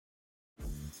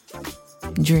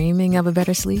Dreaming of a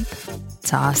better sleep?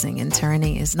 Tossing and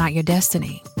turning is not your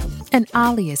destiny. And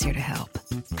Ollie is here to help.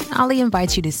 Ollie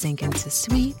invites you to sink into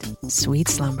sweet, sweet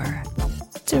slumber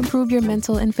to improve your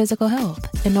mental and physical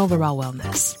health and overall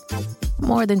wellness.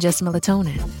 More than just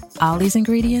melatonin, Ollie's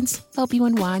ingredients help you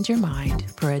unwind your mind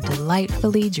for a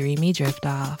delightfully dreamy drift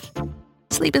off.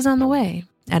 Sleep is on the way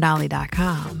at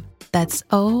Ollie.com. That's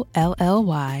OLLY.com.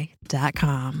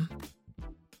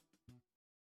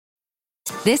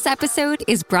 This episode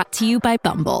is brought to you by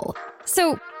Bumble.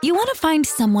 So, you want to find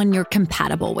someone you're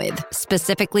compatible with,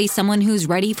 specifically someone who's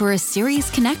ready for a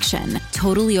serious connection,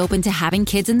 totally open to having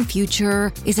kids in the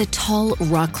future, is a tall,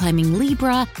 rock-climbing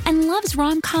Libra, and loves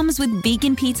rom-coms with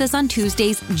vegan pizzas on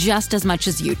Tuesdays just as much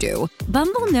as you do.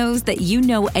 Bumble knows that you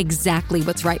know exactly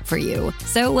what's right for you.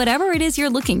 So whatever it is you're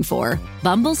looking for,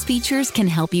 Bumble's features can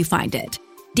help you find it.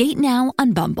 Date now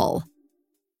on Bumble.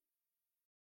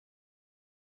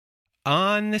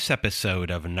 On this episode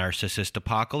of Narcissist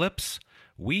Apocalypse,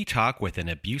 we talk with an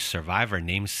abuse survivor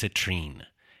named Citrine.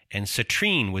 And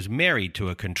Citrine was married to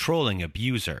a controlling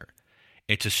abuser.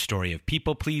 It's a story of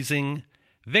people-pleasing,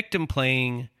 victim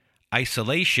playing,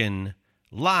 isolation,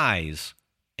 lies,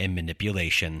 and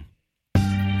manipulation.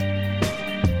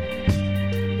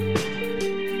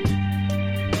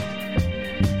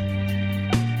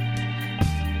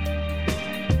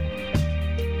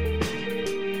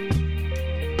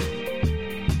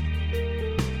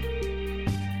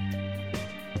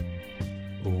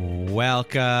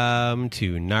 Welcome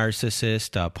to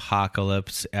Narcissist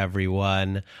Apocalypse,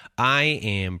 everyone. I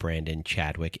am Brandon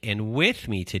Chadwick, and with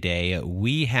me today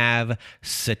we have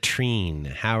Citrine.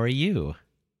 How are you?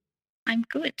 I'm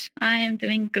good. I am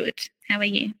doing good. How are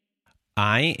you?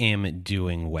 I am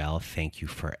doing well. Thank you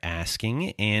for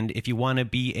asking. And if you want to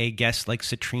be a guest like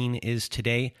Citrine is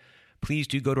today, please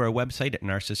do go to our website at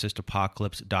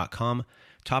narcissistapocalypse.com.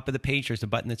 Top of the page, there's a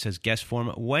button that says guest form.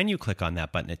 When you click on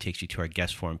that button, it takes you to our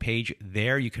guest form page.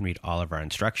 There you can read all of our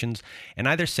instructions and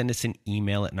either send us an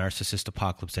email at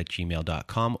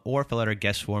narcissistapocalypse@gmail.com or fill out our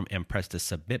guest form and press the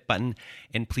submit button.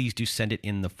 And please do send it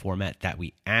in the format that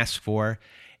we ask for.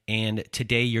 And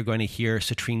today you're going to hear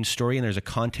Citrine's story, and there's a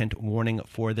content warning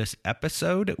for this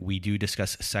episode. We do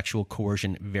discuss sexual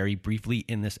coercion very briefly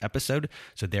in this episode,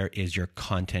 so there is your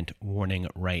content warning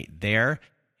right there.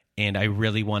 And I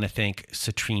really want to thank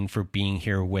Citrine for being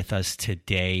here with us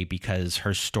today because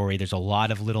her story, there's a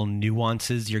lot of little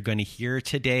nuances you're going to hear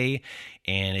today.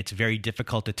 And it's very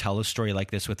difficult to tell a story like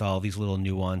this with all these little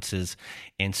nuances.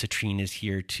 And Citrine is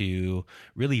here to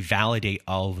really validate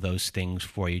all of those things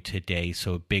for you today.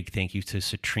 So a big thank you to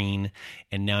Citrine.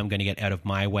 And now I'm going to get out of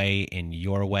my way and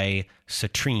your way.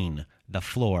 Citrine, the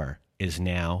floor is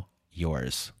now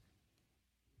yours.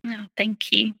 Oh,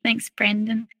 thank you. Thanks,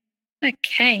 Brandon.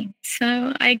 Okay,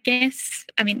 so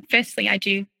firstly, I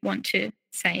do want to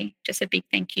say just a big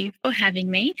thank you for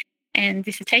having me. And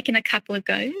this has taken a couple of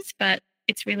goes, but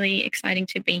it's really exciting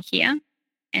to be here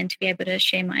and to be able to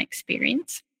share my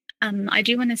experience. I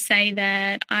do want to say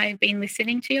that I've been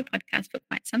listening to your podcast for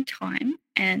quite some time,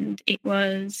 and it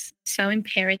was so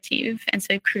imperative and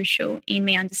so crucial in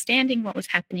me understanding what was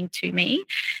happening to me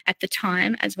at the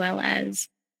time, as well as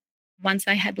once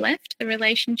I had left the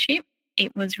relationship.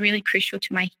 It was really crucial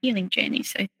to my healing journey.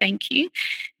 So thank you.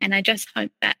 And I just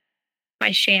hope that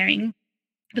by sharing,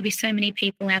 there'll be so many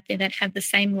people out there that have the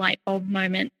same light bulb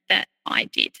moment that I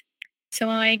did. So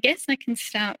I guess I can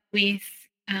start with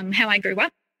how I grew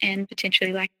up and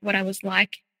potentially like what I was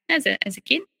like as a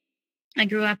kid. I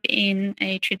grew up in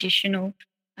a traditional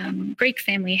Greek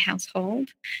family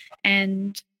household,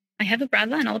 and I have a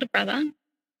brother, an older brother,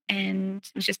 and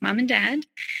it was just mum and dad.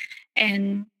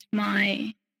 And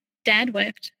my dad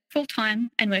worked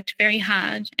full-time and worked very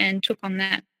hard and took on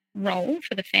that role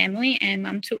for the family, and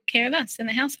mum took care of us in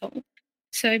the household.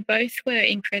 So both were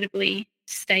incredibly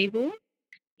stable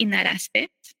in that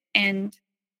aspect. And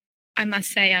I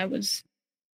must say I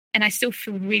still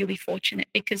feel really fortunate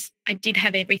because I did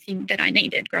have everything that I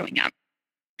needed growing up.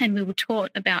 And we were taught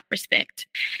about respect,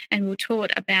 and we were taught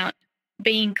about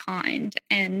being kind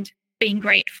and being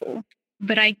grateful.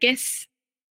 But I guess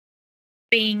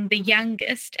being the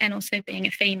youngest and also being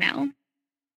a female,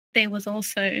 there was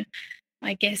also,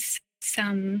 I guess,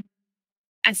 some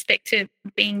aspect to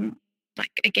being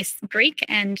Greek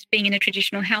and being in a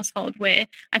traditional household where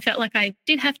I felt like I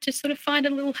did have to sort of fight a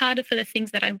little harder for the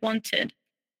things that I wanted.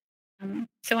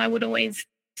 So I would always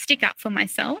stick up for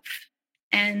myself.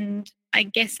 And I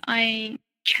guess I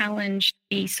challenged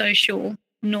the social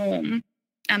norm,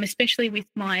 especially with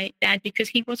my dad, because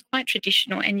he was quite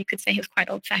traditional and you could say he was quite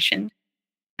old-fashioned.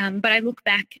 But I look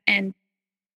back and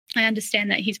I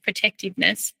understand that his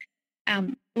protectiveness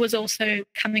was also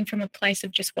coming from a place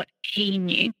of just what he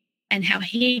knew and how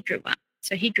he grew up.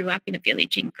 So he grew up in a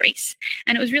village in Greece,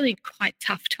 and it was really quite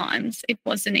tough times. It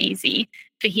wasn't easy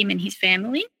for him and his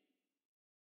family.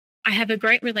 I have a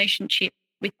great relationship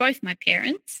with both my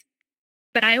parents,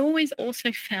 but I always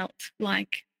also felt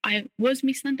like I was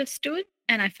misunderstood,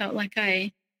 and I felt like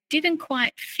I didn't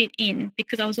quite fit in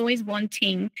because I was always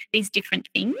wanting these different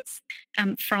things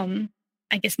from,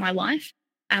 I guess, my life.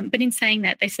 But in saying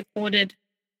that, they supported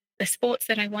the sports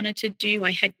that I wanted to do.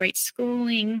 I had great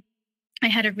schooling. I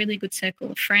had a really good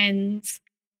circle of friends.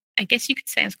 I guess you could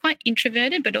say I was quite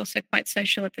introverted, but also quite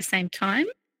social at the same time.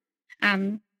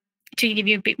 To give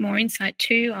you a bit more insight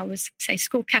too, I was, say,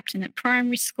 school captain at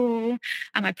primary school.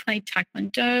 I played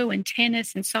taekwondo and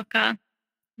tennis and soccer,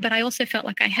 but I also felt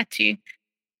like I had to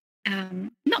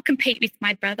not compete with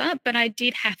my brother, but I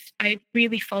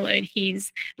really followed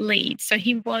his lead. So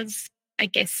he was, I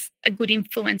guess, a good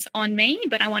influence on me,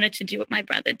 but I wanted to do what my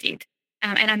brother did.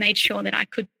 And I made sure that I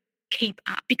could keep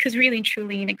up, because really and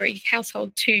truly in a Greek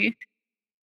household too,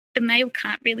 the male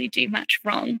can't really do much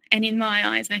wrong. And in my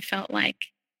eyes, I felt like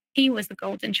he was the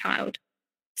golden child.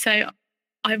 So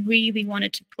I really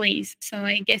wanted to please. So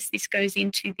I guess this goes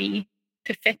into the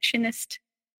perfectionist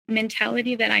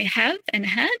mentality that I have and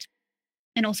had,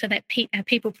 and also that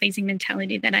people-pleasing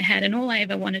mentality that I had. And all I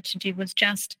ever wanted to do was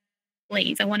just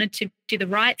please. I wanted to do the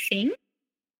right thing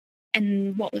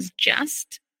and what was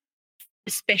just,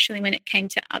 especially when it came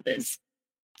to others.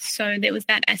 So there was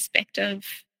that aspect of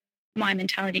my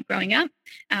mentality growing up.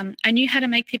 I knew how to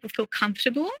make people feel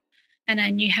comfortable, and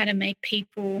I knew how to make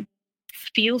people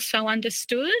feel so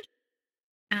understood.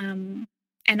 And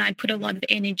I put a lot of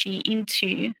energy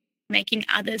into making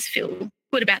others feel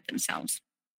good about themselves.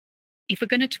 If we're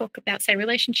going to talk about, say,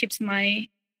 relationships, my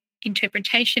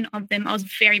interpretation of them, I was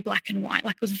very black and white.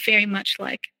 Like, it was very much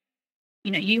like,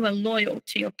 you are loyal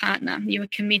to your partner, you are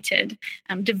committed.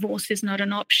 Divorce is not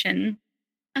an option.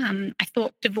 I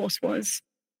thought divorce was,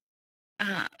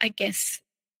 I guess,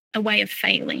 a way of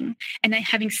failing. And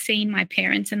having seen my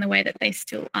parents and the way that they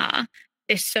still are,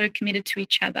 they're so committed to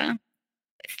each other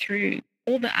through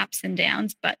all the ups and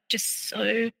downs, but just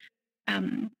so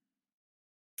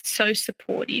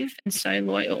supportive and so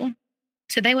loyal.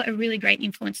 So they were a really great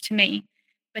influence to me.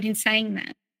 But in saying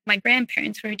that, my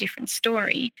grandparents were a different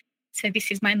story. So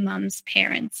this is my mum's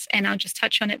parents, and I'll just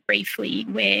touch on it briefly,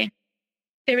 where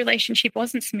their relationship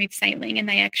wasn't smooth sailing and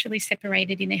they actually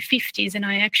separated in their 50s. And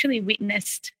I actually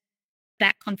witnessed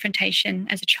that confrontation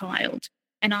as a child.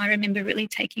 And I remember really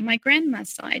taking my grandma's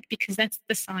side, because that's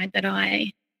the side that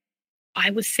I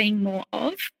was seeing more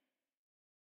of.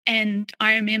 And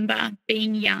I remember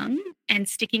being young and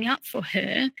sticking up for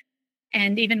her,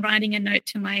 and even writing a note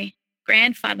to my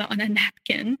grandfather on a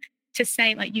napkin to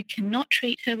say, like, you cannot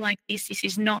treat her like this. This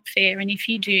is not fair. And if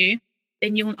you do,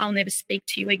 then I'll never speak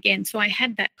to you again. So I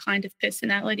had that kind of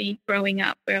personality growing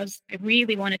up, where I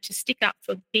really wanted to stick up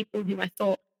for people who I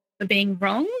thought were being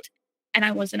wronged, and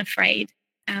I wasn't afraid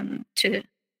to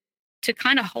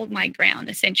kind of hold my ground,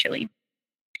 essentially.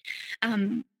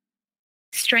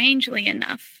 Strangely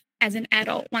enough, as an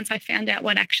adult, once I found out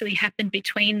what actually happened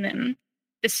between them,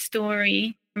 the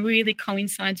story really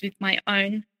coincides with my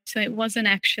own. So it wasn't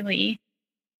actually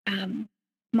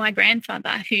my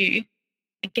grandfather who,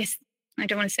 I guess, I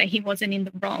don't want to say he wasn't in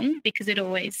the wrong, because there's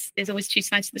always two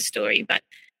sides to the story. But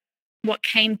what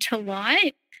came to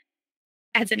light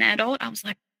as an adult, I was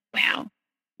like, wow,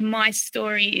 my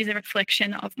story is a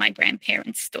reflection of my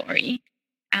grandparents' story.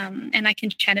 And I can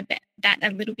chat about that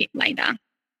a little bit later.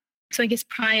 So I guess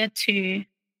prior to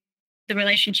the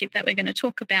relationship that we're going to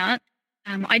talk about,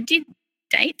 I did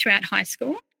date throughout high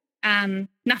school,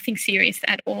 nothing serious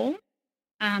at all.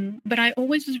 But I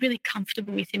always was really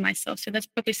comfortable within myself. So that's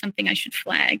probably something I should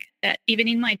flag, that even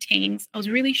in my teens, I was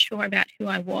really sure about who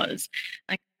I was.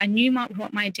 Like, I knew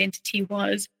what my identity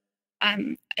was.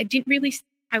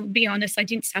 I would be honest, I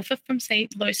didn't suffer from, say,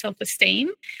 low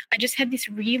self-esteem. I just had this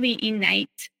really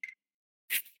innate,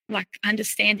 like,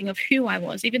 understanding of who I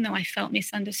was, even though I felt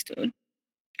misunderstood.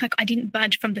 Like, I didn't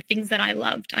budge from the things that I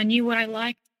loved. I knew what I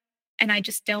liked, and I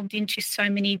just delved into so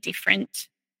many different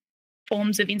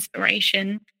forms of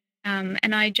inspiration.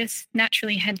 And I just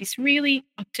naturally had this really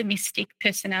optimistic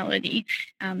personality.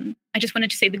 I just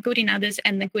wanted to see the good in others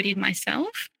and the good in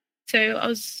myself. So I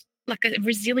was like a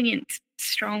resilient,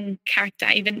 strong character,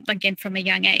 even again from a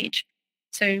young age.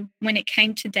 So when it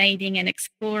came to dating and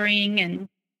exploring and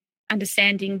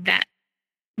understanding that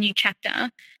new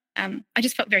chapter, I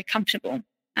just felt very comfortable.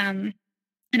 And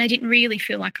I didn't really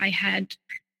feel like I had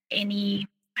any,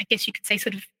 I guess you could say,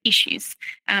 sort of issues.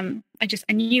 I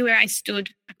knew where I stood.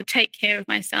 I could take care of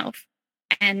myself.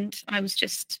 And I was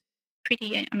just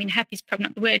pretty, I mean, happy is probably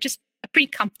not the word, just a pretty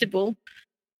comfortable,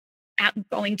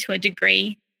 outgoing to a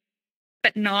degree,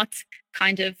 but not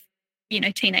kind of,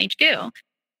 teenage girl.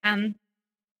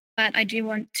 But I do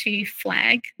want to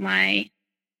flag my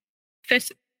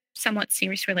first somewhat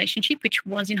serious relationship, which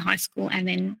was in high school and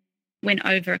then went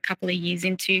over a couple of years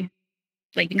into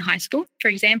leaving high school. For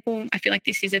example, I feel like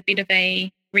this is a bit of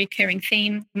a recurring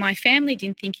theme. My family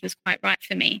didn't think he was quite right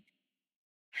for me.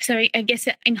 So I guess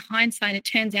in hindsight, it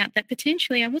turns out that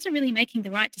potentially I wasn't really making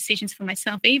the right decisions for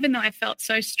myself, even though I felt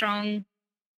so strongly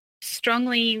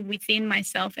within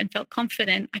myself and felt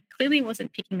confident. I clearly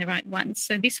wasn't picking the right ones.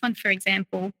 So this one, for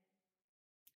example,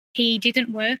 he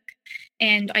didn't work.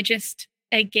 And I just,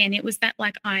 again, it was that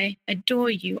like, I adore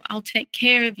you. I'll take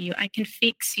care of you. I can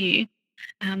fix you.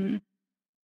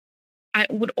 I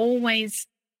would always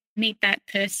meet that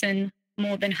person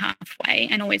more than halfway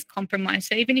and always compromise.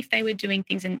 So even if they were doing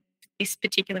things in this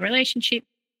particular relationship,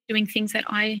 doing things that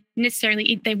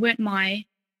they weren't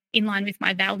in line with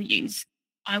my values,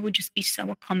 I would just be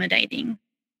so accommodating.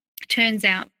 Turns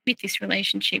out with this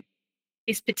relationship,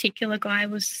 this particular guy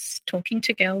was talking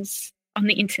to girls on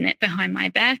the internet behind my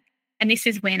back. And this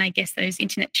is when I guess those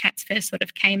internet chats first sort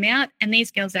of came out. And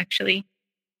these girls actually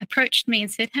approached me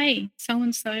and said, hey,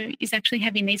 so-and-so is actually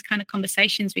having these kind of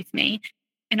conversations with me.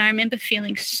 And I remember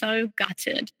feeling so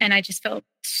gutted and I just felt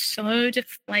so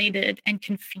deflated and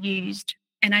confused.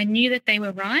 And I knew that they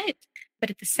were right. But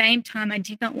at the same time, I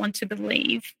did not want to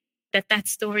believe that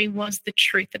story was the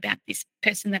truth about this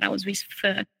person that I was with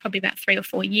for probably about 3 or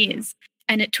 4 years.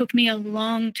 And it took me a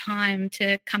long time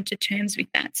to come to terms with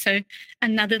that. So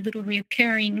another little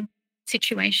recurring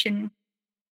situation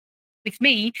with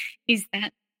me is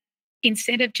that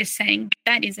instead of just saying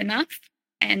that is enough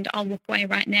and I'll walk away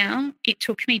right now, it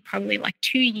took me probably like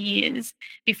 2 years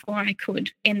before I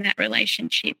could end that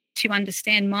relationship, to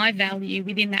understand my value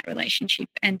within that relationship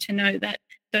and to know that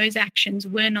those actions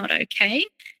were not okay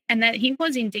and that he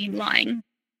was indeed lying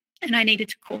and I needed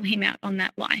to call him out on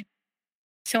that lie.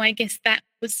 So I guess that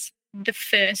was the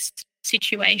first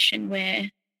situation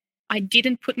where I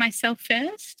didn't put myself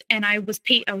first and I was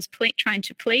trying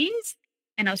to please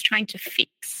and I was trying to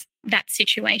fix that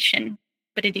situation,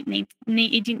 but it didn't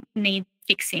need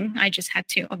fixing. I just had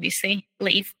to obviously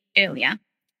leave earlier.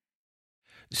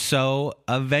 So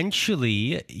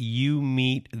eventually you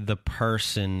meet the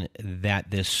person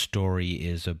that this story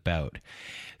is about.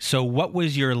 So what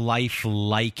was your life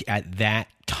like at that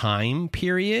time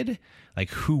period?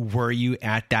 Like, who were you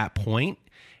at that point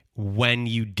when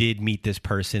you did meet this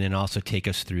person, and also take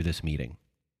us through this meeting?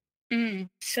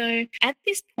 So at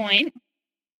this point,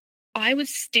 I was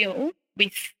still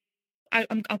with,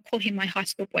 I'll call him my high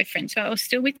school boyfriend. So I was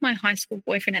still with my high school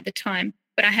boyfriend at the time,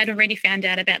 but I had already found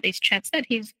out about these chats that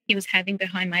he was having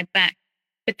behind my back.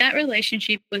 But that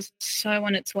relationship was so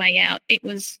on its way out. It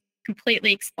was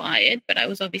completely expired, but I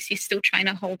was obviously still trying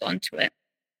to hold on to it.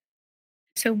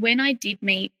 So when I did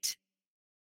meet,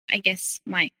 I guess,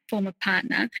 my former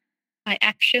partner, I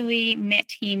actually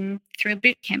met him through a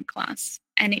boot camp class.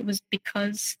 And it was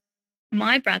because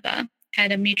my brother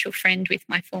had a mutual friend with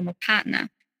my former partner.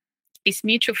 This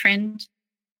mutual friend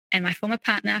and my former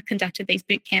partner conducted these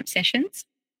boot camp sessions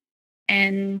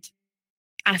and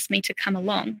asked me to come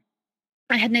along.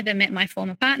 I had never met my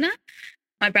former partner.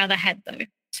 My brother had, though.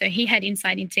 So he had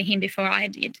insight into him before I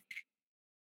did.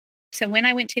 So when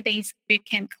I went to these boot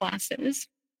camp classes,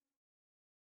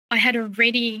 I had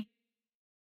already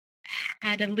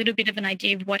had a little bit of an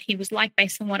idea of what he was like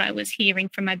based on what I was hearing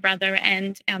from my brother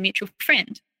and our mutual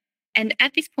friend. And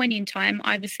at this point in time,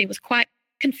 I obviously was quite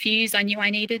confused. I knew I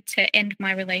needed to end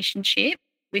my relationship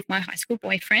with my high school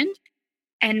boyfriend.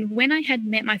 And when I had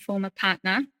met my former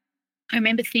partner, I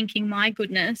remember thinking, my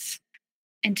goodness,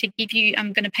 and to give you,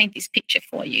 I'm going to paint this picture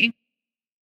for you.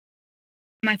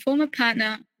 My former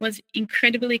partner was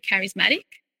incredibly charismatic.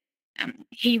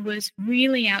 He was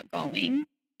really outgoing.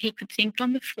 He could think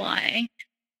on the fly.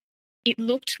 It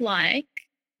looked like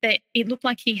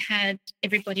he had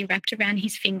everybody wrapped around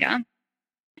his finger,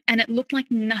 and it looked like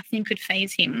nothing could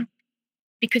faze him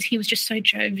because he was just so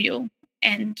jovial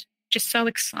and just so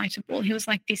excitable. He was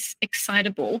like this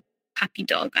excitable puppy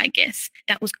dog, I guess,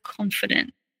 that was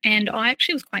confident. And I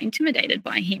actually was quite intimidated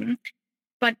by him,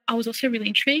 but I was also really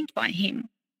intrigued by him.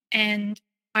 And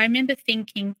I remember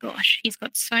thinking, gosh, he's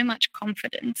got so much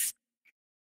confidence.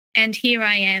 And here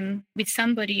I am with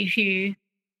somebody who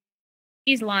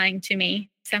is lying to me,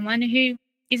 someone who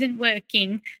isn't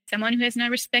working, someone who has no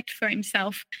respect for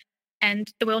himself.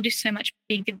 And the world is so much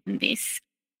bigger than this.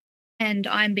 And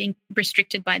I'm being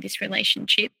restricted by this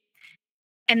relationship.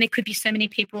 And there could be so many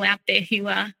people out there who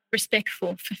are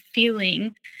respectful,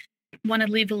 fulfilling, want to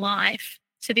live life.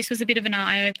 So this was a bit of an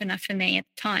eye-opener for me at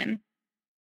the time.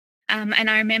 And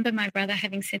I remember my brother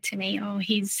having said to me,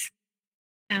 he's,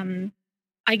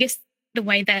 I guess the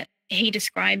way that he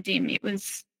described him, it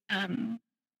was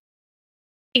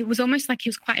almost like he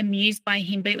was quite amused by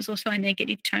him, but it was also a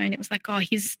negative tone. It was like,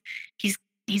 he's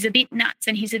a bit nuts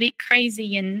and he's a bit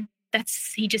crazy, and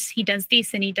he does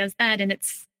this and he does that, and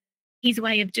it's his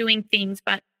way of doing things.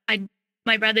 But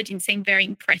my brother didn't seem very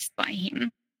impressed by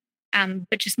him,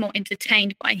 but just more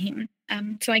entertained by him.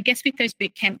 So I guess with those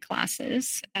boot camp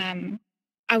classes,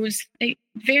 I was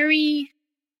very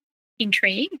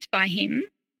intrigued by him.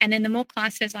 And then the more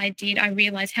classes I did, I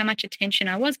realized how much attention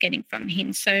I was getting from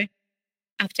him. So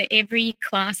after every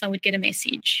class, I would get a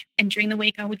message. And during the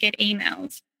week, I would get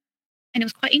emails. And it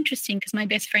was quite interesting because my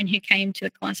best friend who came to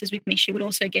the classes with me, she would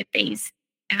also get these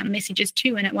messages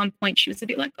too. And at one point, she was a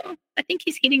bit like, I think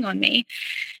he's hitting on me.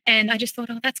 And I just thought,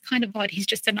 that's kind of odd. He's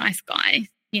just a nice guy.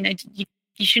 You know, you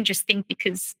shouldn't just think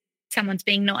because someone's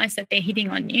being nice that they're hitting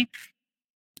on you.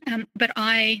 But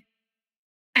I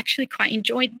actually quite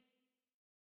enjoyed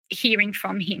hearing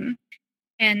from him.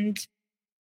 And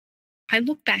I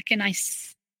look back and I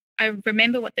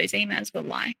remember what those emails were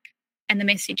like and the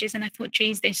messages. And I thought,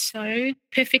 geez, they're so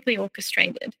perfectly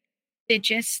orchestrated. They're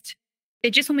just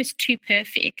almost too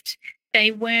perfect.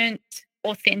 They weren't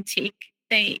authentic.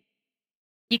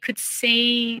 You could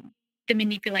see the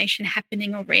manipulation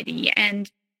happening already,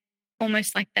 and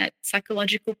almost like that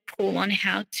psychological pull on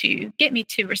how to get me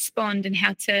to respond and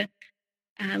how to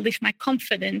lift my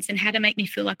confidence and how to make me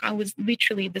feel like I was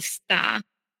literally the star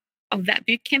of that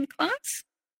boot camp class.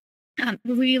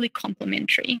 Really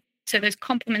complimentary. So those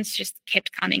compliments just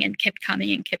kept coming and kept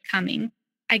coming and kept coming.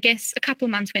 I guess a couple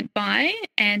of months went by,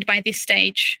 and by this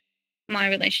stage, my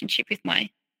relationship with my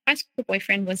high school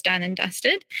boyfriend was done and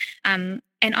dusted. And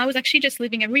I was actually just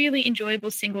living a really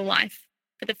enjoyable single life.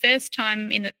 For the first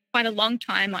time in quite a long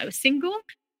time, I was single,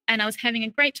 and I was having a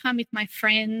great time with my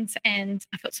friends, and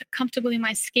I felt so comfortable in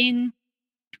my skin,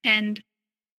 and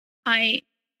I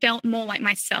felt more like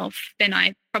myself than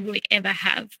I probably ever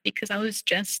have, because I was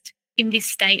just in this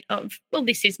state of, well,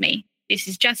 this is me. This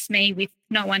is just me with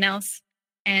no one else.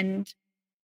 And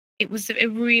it was a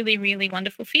really, really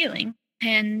wonderful feeling.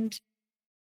 And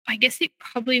I guess it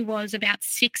probably was about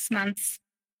 6 months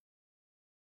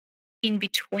in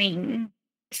between.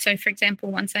 So, for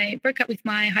example, once I broke up with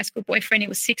my high school boyfriend, it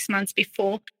was 6 months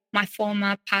before my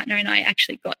former partner and I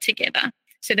actually got together.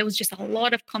 So there was just a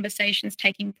lot of conversations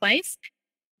taking place.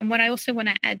 And what I also want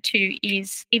to add to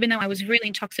is, even though I was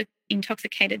really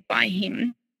intoxicated by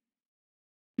him,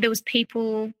 there was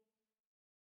people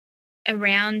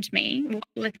around me,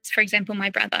 for example,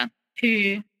 my brother,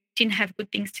 who didn't have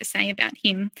good things to say about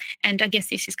him. And I guess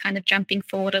this is kind of jumping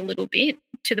forward a little bit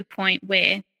to the point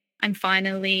where I'm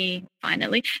finally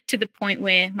to the point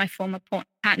where my former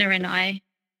partner and I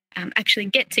actually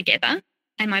get together,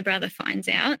 and my brother finds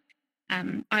out.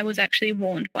 I was actually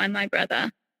warned by my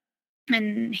brother,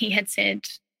 and he had said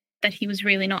that he was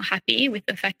really not happy with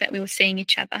the fact that we were seeing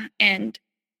each other, and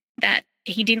that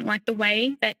he didn't like the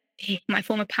way that my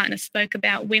former partner spoke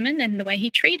about women and the way he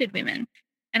treated women.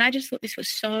 And I just thought this was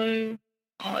so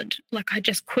odd. Like, I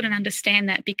just couldn't understand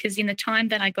that, because in the time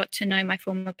that I got to know my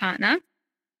former partner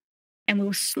and we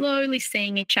were slowly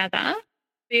seeing each other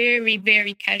very,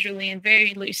 very casually and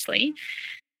very loosely,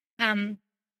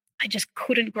 I just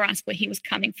couldn't grasp where he was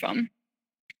coming from.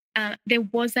 There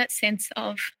was that sense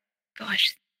of,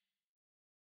 gosh,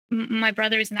 my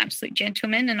brother is an absolute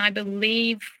gentleman and I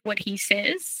believe what he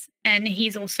says. And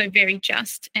he's also very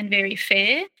just and very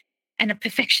fair and a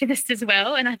perfectionist as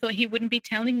well. And I thought he wouldn't be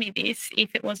telling me this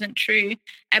if it wasn't true,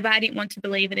 but I didn't want to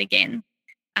believe it again.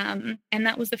 And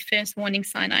that was the first warning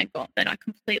sign I got that I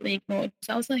completely ignored.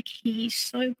 So I was like, he's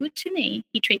so good to me.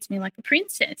 He treats me like a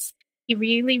princess. He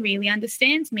really, really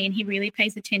understands me and he really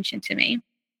pays attention to me.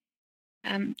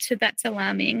 So that's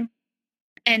alarming.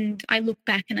 And I look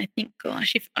back and I think,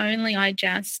 gosh, if only I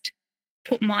just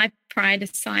put my pride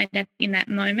aside in that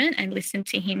moment and listened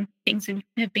to him, things would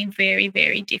have been very,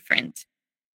 very different.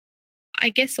 I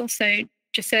guess also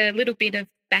just a little bit of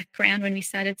background when we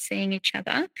started seeing each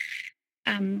other.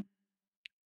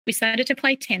 We started to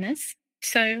play tennis.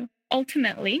 So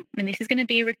ultimately, and this is going to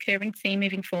be a recurring theme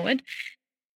moving forward,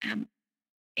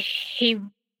 he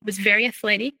was very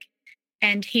athletic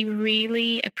and he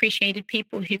really appreciated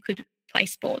people who could play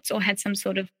sports or had some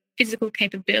sort of physical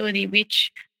capability,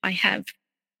 which I have,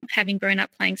 having grown up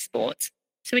playing sports.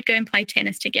 So we'd go and play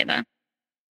tennis together.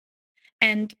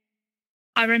 And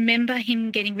I remember him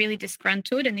getting really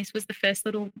disgruntled, and this was the first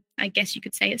little, I guess you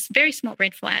could say, it's a very small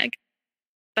red flag.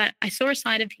 But I saw a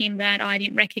side of him that I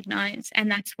didn't recognize.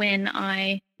 And that's when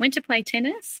I went to play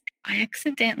tennis. I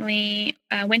accidentally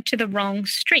went to the wrong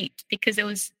street because there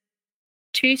was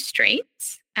two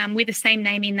streets with the same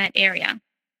name in that area.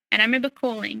 And I remember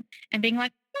calling and being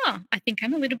like, oh, I think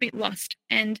I'm a little bit lost.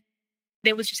 And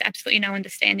there was just absolutely no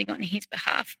understanding on his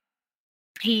behalf.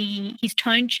 His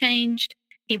tone changed.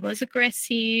 He was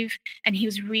aggressive, and he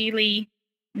was really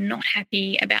not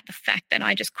happy about the fact that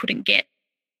I just couldn't get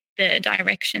the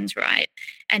directions right.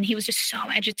 And he was just so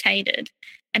agitated.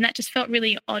 And that just felt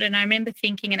really odd. And I remember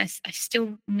thinking, and I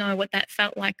still know what that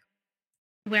felt like,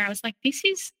 where I was like, this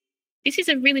is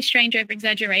a really strange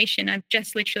over-exaggeration. I've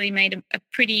just literally made a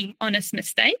pretty honest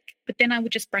mistake, but then I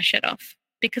would just brush it off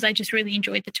because I just really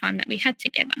enjoyed the time that we had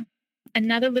together.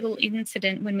 Another little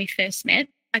incident when we first met,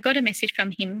 I got a message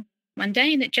from him one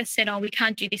day and it just said, oh, we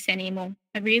can't do this anymore.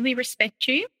 I really respect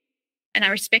you and I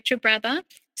respect your brother.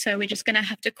 So we're just going to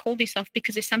have to call this off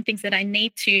because there's some things that I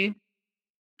need to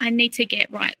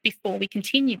get right before we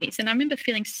continue this. And I remember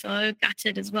feeling so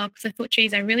gutted as well because I thought,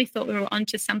 geez, I really thought we were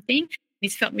onto something.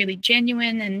 This felt really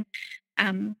genuine.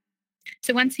 And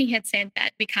so once he had said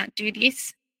that we can't do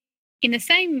this, in the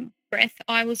same breath,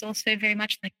 I was also very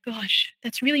much like, gosh,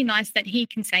 that's really nice that he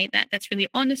can say that. That's really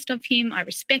honest of him. I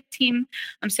respect him.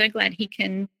 I'm so glad he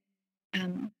can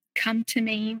come to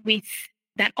me with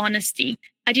that honesty.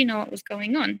 I didn't know what was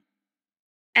going on.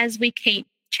 As we keep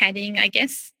chatting, I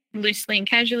guess, loosely and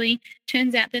casually,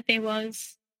 turns out that there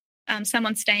was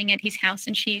someone staying at his house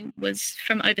and she was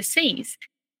from overseas.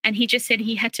 And he just said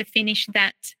he had to finish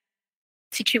that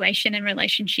situation and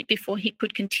relationship before he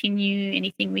could continue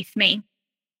anything with me.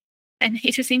 And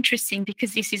it was interesting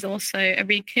because this is also a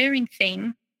recurring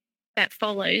theme that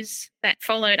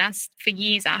followed us for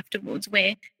years afterwards,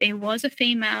 where there was a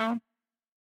female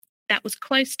that was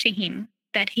close to him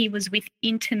that he was with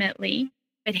intimately,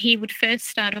 but he would first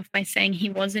start off by saying he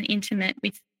wasn't intimate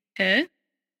with her.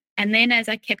 And then as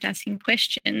I kept asking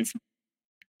questions,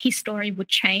 his story would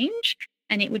change.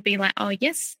 And it would be like, oh,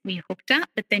 yes, we hooked up,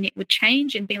 but then it would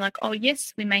change and be like, oh,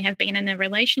 yes, we may have been in a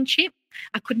relationship.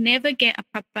 I could never get a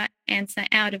proper answer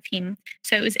out of him.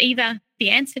 So it was either the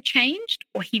answer changed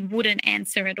or he wouldn't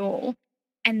answer at all.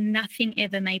 And nothing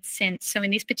ever made sense. So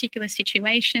in this particular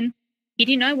situation, he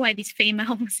didn't know why this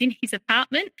female was in his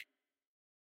apartment,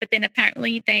 but then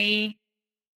apparently they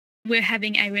were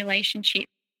having a relationship.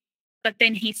 But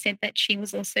then he said that she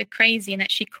was also crazy and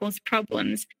that she caused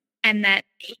problems, and that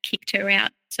he kicked her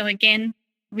out. So again,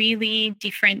 really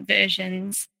different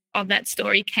versions of that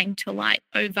story came to light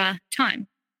over time.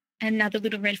 Another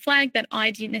little red flag that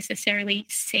I didn't necessarily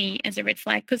see as a red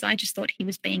flag because I just thought he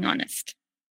was being honest.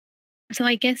 So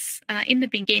I guess in the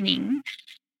beginning,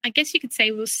 I guess you could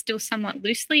say we were still somewhat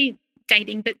loosely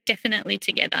dating, but definitely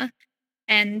together.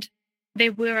 And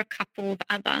there were a couple of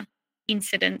other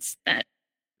incidents that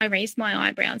I raised my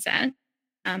eyebrows at.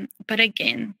 But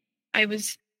again, I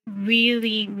was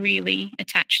really, really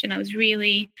attached, and I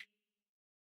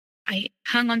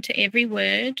hung on to every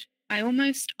word. I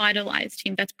almost idolized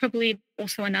him. That's probably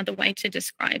also another way to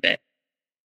describe it.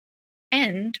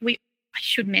 And I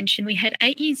should mention, we had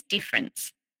 8 years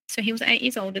difference. So he was 8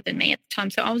 years older than me at the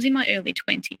time. So I was in my early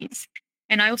 20s.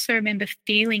 And I also remember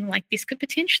feeling like this could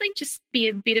potentially just be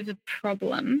a bit of a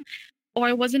problem, or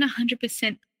I wasn't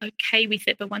 100% okay with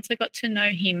it. But once I got to know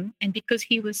him, and because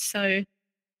he was so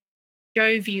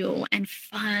jovial and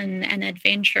fun and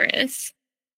adventurous,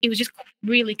 it was just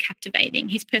really captivating.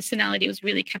 His personality was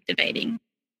really captivating.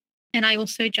 And I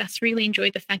also just really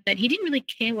enjoyed the fact that he didn't really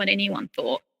care what anyone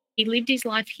thought. He lived his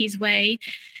life his way.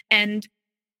 And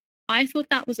I thought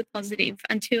that was a positive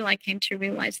until I came to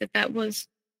realize that that was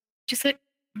just a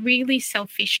really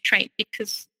selfish trait,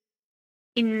 because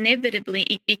inevitably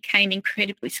it became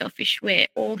incredibly selfish, where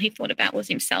all he thought about was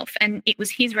himself, and it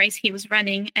was his race he was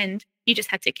running and you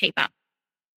just had to keep up.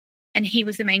 And he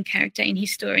was the main character in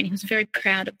his story, and he was very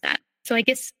proud of that. So I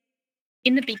guess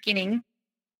in the beginning,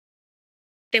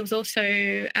 there was also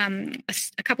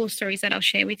a couple of stories that I'll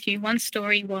share with you. One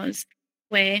story was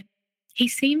where he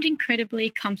seemed incredibly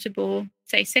comfortable,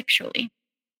 say, sexually,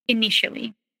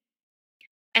 initially.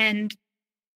 And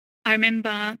I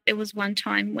remember there was one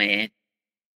time where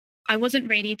I wasn't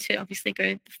ready to obviously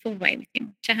go the full way with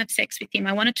him, to have sex with him.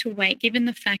 I wanted to wait, given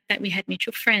the fact that we had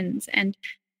mutual friends and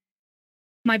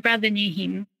my brother knew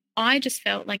him. I just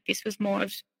felt like this was more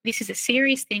of, this is a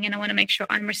serious thing, and I want to make sure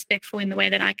I'm respectful in the way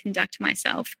that I conduct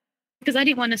myself, because I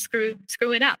didn't want to screw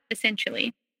it up,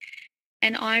 essentially.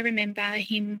 And I remember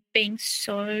him being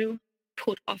so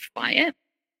put off by it.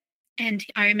 And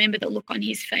I remember the look on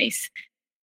his face,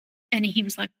 and he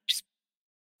was like, just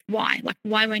why? Like,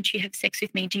 why won't you have sex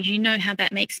with me? Do you know how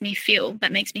that makes me feel?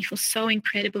 That makes me feel so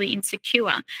incredibly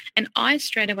insecure. And I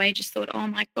straight away just thought, oh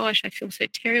my gosh, I feel so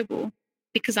terrible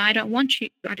because I don't want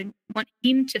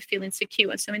him to feel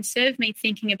insecure. So instead of me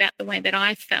thinking about the way that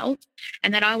I felt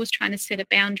and that I was trying to set a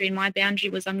boundary, and my boundary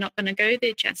was I'm not going to go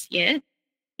there just yet,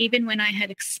 even when I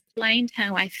had explained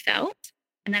how I felt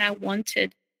and that I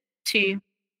wanted to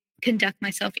conduct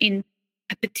myself in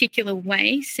a particular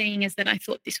way, seeing as that I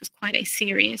thought this was quite a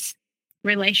serious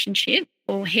relationship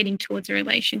or heading towards a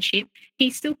relationship, he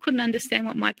still couldn't understand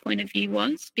what my point of view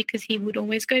was because he would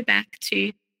always go back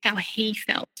to how he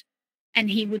felt. And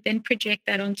he would then project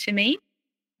that onto me,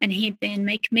 and he'd then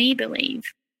make me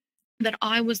believe that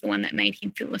I was the one that made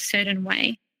him feel a certain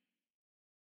way,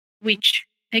 which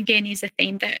again is a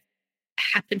theme that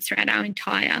happens throughout our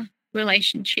entire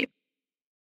relationship.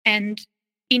 And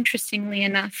interestingly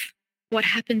enough, what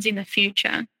happens in the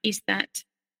future is that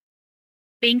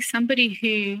being somebody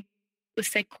who was,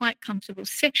 say, quite comfortable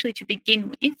sexually to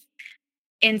begin with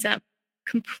ends up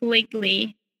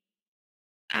completely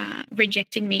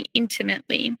rejecting me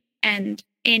intimately, and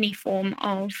any form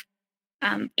of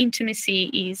intimacy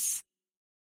is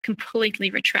completely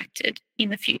retracted in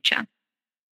the future.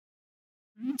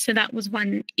 So that was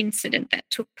one incident that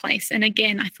took place. And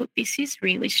again, I thought, this is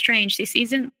really strange.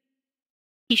 He's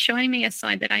showing me a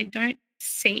side that I don't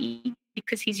see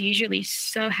because he's usually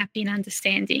so happy and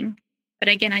understanding. But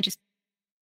again,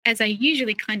 as I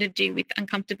usually kind of do with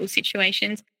uncomfortable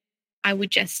situations, I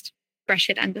would just brush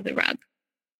it under the rug.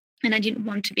 And I didn't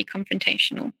want to be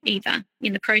confrontational either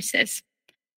in the process.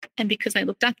 And because I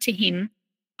looked up to him,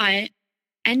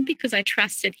 and because I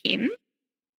trusted him,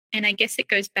 and I guess it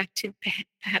goes back to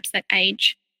perhaps that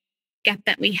age gap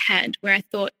that we had where I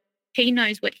thought, he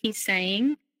knows what he's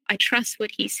saying, I trust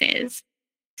what he says,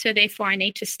 so therefore I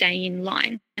need to stay in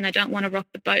line and I don't want to rock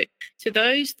the boat. So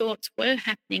those thoughts were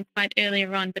happening quite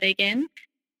earlier on. But again,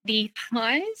 the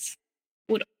highs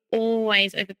would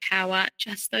always overpower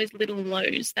just those little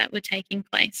lows that were taking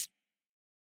place.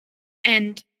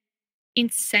 And in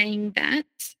saying that,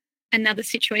 another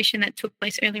situation that took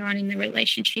place earlier on in the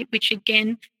relationship, which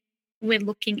again, we're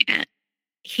looking at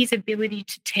his ability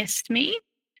to test me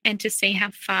and to see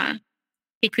how far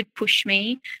he could push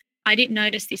me. I didn't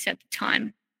notice this at the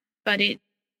time, but it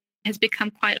has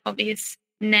become quite obvious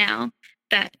now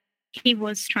that he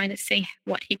was trying to see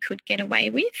what he could get away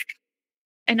with.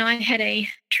 And I had a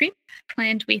trip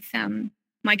planned with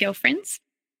my girlfriends,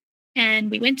 and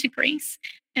we went to Greece.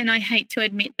 And I hate to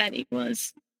admit that it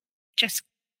was just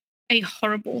a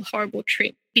horrible, horrible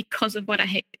trip because of what I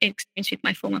had experienced with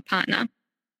my former partner.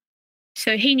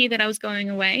 So he knew that I was going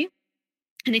away,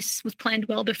 and this was planned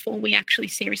well before we actually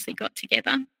seriously got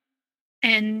together.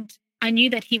 And I knew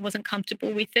that he wasn't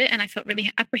comfortable with it, and I felt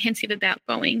really apprehensive about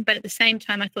going. But at the same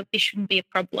time, I thought this shouldn't be a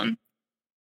problem.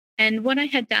 And what I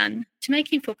had done to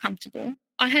make him feel comfortable,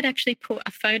 I had actually put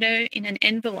a photo in an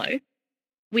envelope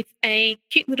with a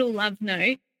cute little love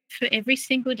note for every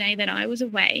single day that I was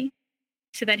away,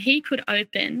 so that he could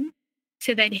open,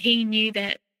 so that he knew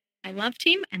that I loved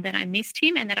him and that I missed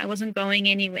him and that I wasn't going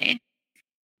anywhere,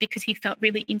 because he felt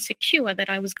really insecure that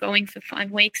I was going for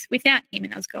 5 weeks without him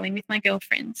and I was going with my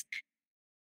girlfriends.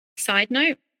 Side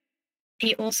note,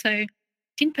 he also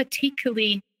didn't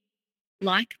particularly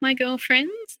like my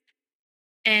girlfriends,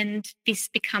 and this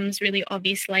becomes really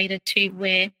obvious later too,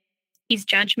 where his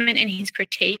judgment and his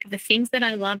critique of the things that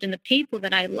I loved and the people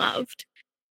that I loved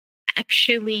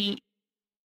actually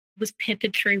was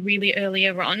peppered through really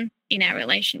earlier on in our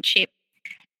relationship.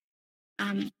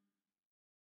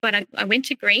 But I went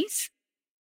to Greece,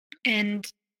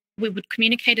 and we would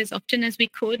communicate as often as we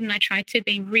could, and I tried to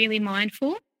be really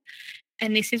mindful.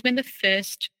 And this is when the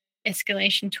first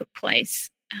escalation took place,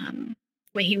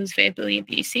 where he was verbally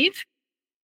abusive.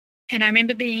 And I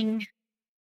remember being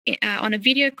on a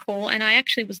video call, and I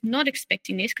actually was not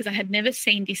expecting this because I had never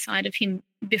seen this side of him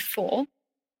before.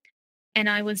 And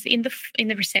I was in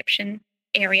the reception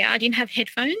area. I didn't have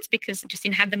headphones because I just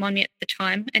didn't have them on me at the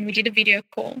time. And we did a video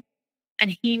call,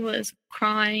 and he was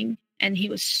crying and he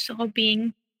was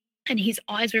sobbing and his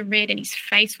eyes were red and his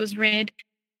face was red.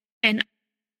 And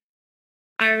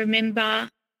I remember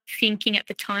thinking at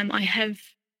the time, I have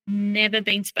never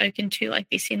been spoken to like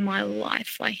this in my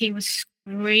life. Like, he was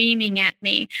screaming at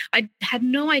me. I had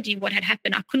no idea what had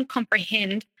happened. I couldn't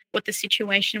comprehend what the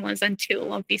situation was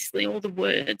until obviously all the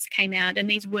words came out, and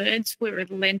these words were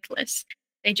relentless.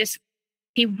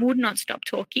 He would not stop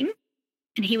talking,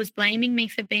 and he was blaming me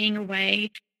for being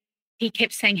away. He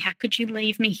kept saying, how could you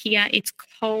leave me here? It's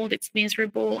cold, it's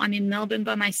miserable. I'm in Melbourne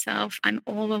by myself. I'm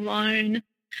all alone.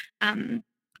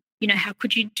 how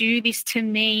could you do this to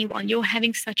me while you're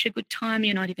having such a good time?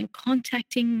 You're not even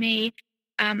contacting me,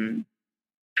 and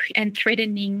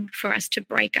threatening for us to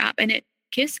break up. And it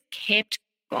just kept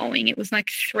going. It was like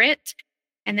threat,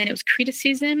 and then it was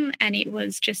criticism, and it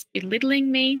was just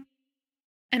belittling me.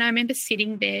 And I remember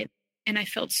sitting there and I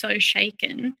felt so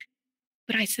shaken,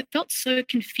 but I felt so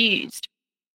confused.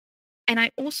 And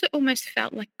I also almost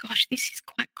felt like, gosh, this is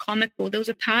quite comical. There was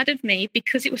a part of me,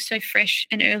 because it was so fresh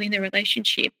and early in the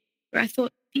relationship, where I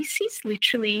thought, this is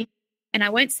literally, and I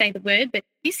won't say the word, but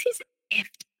this is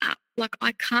effed up. Like,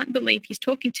 I can't believe he's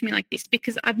talking to me like this,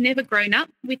 because I've never grown up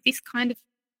with this kind of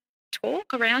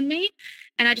talk around me.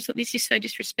 And I just thought, this is so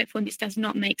disrespectful and this does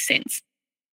not make sense.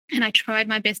 And I tried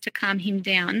my best to calm him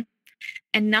down,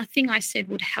 and nothing I said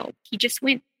would help. He just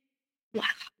went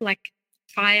like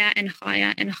higher and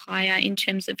higher and higher in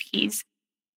terms of his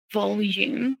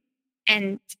volume,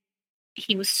 and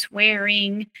he was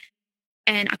swearing,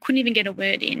 and I couldn't even get a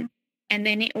word in. And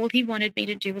then all he wanted me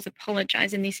to do was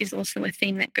apologize. And this is also a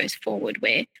theme that goes forward,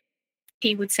 where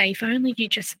he would say, if only you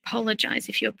just apologize.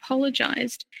 If you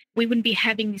apologized, we wouldn't be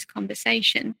having this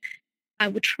conversation. I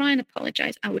would try and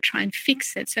apologize. I would try and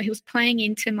fix it. So he was playing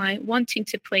into my wanting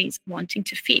to please, wanting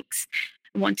to fix,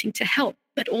 wanting to help,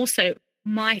 but also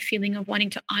my feeling of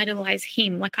wanting to idolize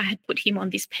him. Like, I had put him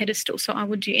on this pedestal. So I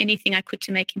would do anything I could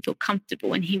to make him feel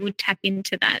comfortable, and he would tap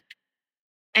into that.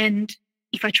 And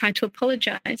if I tried to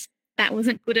apologize, that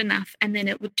wasn't good enough. And then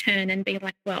it would turn and be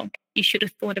like, well, you should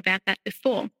have thought about that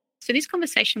before. So this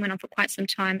conversation went on for quite some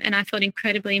time, and I felt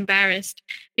incredibly embarrassed,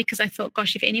 because I thought,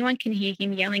 gosh, if anyone can hear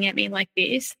him yelling at me like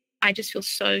this, I just feel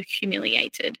so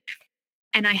humiliated.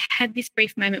 And I had this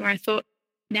brief moment where I thought,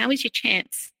 now is your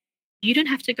chance. You don't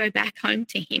have to go back home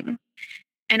to him.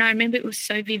 And I remember it was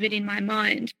so vivid in my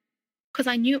mind, because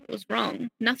I knew it was wrong.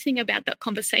 Nothing about that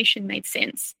conversation made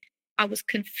sense. I was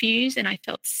confused and I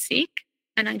felt sick,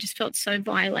 and I just felt so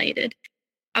violated.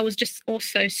 I was just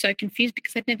also so confused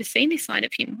because I'd never seen this side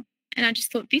of him. And I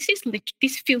just thought,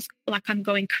 this feels like I'm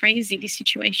going crazy. This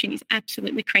situation is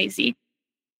absolutely crazy.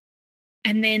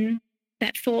 And then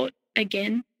that thought,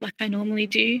 again, like I normally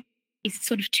do, is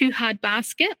sort of too hard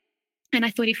basket. And I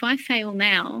thought, if I fail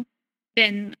now,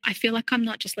 then I feel like I'm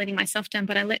not just letting myself down,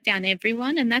 but I let down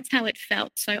everyone. And that's how it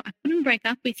felt. So I couldn't break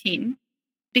up with him,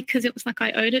 because it was like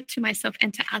I owed it to myself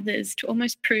and to others to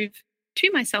almost prove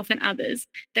to myself and others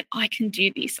that I can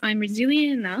do this. I'm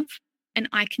resilient enough and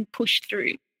I can push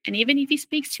through. And even if he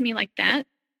speaks to me like that,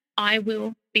 I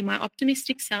will be my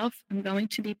optimistic self. I'm going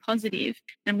to be positive,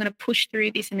 and I'm going to push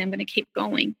through this, and I'm going to keep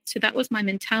going. So that was my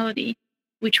mentality,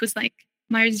 which was like,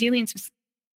 my resilience was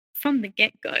from the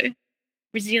get-go.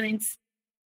 Resilience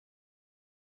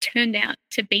turned out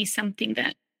to be something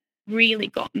that really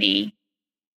got me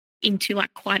into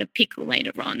like quite a pickle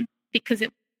later on, because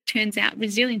it turns out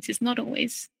resilience is not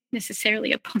always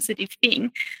necessarily a positive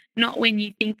thing. Not when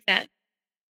you think that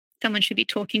someone should be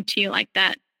talking to you like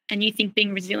that and you think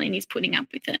being resilient is putting up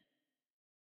with it.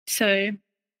 So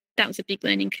that was a big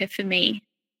learning curve for me,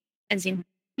 as in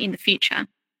the future.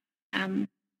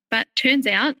 But turns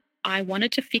out I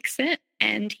wanted to fix it,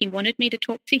 and he wanted me to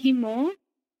talk to him more,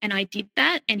 and I did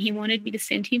that. And he wanted me to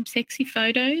send him sexy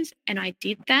photos, and I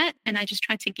did that. And I just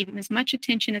tried to give him as much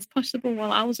attention as possible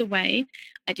while I was away.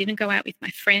 I didn't go out with my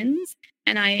friends,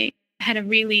 and I had a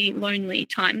really lonely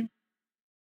time.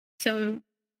 So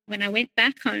when I went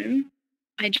back home,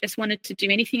 I just wanted to do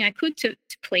anything I could to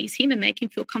please him and make him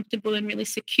feel comfortable and really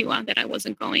secure that I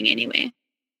wasn't going anywhere.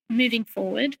 Moving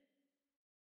forward,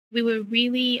 we were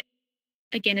really,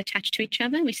 again, attached to each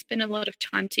other. We spent a lot of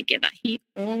time together. He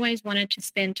always wanted to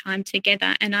spend time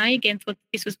together. And I, again, thought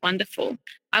this was wonderful.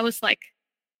 I was like,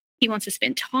 he wants to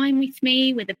spend time with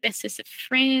me. We're the bestest of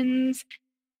friends.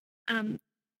 And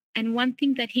one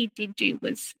thing that he did do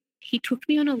was he took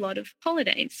me on a lot of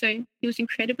holidays. So he was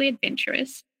incredibly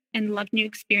adventurous and loved new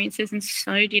experiences, and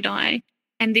so did I.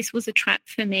 And this was a trap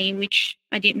for me, which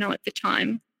I didn't know at the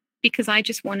time, because I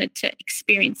just wanted to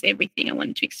experience everything. I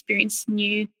wanted to experience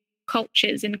new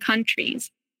cultures and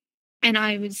countries. And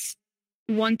I was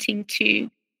wanting to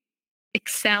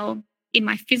excel in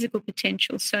my physical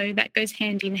potential. So that goes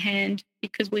hand in hand,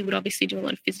 because we would obviously do a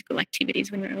lot of physical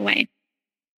activities when we were away.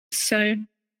 So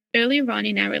earlier on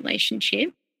in our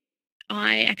relationship,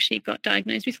 I actually got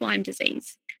diagnosed with Lyme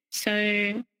disease.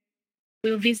 So we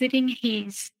were visiting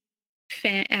his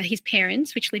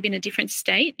parents, which live in a different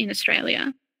state in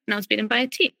Australia, and I was bitten by a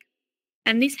tick.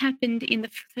 And this happened in the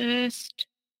first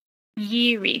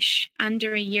year-ish,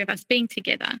 under a year of us being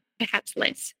together, perhaps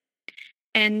less.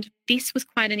 And this was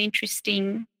quite an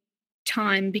interesting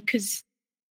time, because,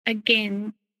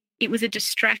 again, it was a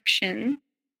distraction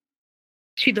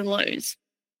to the lows.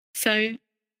 So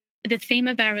the theme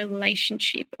of our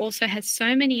relationship also has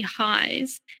so many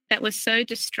highs that were so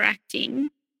distracting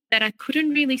that I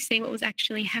couldn't really see what was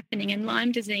actually happening. And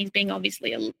Lyme disease, being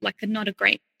obviously not a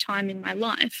great time in my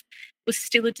life, was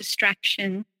still a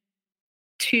distraction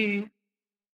to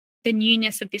the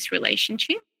newness of this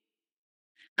relationship.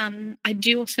 I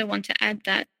do also want to add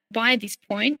that by this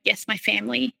point, yes, my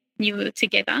family knew we were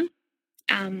together,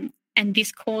 and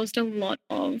this caused a lot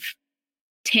of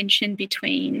tension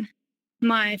between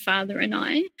my father and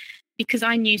I, because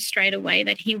I knew straight away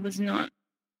that he was not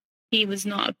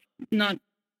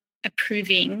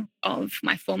approving of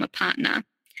my former partner.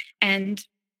 And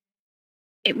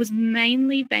it was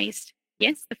mainly based,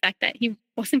 yes, the fact that he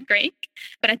wasn't Greek,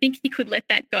 but I think he could let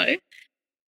that go.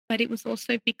 But it was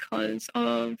also because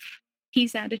of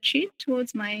his attitude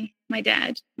towards my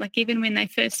dad. Like, even when they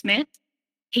first met,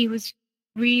 he was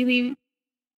really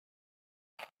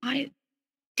quite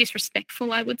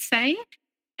disrespectful, I would say.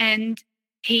 And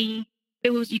you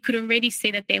could already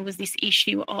see that there was this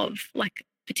issue of like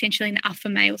potentially an alpha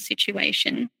male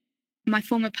situation. My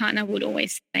former partner would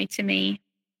always say to me,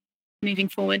 moving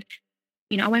forward,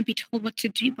 I won't be told what to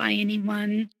do by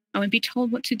anyone. I won't be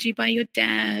told what to do by your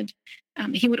dad.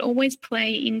 He would always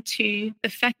play into the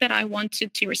fact that I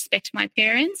wanted to respect my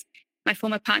parents. My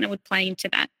former partner would play into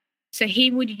that. So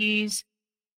he would use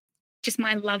just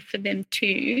my love for them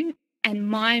too and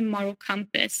my moral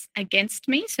compass against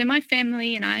me. So my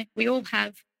family and we all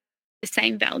have the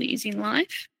same values in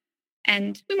life.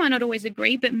 And we might not always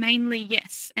agree, but mainly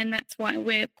yes. And that's why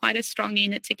we're quite a strong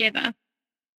unit together.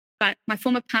 But my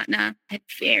former partner had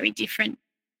very different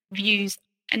views.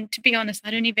 And to be honest,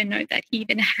 I don't even know that he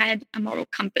even had a moral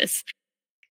compass.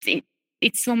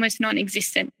 It's almost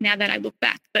non-existent now that I look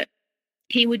back. But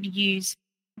he would use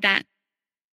that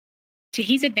to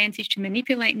his advantage to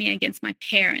manipulate me against my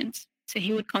parents. So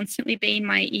he would constantly be in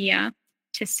my ear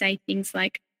to say things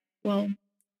like, well,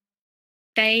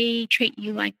 they treat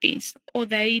you like this, or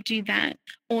they do that,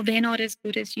 or they're not as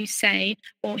good as you say.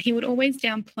 Or he would always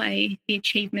downplay the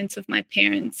achievements of my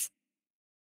parents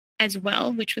as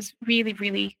well, which was really,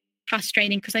 really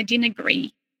frustrating because I didn't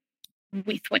agree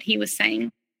with what he was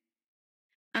saying.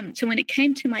 So when it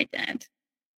came to my dad,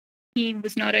 he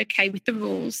was not okay with the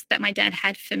rules that my dad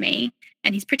had for me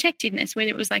and his protectiveness, whether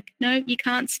it was like, no, you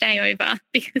can't stay over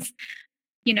because,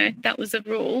 that was a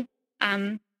rule.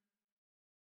 And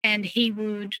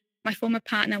my former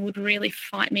partner would really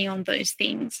fight me on those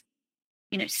things.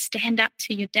 Stand up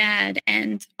to your dad,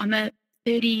 and I'm a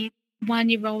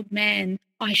 31-year-old man.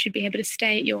 I should be able to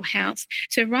stay at your house.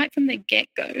 So right from the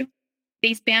get-go,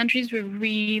 these boundaries were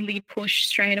really pushed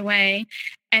straight away.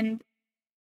 And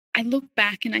I look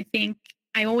back and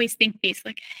I always think this,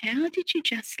 like, how did you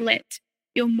just let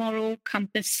your moral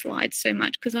compass slide so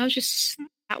much? Because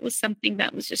that was something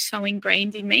that was just so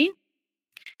ingrained in me.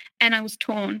 And I was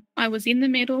torn. I was in the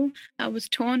middle. I was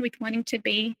torn with wanting to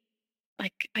be,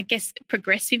 like, I guess,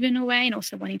 progressive in a way, and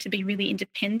also wanting to be really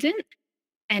independent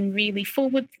and really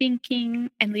forward thinking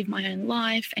and live my own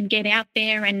life and get out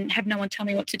there and have no one tell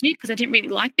me what to do, because I didn't really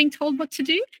like being told what to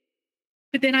do.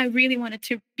 But then I really wanted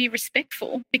to be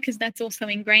respectful because that's also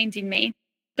ingrained in me.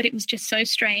 But it was just so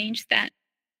strange that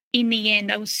in the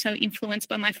end, I was so influenced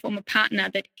by my former partner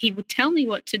that he would tell me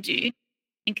what to do.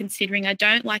 And considering I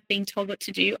don't like being told what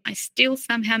to do, I still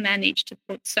somehow managed to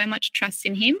put so much trust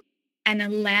in him and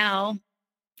allow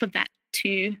for that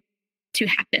to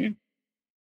happen.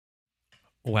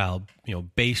 Well,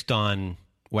 based on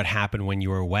what happened when you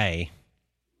were away,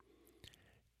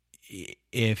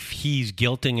 if he's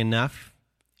guilting enough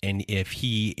and if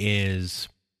he is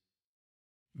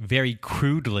very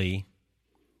crudely,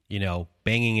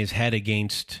 banging his head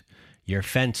against your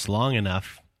fence long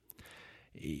enough,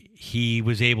 he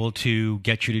was able to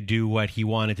get you to do what he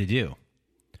wanted to do.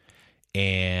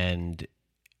 And,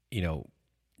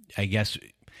 I guess,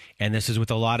 and this is with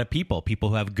a lot of people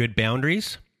who have good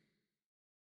boundaries.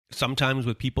 Sometimes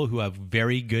with people who have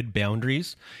very good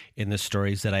boundaries, in the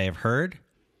stories that I have heard,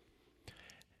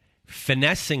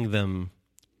 finessing them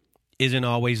isn't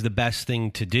always the best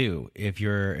thing to do if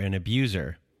you're an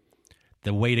abuser.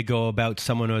 The way to go about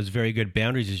someone who has very good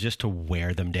boundaries is just to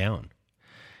wear them down.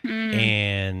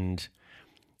 And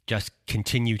just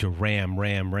continue to ram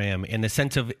in the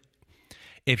sense of,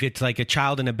 if it's like a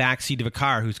child in the backseat of a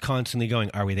car who's constantly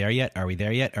going, are we there yet? Are we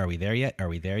there yet? Are we there yet? Are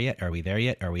we there yet? Are we there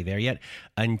yet? Are we there yet?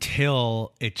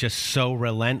 Until it's just so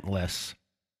relentless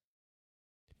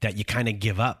that you kind of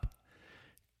give up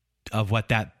of what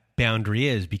that boundary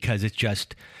is, because it's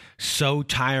just so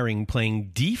tiring playing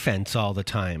defense all the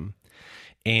time.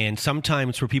 And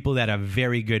sometimes for people that have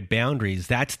very good boundaries,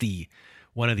 that's the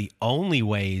one of the only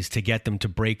ways to get them to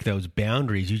break those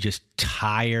boundaries. You just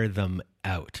tire them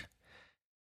out.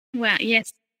 Wow.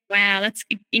 Yes. Wow. That's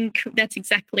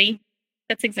exactly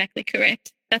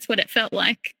correct. That's what it felt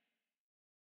like.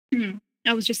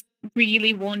 I was just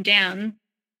really worn down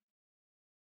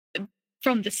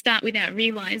from the start without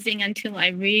realizing, until I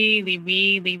really,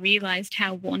 really realized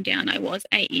how worn down I was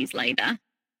 8 years later.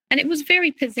 And it was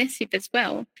very possessive as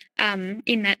well,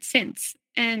 in that sense.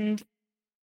 And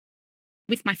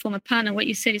with my former partner, what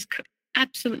you said is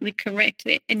absolutely correct.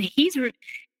 And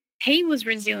he was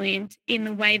resilient in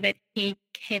the way that he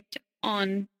kept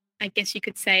on, I guess you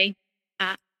could say,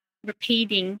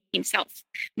 repeating himself.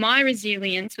 My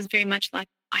resilience was very much like,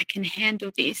 I can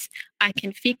handle this, I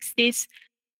can fix this,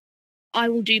 I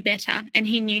will do better. And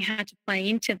he knew how to play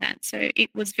into that. So it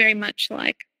was very much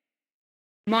like,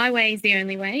 my way is the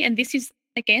only way. And this is,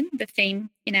 again, the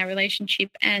theme in our relationship.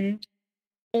 And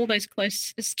all those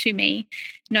closest to me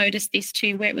noticed this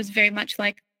too, where it was very much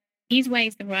like, his way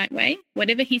is the right way.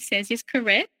 Whatever he says is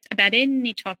correct about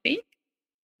any topic.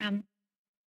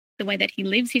 The way that he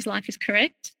lives his life is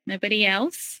correct. Nobody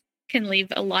else can live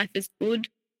a life as good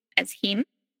as him.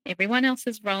 Everyone else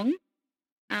is wrong.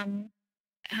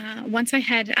 Once I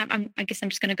had, I guess I'm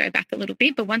just going to go back a little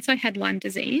bit, but once I had Lyme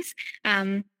disease,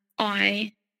 and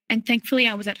thankfully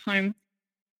I was at home.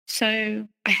 So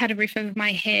I had a roof over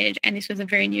my head, and this was a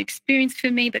very new experience for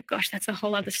me, but gosh, that's a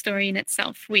whole other story in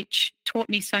itself, which taught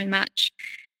me so much.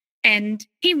 And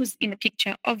he was in the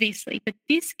picture, obviously, but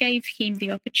this gave him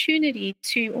the opportunity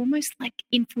to almost like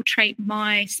infiltrate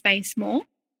my space more.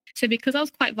 So because I was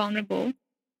quite vulnerable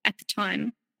at the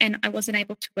time and I wasn't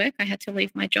able to work, I had to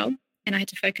leave my job and I had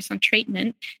to focus on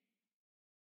treatment,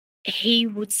 he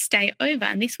would stay over.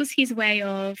 And this was his way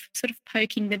of sort of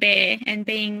poking the bear and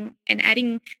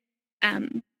adding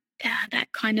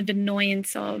that kind of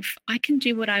annoyance of, I can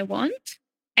do what I want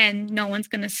and no one's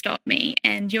going to stop me.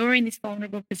 And you're in this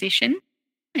vulnerable position.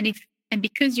 And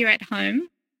because you're at home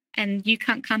and you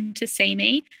can't come to see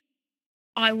me,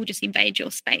 I will just invade your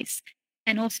space.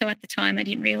 And also at the time, I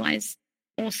didn't realize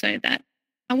also that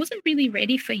I wasn't really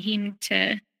ready for him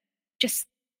to just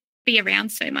be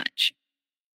around so much.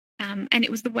 And it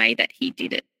was the way that he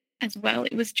did it as well.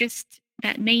 It was just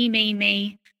that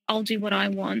me, I'll do what I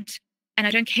want. And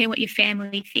I don't care what your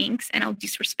family thinks, and I'll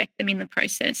disrespect them in the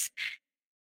process.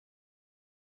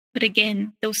 But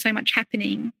again, there was so much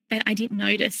happening that I didn't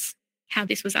notice how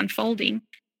this was unfolding.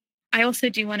 I also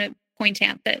do want to point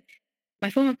out that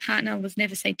my former partner was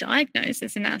never, say, diagnosed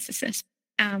as a narcissist,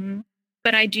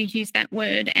 but I do use that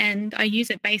word, and I use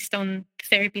it based on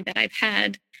therapy that I've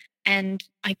had, and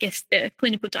I guess the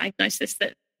clinical diagnosis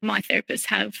that my therapists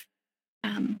have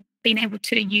been able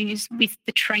to use with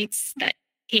the traits that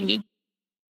he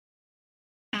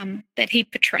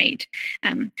portrayed.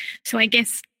 So I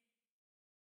guess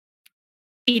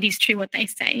it is true what they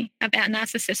say about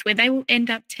narcissists, where they will end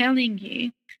up telling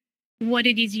you what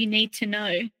it is you need to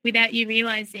know without you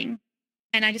realizing.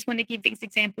 And I just want to give these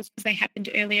examples because they happened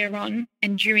earlier on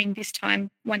and during this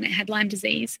time when I had Lyme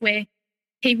disease, where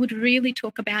he would really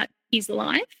talk about his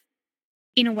life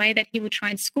in a way that he would try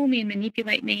and school me and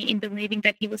manipulate me in believing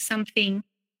that he was something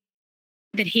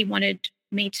that he wanted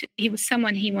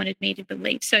someone he wanted me to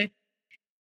believe. So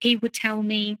he would tell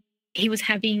me he was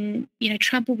having,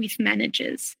 trouble with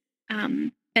managers,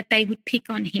 that they would pick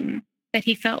on him, that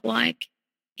he felt like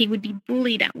he would be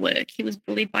bullied at work. He was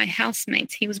bullied by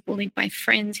housemates. He was bullied by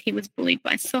friends. He was bullied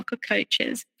by soccer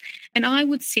coaches. And I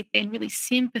would sit there and really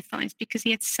sympathize because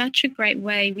he had such a great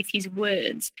way with his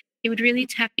words. He would really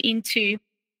tap into,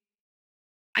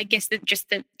 I guess, the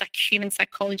human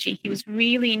psychology. He was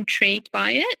really intrigued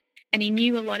by it, and he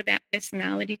knew a lot about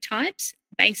personality types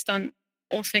based on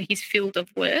also his field of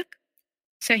work.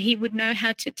 So he would know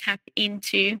how to tap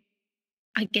into,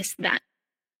 I guess, that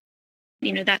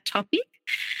topic.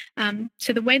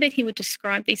 So the way that he would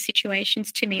describe these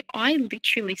situations to me, I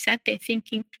literally sat there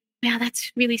thinking, wow,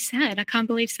 that's really sad. I can't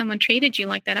believe someone treated you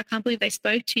like that. I can't believe they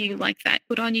spoke to you like that.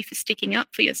 Good on you for sticking up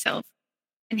for yourself.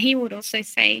 And he would also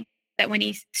say that when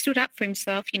he stood up for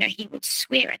himself, he would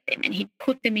swear at them and he'd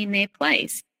put them in their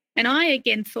place. And I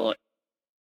again thought,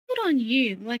 good on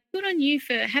you. Good on you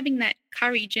for having that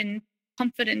courage and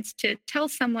confidence to tell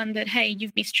someone that, hey,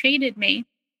 you've mistreated me.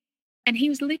 And he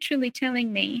was literally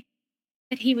telling me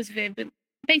that he was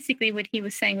basically what he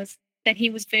was saying was that he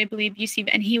was verbally abusive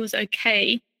and he was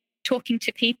okay talking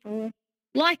to people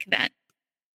like that.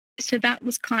 So that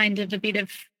was kind of a bit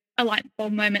of a light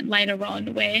bulb moment later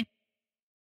on, where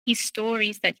his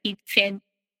stories that he'd fed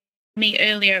me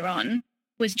earlier on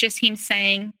was just him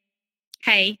saying,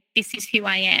 hey, this is who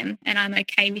I am and I'm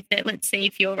okay with it. Let's see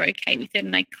if you're okay with it.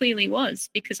 And I clearly was,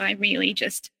 because I really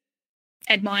just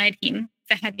admired him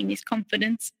for having this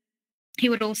confidence. He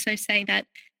would also say that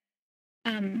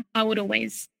I would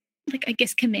always, I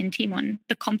guess, commend him on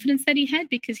the confidence that he had,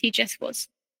 because he just was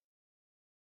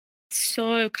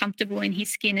so comfortable in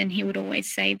his skin. And he would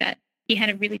always say that he had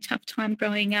a really tough time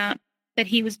growing up, that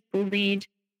he was bullied,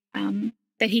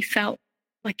 that he felt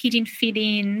like he didn't fit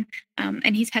in,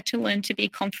 and he's had to learn to be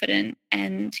confident.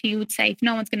 And he would say, if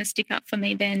no one's going to stick up for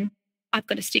me, then I've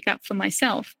got to stick up for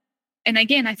myself. And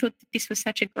again, I thought that this was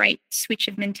such a great switch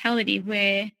of mentality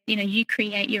where, you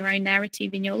create your own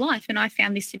narrative in your life. And I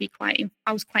found this to be I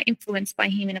was quite influenced by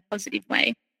him in a positive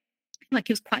way. Like,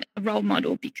 he was quite a role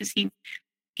model because he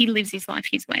lives his life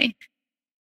his way.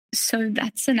 So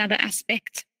that's another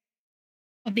aspect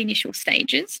of the initial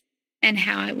stages, and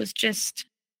how I was just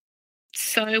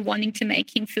so wanting to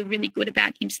make him feel really good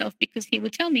about himself, because he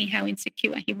would tell me how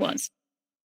insecure he was.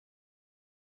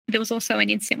 There was also an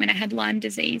incident when I had Lyme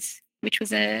disease, which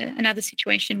was another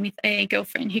situation with a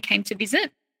girlfriend who came to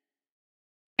visit.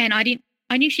 And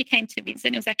I knew she came to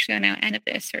visit. It was actually on our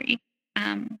anniversary.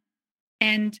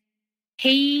 And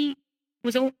he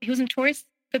was notorious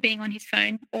for being on his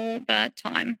phone all the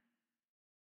time.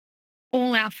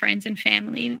 All our friends and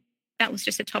family, that was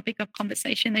just a topic of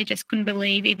conversation. They just couldn't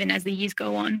believe, even as the years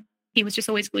go on, he was just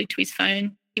always glued to his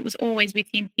phone. It was always with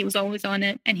him. He was always on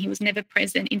it, and he was never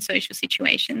present in social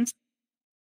situations.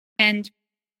 And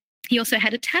he also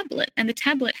had a tablet, and the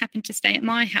tablet happened to stay at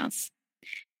my house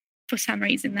for some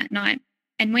reason that night.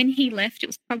 And when he left, it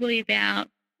was probably about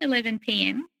 11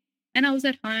 p.m. and I was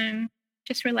at home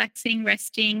just relaxing,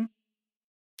 resting,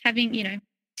 having,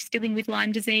 just dealing with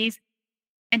Lyme disease.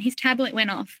 And his tablet went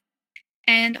off.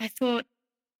 And I thought,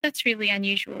 that's really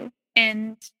unusual.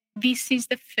 And this is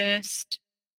the first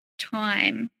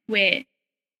time where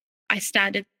I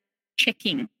started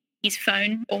checking his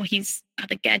phone or his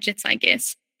other gadgets, I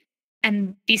guess.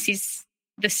 And this is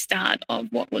the start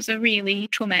of what was a really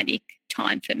traumatic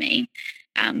time for me,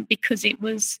 because it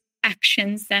was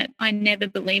actions that I never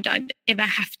believed I'd ever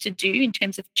have to do in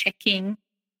terms of checking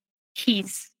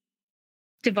his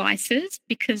devices,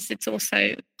 because it's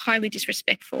also highly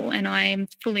disrespectful, and I am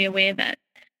fully aware that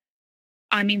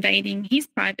I'm invading his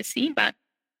privacy. But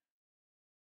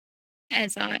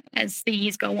as the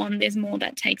years go on, there's more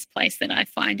that takes place that I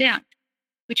find out,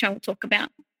 which I will talk about.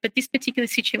 But this particular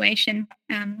situation,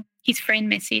 his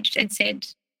friend messaged and said,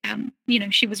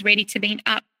 she was ready to be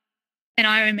up. And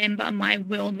I remember my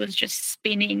world was just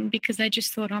spinning, because I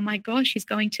just thought, oh my gosh, he's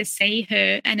going to see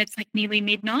her, and it's like nearly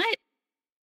midnight.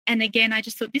 And again, I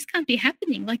just thought, this can't be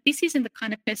happening. Like, this isn't the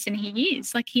kind of person he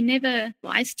is. Like, he never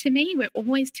lies to me. We're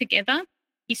always together.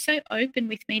 He's so open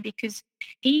with me because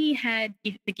he had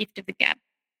the gift of the gab,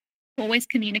 always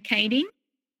communicating.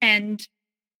 And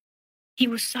he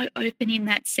was so open in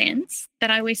that sense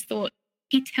that I always thought,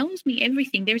 he tells me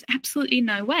everything. There is absolutely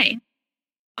no way.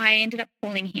 I ended up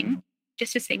calling him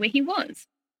just to see where he was.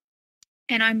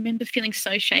 And I remember feeling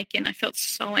so shaken. I felt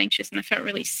so anxious and I felt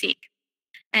really sick.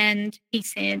 And he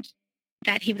said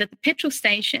that he was at the petrol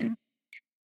station.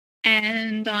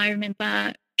 And I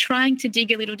remember trying to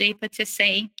dig a little deeper to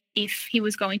see if he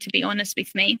was going to be honest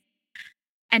with me.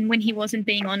 And when he wasn't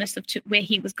being honest of where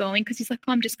he was going, because he's like,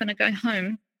 oh, I'm just going to go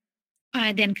home,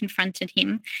 I then confronted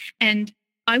him. And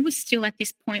I was still at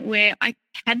this point where I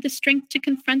had the strength to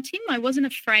confront him. I wasn't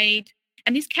afraid.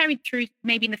 And this carried through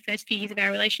maybe in the first few years of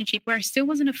our relationship, where I still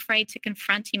wasn't afraid to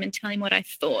confront him and tell him what I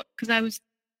thought, because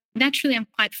I'm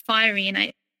quite fiery,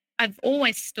 and I've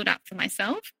always stood up for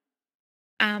myself.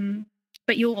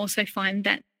 But you'll also find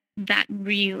that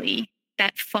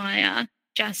fire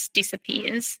just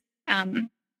disappears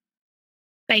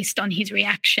based on his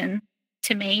reaction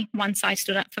to me once I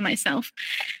stood up for myself.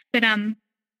 But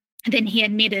then he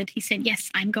admitted, he said,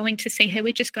 yes, I'm going to see her.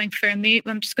 We're just going for a movie.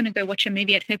 I'm just going to go watch a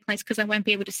movie at her place because I won't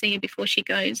be able to see her before she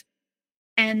goes.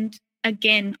 And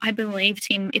again, I believed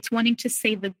him. It's wanting to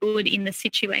see the good in the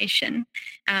situation,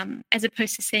 as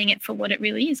opposed to seeing it for what it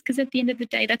really is. Because at the end of the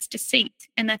day, that's deceit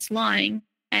and that's lying.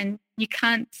 And you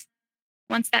can't,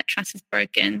 once that trust is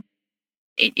broken,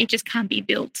 it just can't be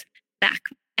built back.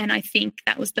 And I think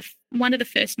that was one of the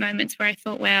first moments where I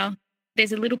thought, wow,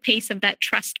 there's a little piece of that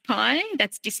trust pie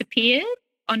that's disappeared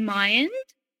on my end.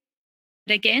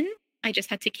 But again, I just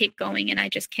had to keep going, and I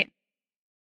just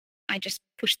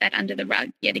pushed that under the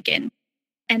rug yet again.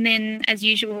 And then, as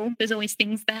usual, there's always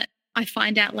things that I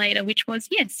find out later, which was,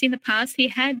 yes, in the past he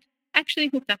had actually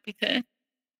hooked up with her.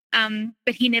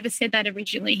 But he never said that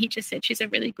originally. He just said, she's a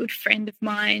really good friend of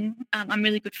mine. I'm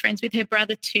really good friends with her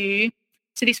brother too.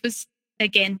 So this was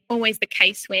again, always the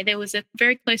case where there was a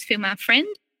very close female friend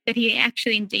that he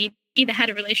actually indeed either had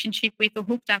a relationship with or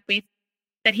hooked up with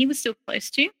that he was still close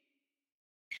to.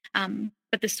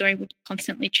 But the story would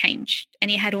constantly change,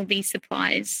 and he had all these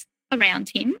supplies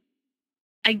around him.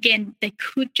 Again, they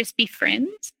could just be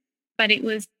friends, but it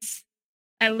was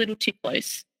a little too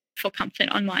close for comfort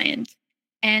on my end.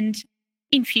 And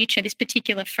in future, this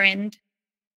particular friend,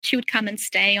 she would come and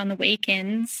stay on the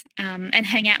weekends and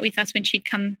hang out with us when she'd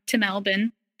come to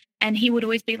Melbourne. And he would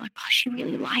always be like, oh, she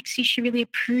really likes you. She really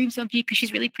approves of you because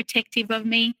she's really protective of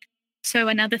me. So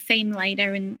another theme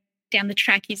later and down the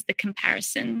track is the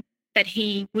comparison that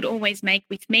he would always make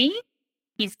with me,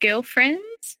 his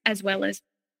girlfriends, as well as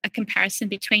a comparison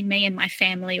between me and my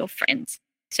family or friends.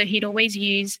 So he'd always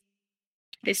use,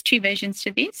 there's two versions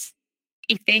to this.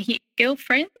 If they're his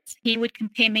girlfriends, he would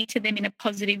compare me to them in a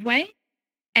positive way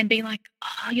and be like,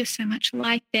 oh, you're so much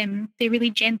like them. They're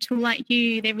really gentle like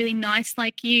you. They're really nice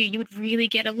like you. You would really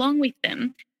get along with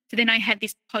them. So then I had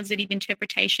this positive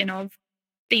interpretation of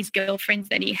these girlfriends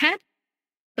that he had.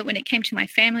 But when it came to my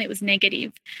family, it was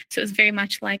negative. So it was very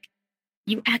much like,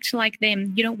 you act like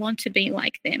them. You don't want to be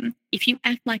like them. If you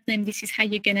act like them, this is how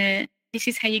you're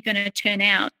gonna turn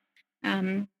out.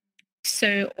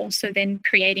 So also then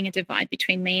creating a divide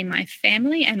between me and my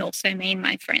family and also me and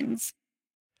my friends.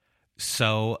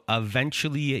 So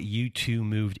eventually you two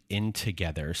moved in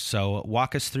together. So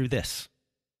walk us through this.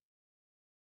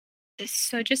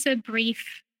 So just a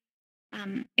brief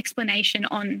explanation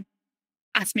on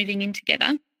us moving in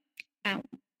together.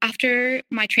 After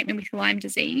my treatment with Lyme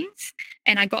disease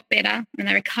and I got better and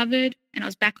I recovered and I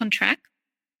was back on track,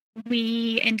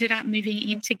 we ended up moving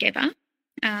in together.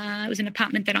 It was an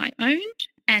apartment that I owned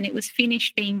and it was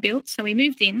finished being built. So we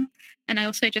moved in. And I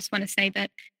also just want to say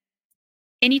that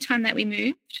anytime that we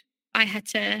moved, I had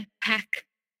to pack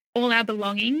all our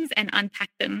belongings and unpack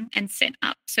them and set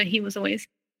up. So he was always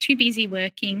too busy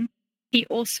working. He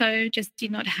also just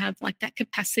did not have like that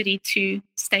capacity to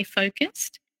stay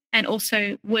focused and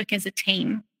also work as a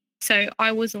team. So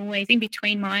I was always in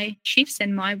between my shifts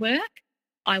and my work,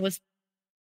 I was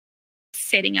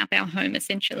setting up our home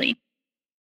essentially.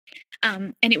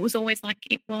 And it was always like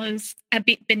it was a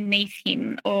bit beneath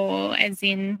him, or as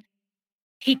in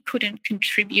he couldn't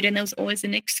contribute. And there was always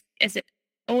an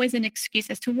excuse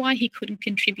as to why he couldn't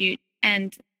contribute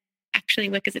and actually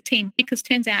work as a team, because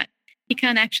turns out he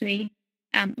can't actually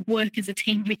work as a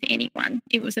team with anyone.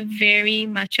 It was a very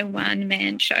much a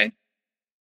one-man show.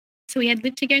 So we had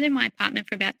lived together in my apartment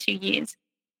for about 2 years.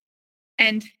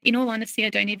 And in all honesty, I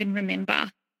don't even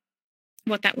remember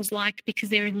what that was like because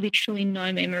there are literally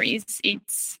no memories.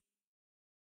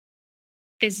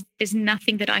 There's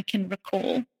nothing that I can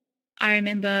recall. I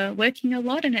remember working a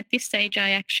lot, and at this stage I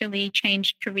actually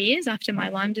changed careers after my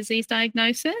Lyme disease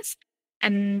diagnosis.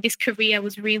 And this career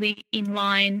was really in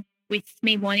line with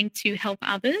me wanting to help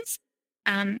others.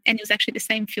 And it was actually the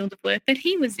same field of work that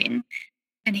he was in.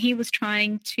 And he was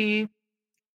trying to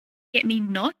get me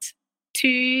not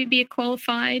to be a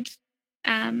qualified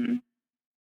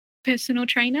personal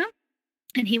trainer.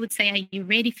 And he would say, are you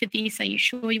ready for this? Are you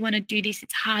sure you want to do this?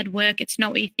 It's hard work. It's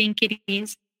not what you think it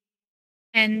is.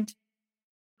 And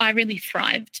I really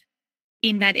thrived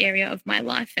in that area of my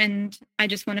life. And I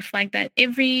just want to flag that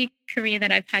every career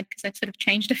that I've had, because I've sort of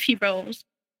changed a few roles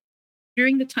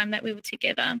during the time that we were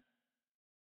together,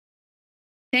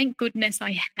 thank goodness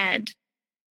I had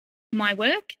my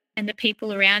work and the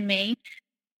people around me,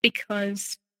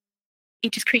 because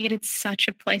it just created such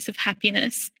a place of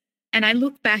happiness. And I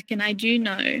look back and I do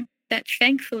know that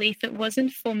thankfully, if it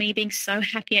wasn't for me being so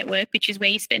happy at work, which is where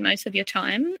you spend most of your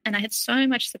time, and I had so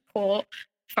much support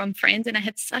from friends and I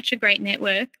had such a great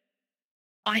network,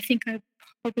 I think I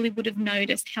probably would have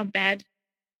noticed how bad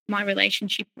my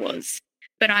relationship was.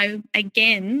 But I,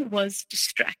 again, was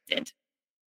distracted.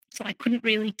 So I couldn't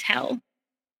really tell.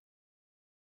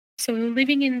 So we were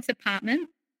living in this apartment,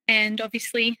 and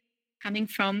obviously coming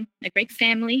from a Greek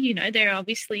family, you know, there are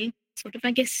obviously sort of,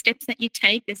 I guess, steps that you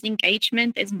take. There's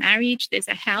engagement, there's marriage, there's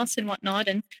a house and whatnot.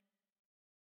 And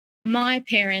my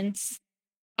parents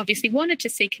obviously wanted to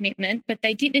see commitment, but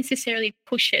they didn't necessarily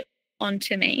push it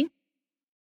onto me.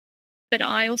 But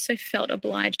I also felt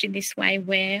obliged in this way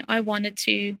where I wanted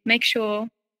to make sure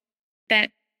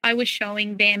that I was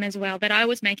showing them as well that I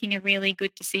was making a really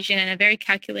good decision and a very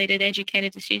calculated,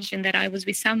 educated decision, that I was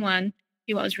with someone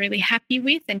who I was really happy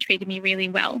with and treated me really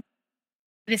well.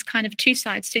 There's kind of two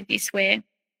sides to this where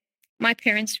my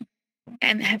parents,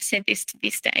 and have said this to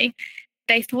this day,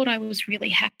 they thought I was really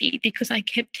happy because I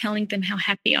kept telling them how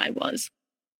happy I was.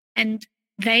 And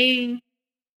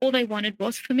all they wanted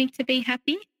was for me to be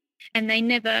happy. And they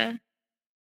never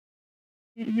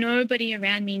nobody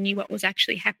around me knew what was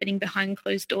actually happening behind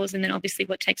closed doors, and then obviously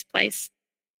what takes place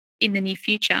in the near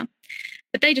future.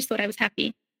 But they just thought I was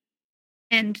happy.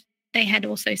 And they had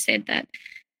also said that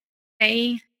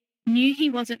they knew he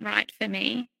wasn't right for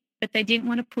me, but they didn't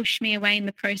want to push me away in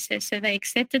the process. So they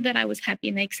accepted that I was happy,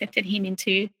 and they accepted him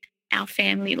into our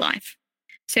family life.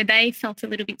 So they felt a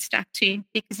little bit stuck too,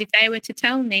 because if they were to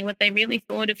tell me what they really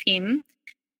thought of him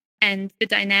and the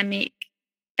dynamic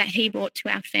that he brought to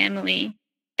our family,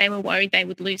 they were worried they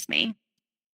would lose me.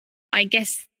 I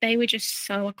guess they were just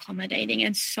so accommodating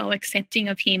and so accepting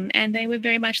of him. And they were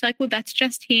very much like, well, that's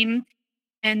just him.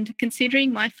 And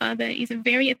considering my father is a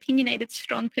very opinionated,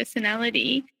 strong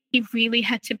personality, he really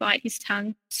had to bite his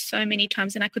tongue so many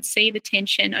times. And I could see the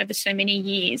tension over so many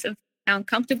years of how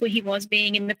uncomfortable he was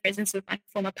being in the presence of my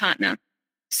former partner.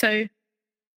 So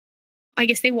I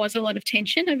guess there was a lot of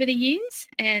tension over the years,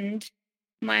 and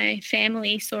my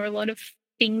family saw a lot of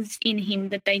things in him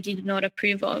that they did not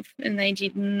approve of, and they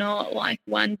did not like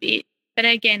one bit. But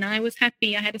again, I was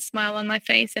happy. I had a smile on my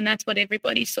face, and that's what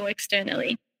everybody saw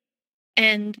externally.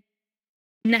 And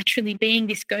naturally, being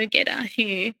this go-getter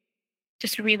who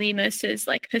just really immerses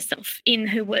like herself in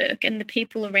her work and the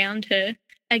people around her,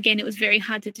 again, it was very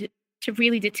hard to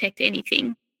really detect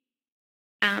anything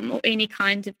or any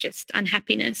kind of just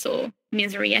unhappiness or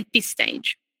misery at this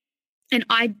stage. And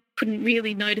I couldn't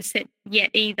really notice it yet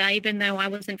either, even though I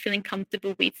wasn't feeling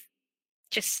comfortable with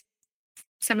just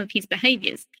some of his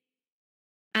behaviours.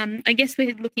 I guess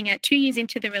we're looking at 2 years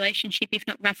into the relationship, if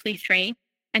not roughly 3.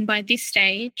 And by this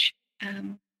stage,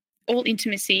 all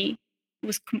intimacy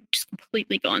was just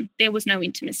completely gone. There was no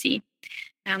intimacy.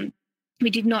 We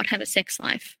did not have a sex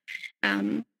life.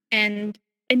 And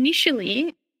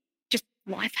initially, just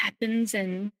life happens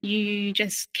and you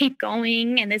just keep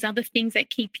going, and there's other things that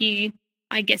keep you,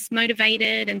 I guess,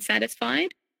 motivated and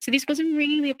satisfied. So this wasn't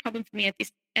really a problem for me at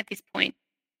this point.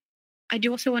 I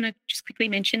do also want to just quickly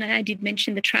mention, and I did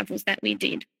mention the travels that we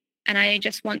did. And I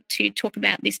just want to talk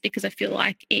about this because I feel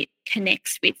like it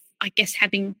connects with, I guess,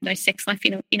 having no sex life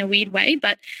in a weird way.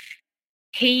 But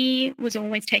he was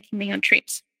always taking me on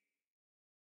trips.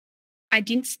 I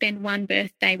didn't spend one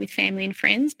birthday with family and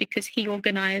friends because he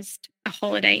organised a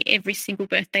holiday every single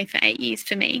birthday for 8 years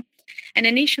for me. And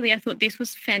initially I thought this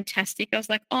was fantastic. I was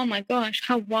like, oh my gosh,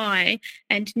 Hawaii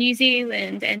and New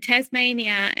Zealand and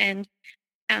Tasmania, and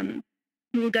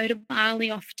we'll go to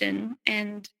Bali often.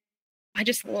 And I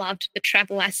just loved the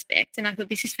travel aspect, and I thought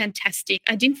this is fantastic.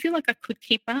 I didn't feel like I could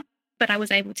keep up, but I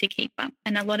was able to keep up.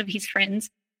 And a lot of his friends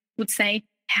would say,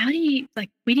 how do you, like,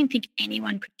 we didn't think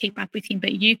anyone could keep up with him,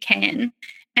 but you can.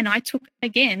 And I took,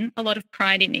 again, a lot of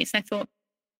pride in this. I thought,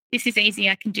 this is easy,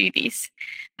 I can do this.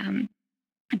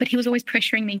 But he was always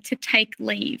pressuring me to take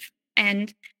leave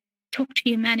and talk to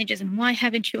your managers, and why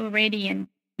haven't you already? And,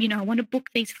 I want to book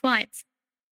these flights.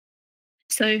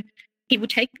 So he would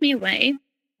take me away.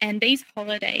 And these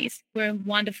holidays were a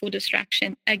wonderful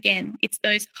distraction. Again, it's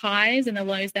those highs and the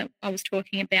lows that I was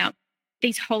talking about.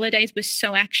 These holidays were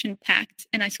so action-packed,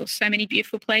 and I saw so many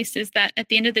beautiful places that at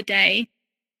the end of the day,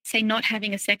 say not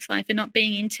having a sex life and not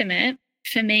being intimate,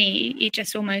 for me, it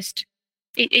just almost,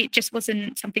 it just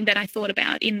wasn't something that I thought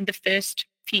about in the first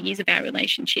few years of our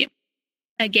relationship.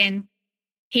 Again,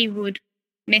 he would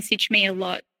message me a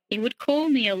lot. He would call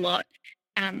me a lot.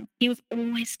 He was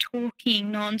always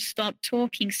talking, non-stop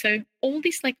talking. So all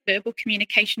this like verbal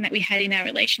communication that we had in our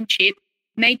relationship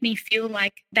made me feel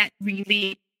like that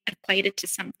really equated to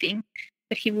something.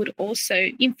 But he would also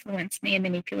influence me and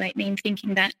manipulate me in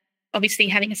thinking that obviously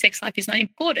having a sex life is not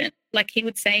important. Like he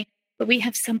would say, but we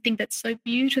have something that's so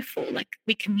beautiful. Like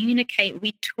we communicate,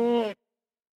 we talk.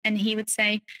 And he would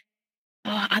say,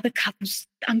 oh, other couples,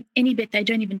 any bit, they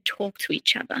don't even talk to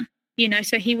each other.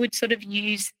 So he would sort of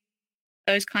use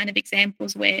those kind of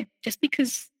examples where just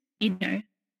because, you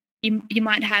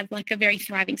might have like a very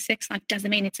thriving sex life doesn't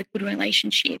mean it's a good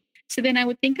relationship. So then I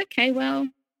would think, okay, well,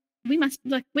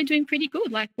 we're doing pretty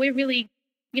good. Like we're really,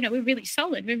 we're really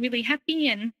solid. We're really happy.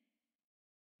 And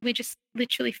we're just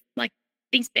literally like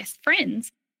these best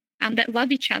friends that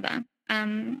love each other.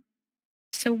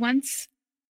 So once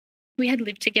we had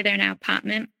lived together in our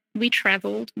apartment, we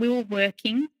traveled, we were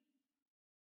working.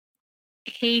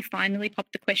 He finally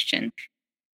popped the question.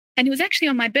 And it was actually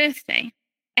on my birthday.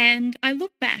 And I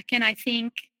look back and I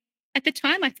think at the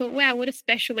time I thought, wow, what a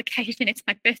special occasion. It's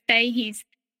my birthday. He's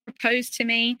proposed to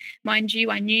me. Mind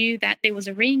you, I knew that there was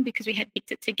a ring because we had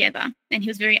picked it together. And he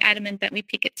was very adamant that we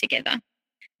pick it together.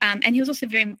 And he was also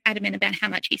very adamant about how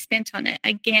much he spent on it.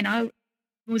 Again, I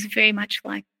was very much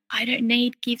like, I don't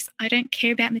need gifts. I don't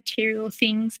care about material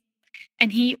things.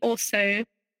 And he also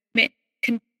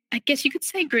I guess you could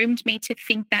say, groomed me to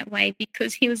think that way,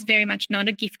 because he was very much not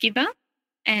a gift giver.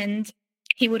 And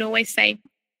he would always say,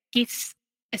 gifts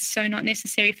are so not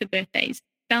necessary for birthdays.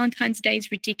 Valentine's Day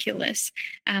is ridiculous.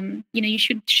 You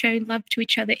should show love to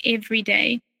each other every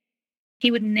day. He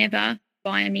would never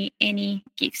buy me any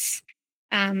gifts.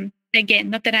 Again,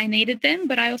 not that I needed them,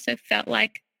 but I also felt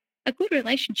like a good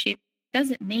relationship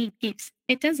doesn't need gifts.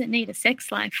 It doesn't need a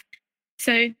sex life.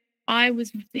 So I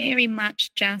was very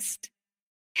much just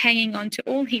hanging on to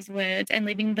all his words and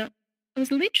I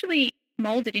was literally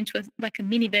molded into a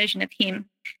mini version of him.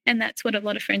 And that's what a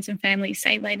lot of friends and family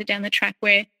say later down the track,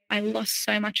 where I lost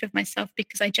so much of myself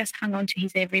because I just hung on to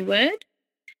his every word,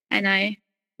 and I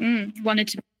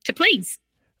wanted to please.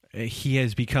 He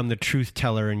has become the truth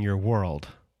teller in your world.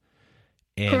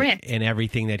 Correct. And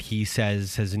everything that he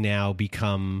says has now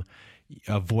become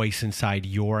a voice inside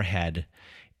your head.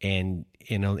 And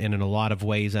in a lot of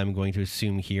ways, I'm going to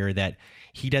assume here that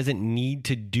he doesn't need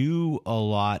to do a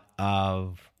lot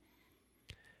of,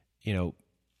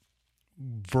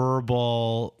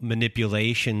 verbal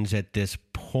manipulations at this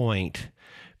point,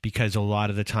 because a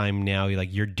lot of the time now,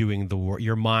 you're doing the work.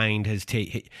 Your mind is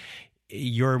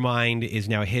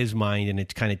now his mind, and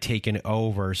it's kind of taken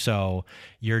over. So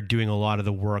you're doing a lot of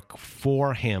the work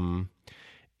for him,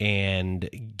 and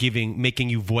making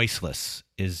you voiceless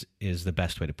is the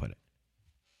best way to put it.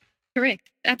 Correct.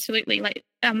 Absolutely.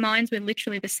 Our minds were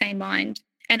literally the same mind.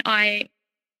 And I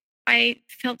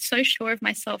felt so sure of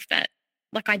myself that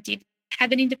I did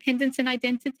have an independence and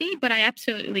identity, but I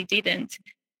absolutely didn't.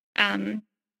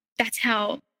 That's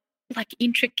how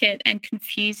intricate and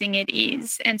confusing it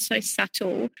is, and so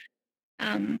subtle,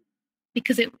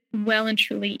 because it well and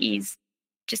truly is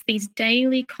just these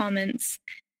daily comments,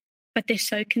 but they're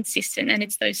so consistent, and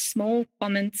it's those small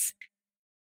comments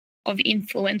of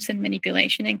influence and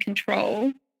manipulation and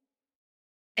control,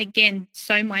 again,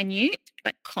 so minute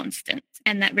but constant,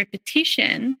 and that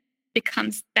repetition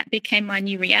became my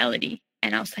new reality.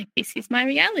 And I was like, this is my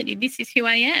reality, this is who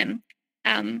I am,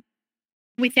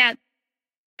 without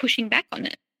pushing back on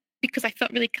it, because I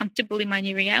felt really comfortable in my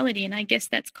new reality. And I guess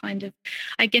that's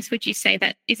would you say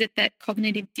that, is it that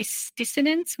cognitive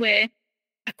dissonance, where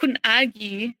I couldn't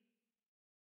argue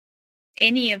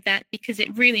any of that, because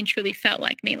it really and truly felt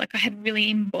like me, I had really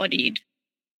embodied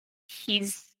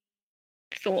his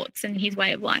thoughts and his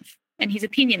way of life and his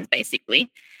opinions, basically.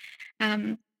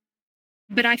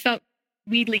 But I felt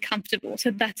weirdly comfortable.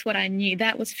 So that's what I knew.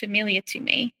 That was familiar to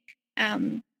me.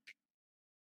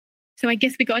 So I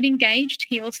guess we got engaged.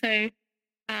 He also,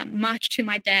 much to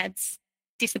my dad's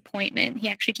disappointment, he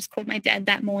actually just called my dad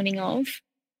that morning of.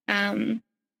 So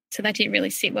that didn't really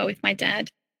sit well with my dad.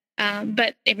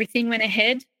 But everything went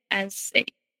ahead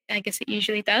I guess it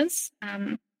usually does.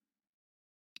 And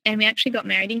we actually got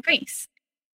married in Greece.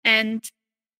 And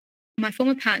my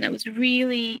former partner was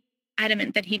really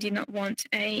adamant that he did not want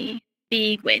a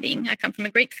big wedding. I come from a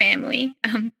Greek family,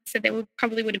 so there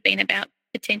probably would have been about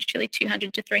potentially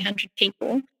 200 to 300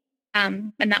 people,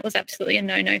 and that was absolutely a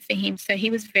no-no for him. So he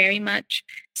was very much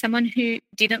someone who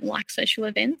didn't like social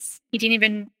events. He didn't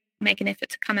even make an effort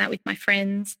to come out with my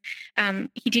friends.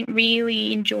 He didn't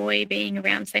really enjoy being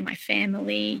around, say, my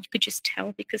family. You could just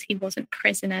tell because he wasn't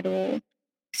present at all.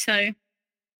 So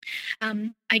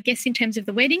I guess in terms of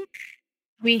the wedding,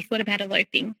 we thought about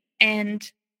eloping,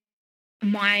 and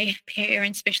my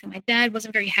parents, especially my dad,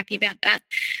 wasn't very happy about that.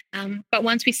 But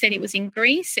once we said it was in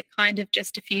Greece, it kind of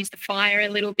just diffused the fire a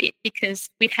little bit, because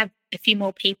we'd have a few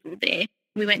more people there.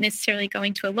 We weren't necessarily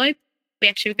going to elope. We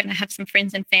actually were going to have some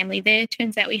friends and family there.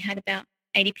 Turns out we had about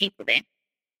 80 people there.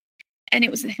 And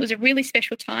it was a really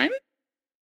special time.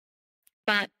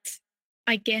 But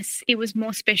I guess it was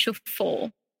more special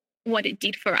for what it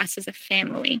did for us as a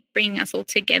family, bringing us all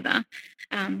together.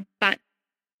 But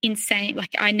insane,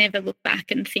 I never look back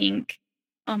and think,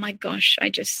 oh my gosh,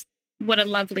 what a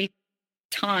lovely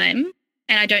time.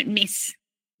 And I don't miss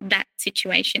that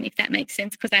situation, if that makes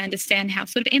sense, because I understand how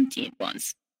sort of empty it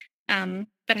was.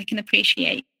 But I can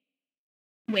appreciate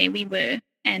where we were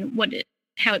and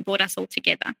how it brought us all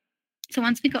together. So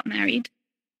once we got married,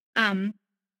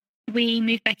 we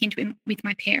moved back into with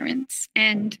my parents,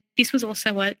 and this was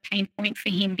also a pain point for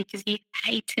him, because he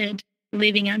hated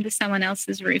living under someone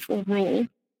else's roof or rule,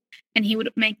 and he would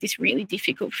make this really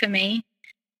difficult for me.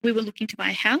 We were looking to buy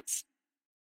a house,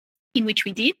 in which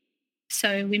we did.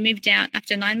 So we moved out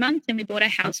after 9 months, and we bought a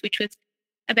house which was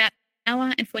about an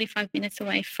hour and 45 minutes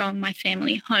away from my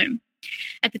family home.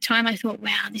 At the time, I thought,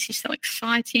 wow, this is so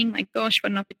exciting. My gosh,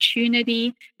 what an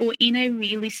opportunity. We're in a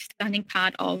really stunning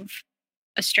part of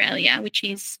Australia, which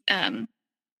is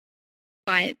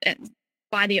by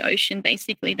the ocean.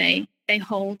 Basically, they they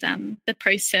hold the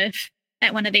pro surf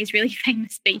at one of these really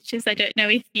famous beaches. I don't know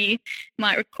if you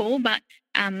might recall, but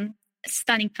a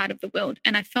stunning part of the world.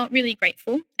 And I felt really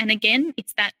grateful. And again,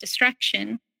 it's that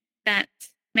distraction that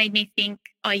made me think,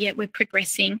 oh yeah, we're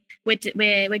progressing,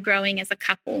 we're growing as a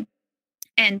couple.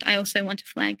 And I also want to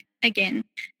flag again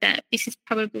that this is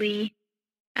probably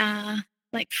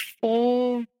like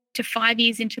 4 to 5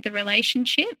 years into the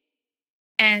relationship.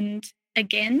 And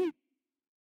again,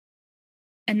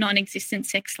 a non-existent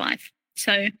sex life.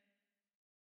 So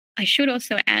I should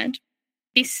also add,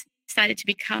 this started to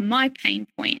become my pain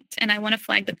point, and I want to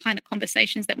flag the kind of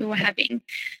conversations that we were having.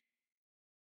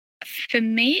 For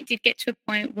me, it did get to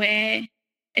a point where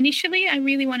initially I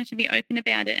really wanted to be open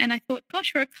about it, and I thought,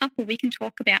 gosh, we're a couple, we can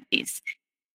talk about this.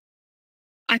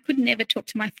 I could never talk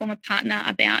to my former partner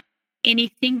about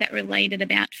anything that related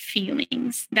about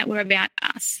feelings that were about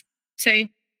us. So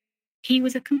he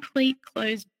was a complete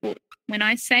closed book. When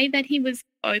I say that he was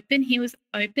open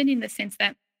in the sense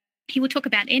that he would talk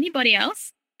about anybody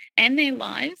else and their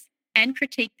lives and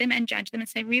critique them and judge them and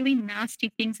say really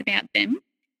nasty things about them.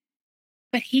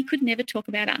 But he could never talk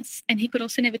about us, and he could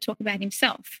also never talk about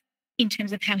himself in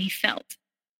terms of how he felt.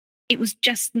 It was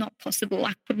just not possible.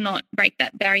 I could not break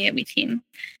that barrier with him.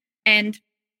 And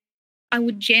I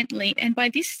would gently, and by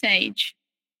this stage,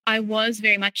 I was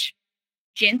very much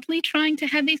gently trying to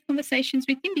have these conversations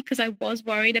with him because I was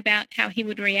worried about how he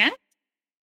would react.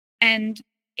 And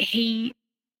he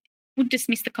would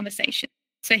dismiss the conversation.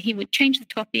 So he would change the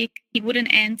topic, he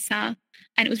wouldn't answer,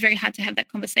 and it was very hard to have that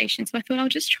conversation. So I thought I'll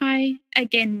just try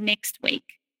again next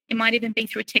week. It might even be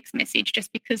through a text message,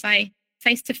 just because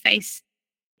face to face,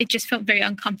 it just felt very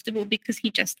uncomfortable because he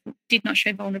just did not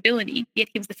show vulnerability. Yet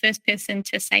he was the first person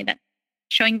to say that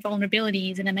showing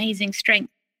vulnerability is an amazing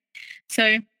strength.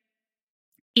 So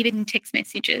even in text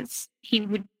messages, he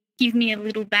would give me a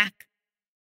little back,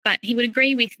 but he would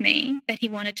agree with me that he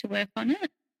wanted to work on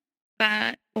it,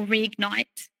 or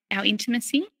reignite our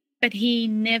intimacy, but he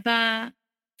never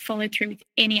followed through with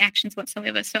any actions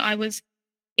whatsoever. So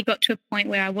it got to a point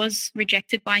where I was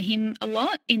rejected by him a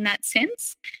lot in that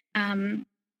sense.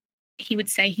 He would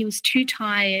say he was too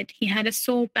tired, he had a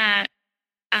sore back,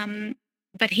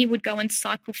 but he would go and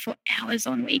cycle for hours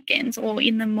on weekends or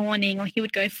in the morning, or he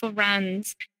would go for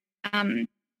runs.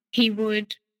 He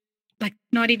would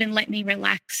not even let me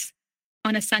relax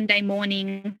on a Sunday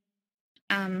morning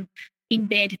in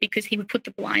bed because he would put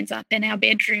the blinds up, and our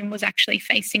bedroom was actually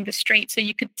facing the street. So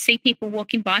you could see people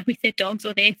walking by with their dogs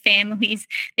or their families,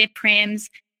 their prams.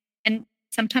 And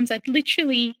sometimes I'd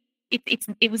literally,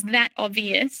 it was that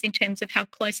obvious in terms of how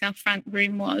close our front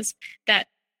room was that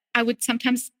I would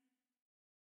sometimes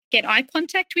get eye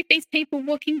contact with these people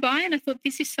walking by. And I thought,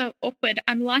 this is so awkward.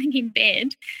 I'm lying in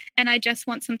bed and I just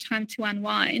want some time to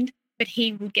unwind. But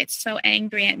he would get so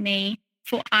angry at me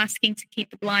for asking to keep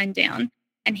the blind down.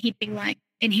 And he'd be like,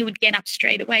 and he would get up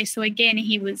straight away. So again,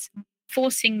 he was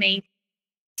forcing me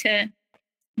to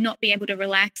not be able to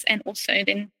relax, and also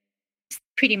then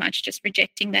pretty much just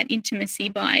rejecting that intimacy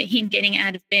by him getting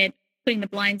out of bed, putting the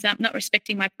blinds up, not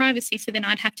respecting my privacy. So then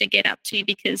I'd have to get up too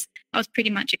because I was pretty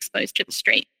much exposed to the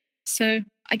street. So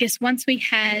I guess once we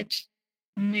had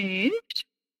moved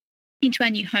into our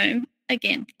new home,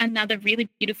 again, another really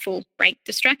beautiful break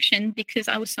distraction because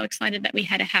I was so excited that we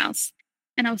had a house.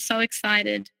 And I was so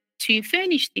excited to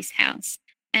furnish this house.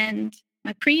 And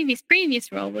my previous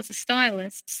role was a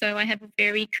stylist. So I have a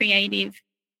very creative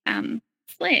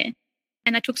flair.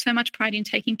 And I took so much pride in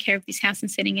taking care of this house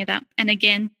and setting it up. And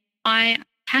again, I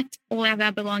packed all of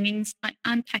our belongings. I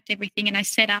unpacked everything and I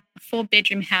set up a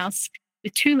 4-bedroom house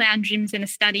with 2 lounge rooms and a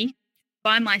study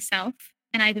by myself.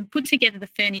 And I even put together the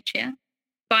furniture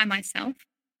by myself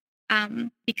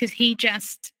because he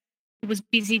just was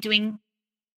busy doing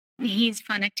his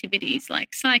fun activities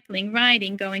like cycling,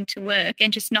 riding, going to work,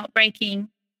 and just not breaking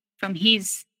from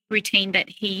his routine that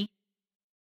he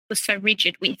was so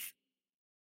rigid with.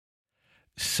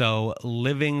 So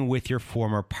living with your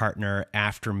former partner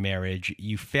after marriage,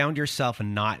 you found yourself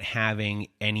not having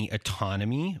any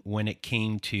autonomy when it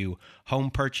came to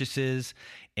home purchases,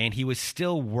 and he was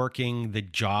still working the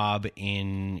job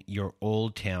in your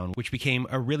old town, which became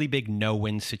a really big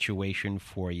no-win situation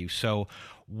for you. So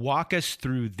walk us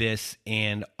through this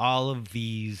and all of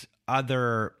these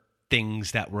other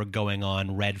things that were going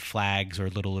on, red flags or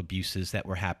little abuses that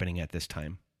were happening at this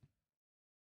time.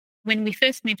 When we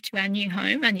first moved to our new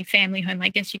home, our new family home, I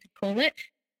guess you could call it,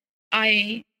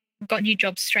 I got new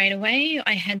jobs straight away.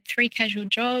 I had 3 casual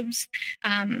jobs.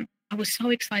 I was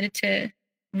so excited to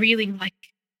really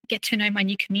get to know my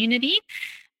new community.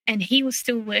 And he was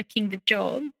still working the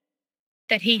job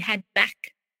that he had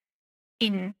back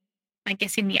in I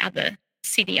guess, in the other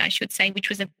city, I should say, which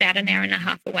was about an hour and a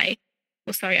half away.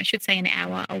 Or sorry, I should say an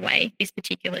hour away, this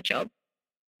particular job.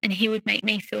 And he would make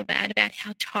me feel bad about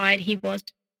how tired he was.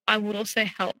 I would also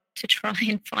help to try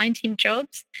and find him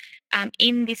jobs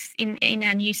in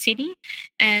our new city.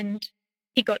 And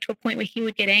he got to a point where he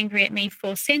would get angry at me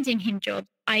for sending him jobs.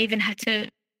 I even had to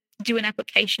do an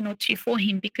application or two for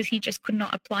him because he just could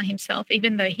not apply himself,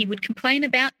 even though he would complain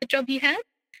about the job he had,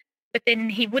 but then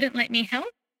he wouldn't let me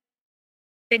help.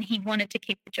 Then he wanted to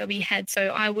keep the job he had. So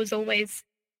I was always,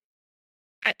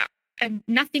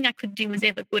 nothing I could do was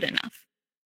ever good enough.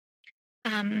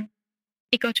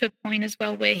 It got to a point as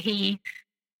well where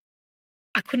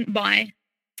I couldn't buy,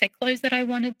 say, clothes that I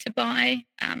wanted to buy.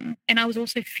 And I was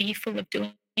also fearful of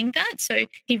doing that. So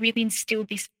he really instilled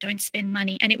this, don't spend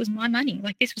money. And it was my money.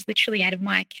 Like, this was literally out of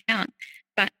my account.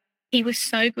 But he was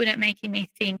so good at making me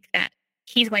think that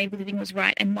his way of living was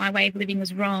right and my way of living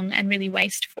was wrong and really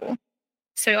wasteful.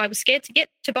 So I was scared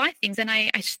to buy things, and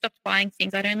I stopped buying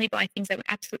things. I'd only buy things that were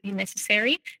absolutely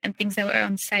necessary and things that were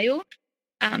on sale.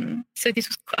 So this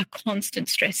was a constant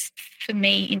stress for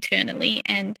me internally.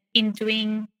 And in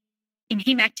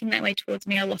him acting that way towards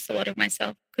me, I lost a lot of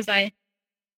myself, because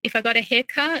if I got a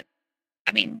haircut,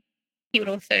 I mean, he would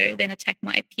also then attack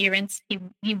my appearance. He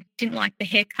didn't like the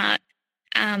haircut.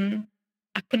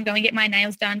 I couldn't go and get my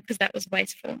nails done because that was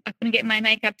wasteful. I couldn't get my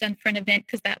makeup done for an event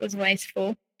because that was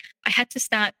wasteful. I had to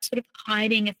start sort of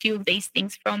hiding a few of these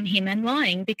things from him and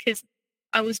lying, because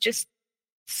I was just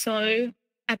so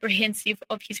apprehensive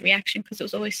of his reaction, because it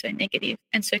was always so negative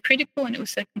and so critical, and it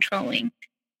was so controlling.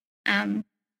 I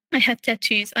had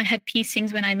tattoos. I had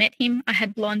piercings when I met him. I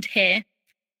had blonde hair,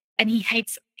 and he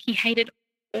hated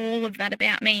all of that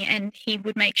about me, and he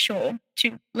would make sure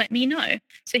to let me know.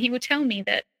 So he would tell me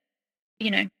that,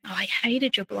 oh, I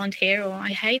hated your blonde hair, or I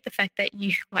hate the fact that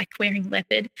you like wearing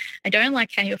leopard. I don't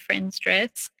like how your friends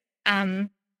dress. I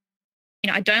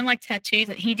don't like tattoos.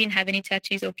 That he didn't have any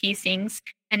tattoos or piercings.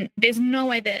 And there's no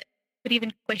way that would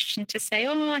even question to say,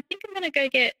 oh, I think I'm going to go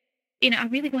get, I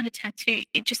really want a tattoo.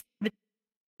 It just,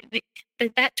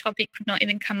 that topic could not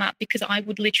even come up, because I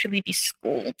would literally be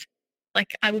schooled.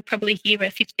 Like, I would probably hear a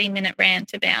 15-minute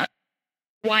rant about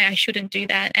why I shouldn't do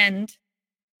that, and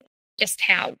just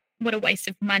what a waste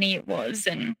of money it was,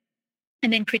 and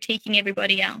then critiquing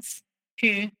everybody else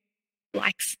who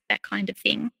likes that kind of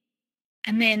thing.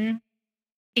 And then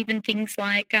even things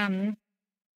like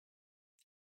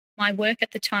my work at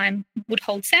the time would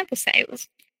hold sample sales,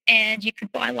 and you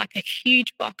could buy like a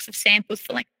huge box of samples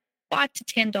for like $5 to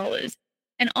 $10.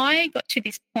 And I got to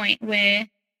this point where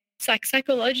it's like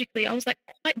psychologically I was like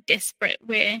quite desperate,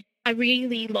 where I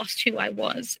really lost who I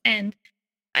was. And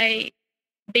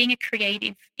being a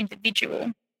creative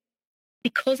individual,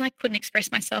 because I couldn't express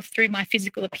myself through my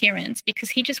physical appearance,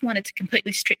 because he just wanted to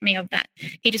completely strip me of that.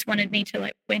 He just wanted me to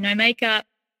like wear no makeup,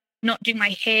 not do my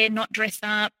hair, not dress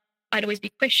up. I'd always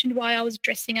be questioned why I was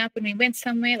dressing up when we went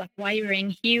somewhere, like, why are you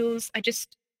wearing heels? I'm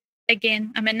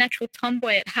a natural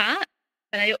tomboy at heart,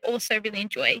 but I also really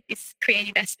enjoy this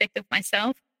creative aspect of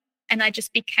myself. And I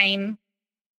just became,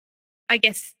 I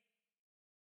guess,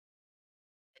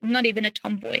 not even a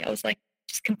tomboy. I was like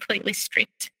just completely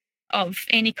stripped of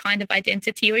any kind of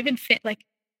identity, or even like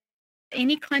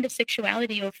any kind of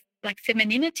sexuality or like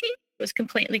femininity was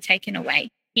completely taken away.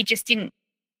 He just didn't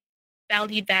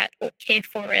value that or care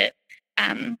for it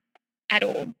at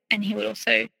all. And he would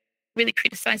also really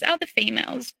criticize other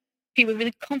females who were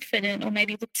really confident or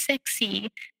maybe looked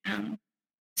sexy.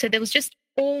 So there was just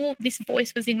all this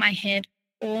voice was in my head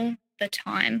all the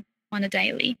time on a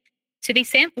daily. So these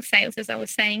sample sales, as I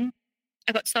was saying,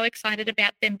 I got so excited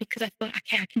about them because I thought,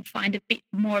 okay, I can find a bit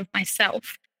more of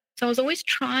myself. So I was always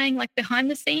trying, like, behind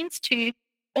the scenes to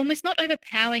almost not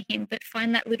overpower him, but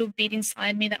find that little bit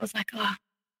inside me that was like, oh,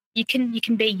 you can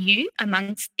be you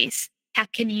amongst this. How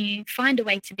can you find a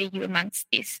way to be you amongst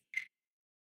this?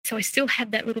 So I still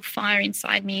had that little fire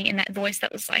inside me and that voice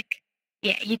that was like,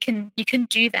 yeah, you can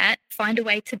do that. Find a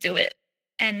way to do it.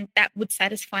 And that would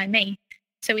satisfy me.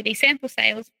 So with these sample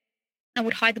sales, I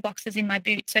would hide the boxes in my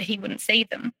boot so he wouldn't see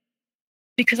them,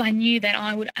 because I knew that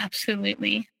I would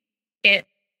absolutely get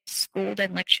schooled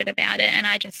and lectured about it, and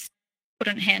I just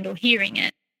couldn't handle hearing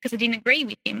it because I didn't agree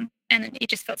with him, and it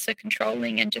just felt so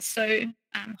controlling and just so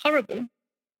horrible.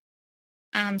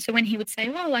 So when he would say,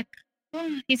 "Well, like,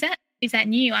 oh, is that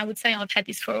new?" I would say, "I've had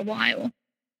this for a while,"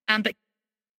 but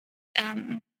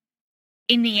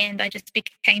in the end, I just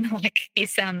became like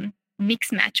this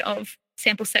mix match of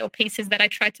sample sale pieces that I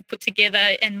tried to put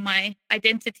together, and my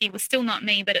identity was still not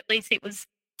me, but at least it was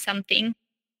something.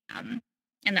 And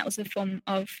that was a form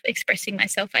of expressing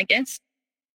myself, I guess.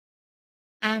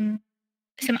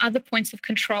 some other points of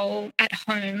control at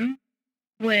home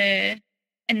were,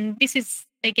 and this is,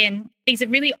 again, these are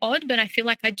really odd, but I feel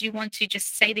like I do want to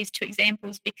just say these two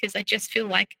examples because I just feel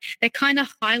like they kind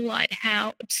of highlight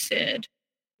how absurd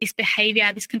this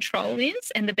behavior, this control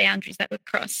is, and the boundaries that were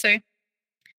crossed. So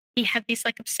he had this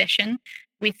like obsession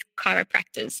with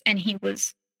chiropractors, and he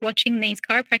was watching these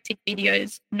chiropractic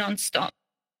videos nonstop.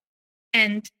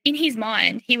 And in his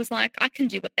mind, he was like, I can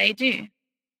do what they do,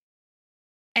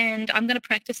 and I'm going to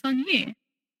practice on you.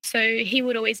 So he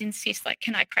would always insist, like,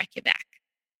 can I crack your back?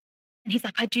 And he's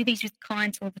like, I do these with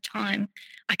clients all the time.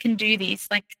 I can do this.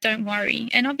 Like, don't worry.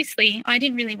 And obviously, I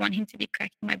didn't really want him to be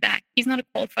cracking my back. He's not a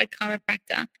qualified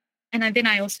chiropractor. And then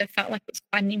I also felt like it was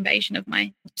quite an invasion of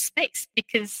my space,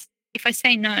 because if I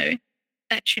say no,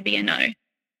 that should be a no.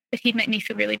 But he'd make me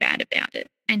feel really bad about it.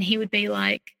 And he would be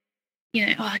like,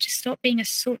 oh, just stop being a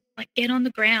soot. Like, get on the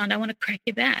ground. I want to crack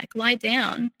your back. Lie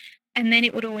down. And then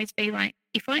it would always be like,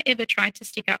 if I ever tried to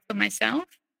stick up for myself,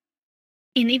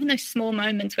 in even those small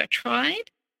moments where I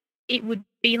tried, it would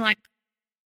be like,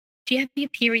 do you have your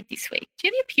period this week? Do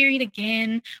you have your period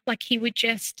again? Like, he would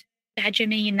just badger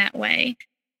me in that way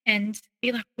and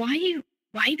be like, why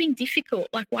are you being difficult?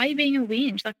 Like, why are you being a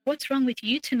whinge? Like, what's wrong with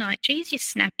you tonight? Geez, you're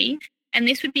snappy. And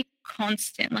this would be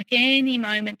constant. Like, any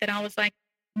moment that I was like,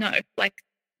 no,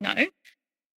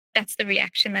 that's the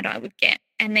reaction that I would get.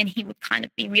 And then he would kind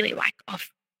of be really like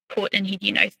off put, and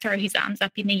he'd, throw his arms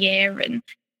up in the air and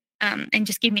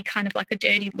just give me kind of like a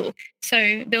dirty look.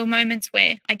 So there were moments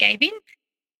where I gave in,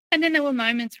 and then there were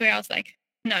moments where I was like,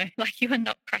 no, like, you are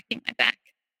not cracking my back.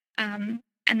 And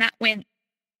that went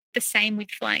the same with,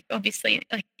 like, obviously,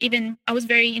 like, even I was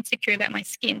very insecure about my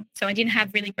skin. So I didn't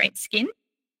have really great skin.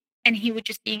 And he would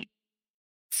just be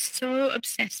so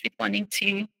obsessed with wanting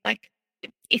to, like,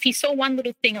 if he saw one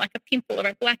little thing like a pimple or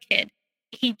a blackhead,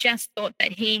 he just thought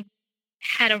that he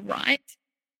had a right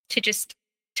to just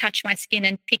touch my skin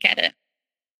and pick at it.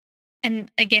 And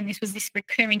again, this was this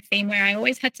recurring theme where I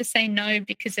always had to say no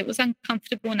because it was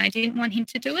uncomfortable and I didn't want him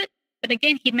to do it. But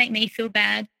again, he'd make me feel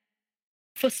bad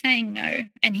for saying no.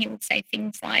 And he would say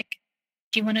things like,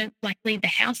 do you want to, like, leave the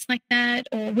house like that?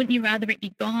 Or wouldn't you rather it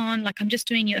be gone? Like, I'm just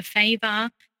doing you a favor.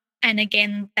 And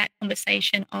again, that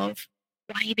conversation of,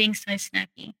 why are you being so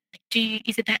snappy? Like,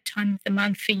 is it that time of the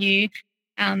month for you?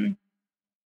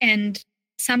 And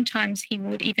sometimes he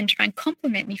would even try and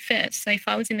compliment me first. So if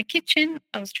I was in the kitchen,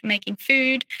 I was making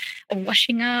food or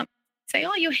washing up, say,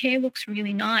 oh, your hair looks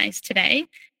really nice today.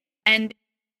 And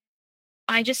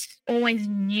I just always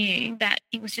knew that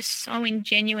it was just so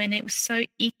ingenuine. It was so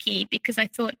icky because I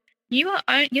thought,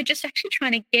 you're just actually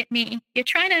trying to get me. You're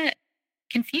trying to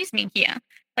confuse me here.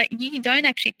 Like, you don't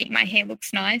actually think my hair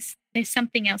looks nice. There's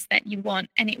something else that you want.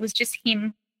 And it was just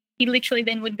him. He literally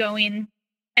then would go in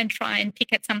and try and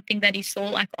pick at something that he saw,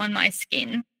 like, on my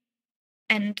skin.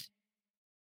 And if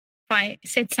I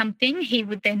said something, he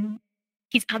would then,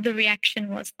 his other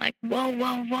reaction was like, whoa,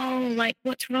 like,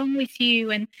 what's wrong with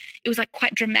you? And it was like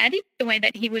quite dramatic the way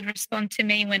that he would respond to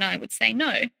me when I would say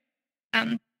no.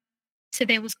 So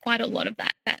there was quite a lot of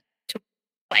that took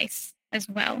place as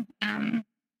well. And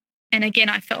again,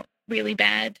 I felt really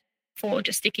bad for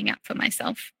just sticking up for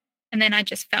myself. And then I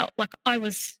just felt like I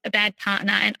was a bad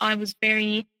partner and I was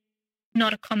very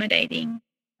not accommodating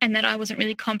and that I wasn't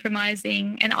really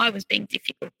compromising and I was being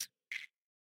difficult.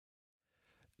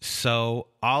 So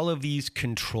all of these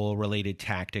control-related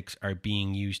tactics are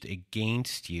being used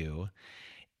against you,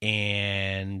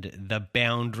 and the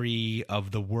boundary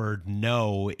of the word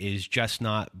no is just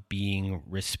not being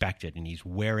respected, and he's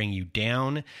wearing you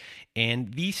down,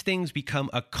 and these things become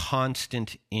a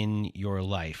constant in your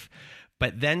life.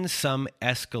 But then some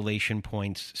escalation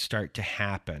points start to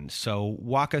happen. So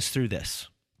walk us through this.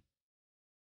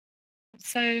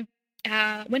 So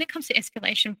when it comes to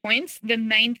escalation points, the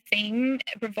main theme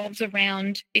revolves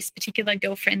around this particular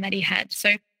girlfriend that he had.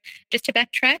 So just to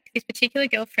backtrack, this particular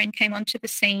girlfriend came onto the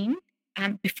scene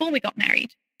before we got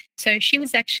married. So she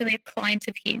was actually a client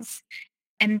of his,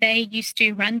 and they used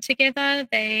to run together.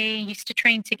 They used to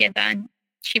train together, and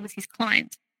she was his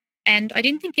client. And I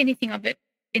didn't think anything of it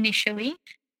initially,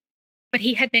 but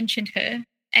he had mentioned her,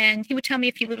 and he would tell me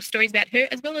a few little stories about her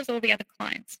as well as all the other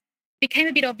clients. It became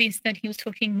a bit obvious that he was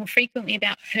talking more frequently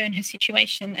about her and her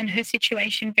situation, and her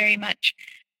situation very much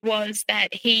was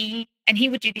that he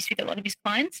would do this with a lot of his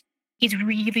clients, he's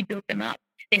really built them up.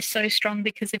 They're so strong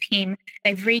because of him.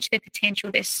 They've reached their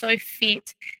potential. They're so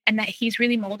fit, and that he's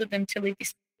really molded them to live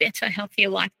this better, healthier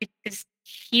life because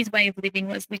his way of living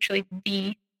was literally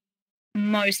the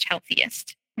most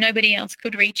healthiest. Nobody else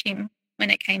could reach him when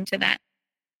it came to that.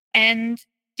 And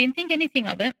didn't think anything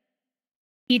of it.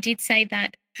 He did say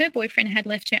that her boyfriend had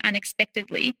left her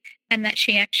unexpectedly and that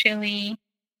she actually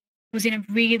was in a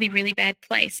really, really bad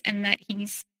place and that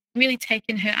he's really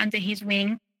taken her under his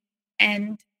wing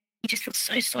and he just feels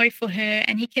so sorry for her.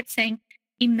 And he kept saying,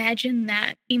 imagine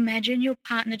that. Imagine your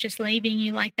partner just leaving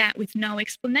you like that with no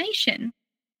explanation.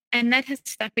 And that has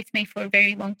stuck with me for a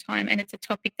very long time. And it's a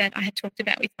topic that I had talked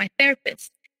about with my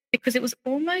therapist because it was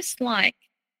almost like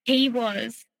he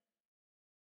was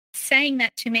saying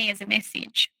that to me as a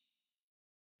message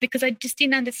because I just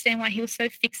didn't understand why he was so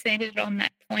fixated on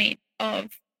that point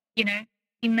of,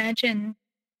 imagine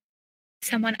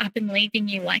someone up and leaving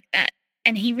you like that.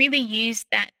 And he really used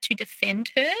that to defend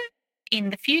her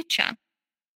in the future.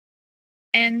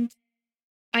 And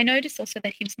I noticed also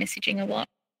that he was messaging a lot.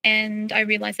 And I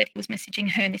realized that he was messaging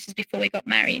her, and this was before we got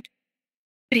married.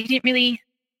 But he didn't really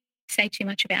say too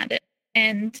much about it.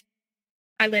 And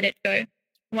I let it go.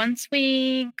 Once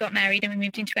we got married and we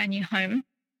moved into our new home,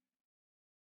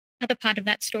 another part of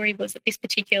that story was that this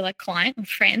particular client or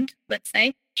friend, let's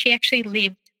say, she actually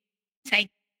lived, say,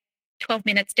 12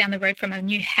 minutes down the road from our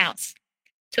new house.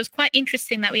 So it was quite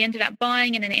interesting that we ended up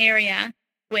buying in an area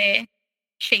where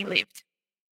she lived.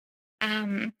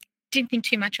 Didn't think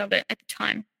too much of it at the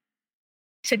time.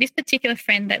 So this particular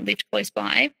friend that lived close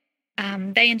by,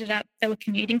 they were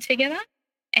commuting together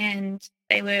and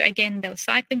they were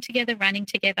cycling together, running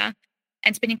together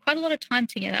and spending quite a lot of time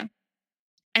together.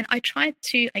 And I tried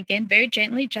to, again, very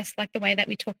gently, just like the way that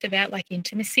we talked about, like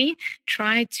intimacy,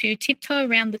 try to tiptoe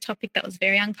around the topic that was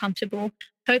very uncomfortable,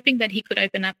 hoping that he could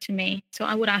open up to me. So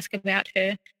I would ask about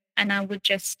her and I would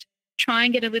just try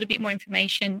and get a little bit more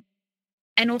information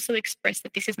and also express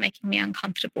that this is making me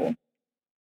uncomfortable.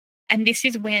 And this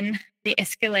is when the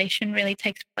escalation really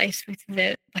takes place with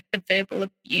the verbal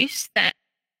abuse, that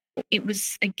it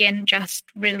was, again, just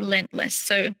relentless.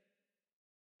 So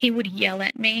he would yell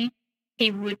at me. He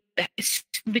would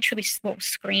literally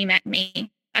scream at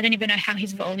me. I don't even know how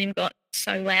his volume got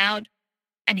so loud.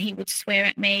 And he would swear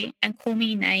at me and call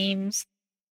me names,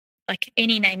 like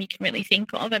any name you can really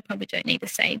think of. I probably don't need to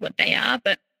say what they are,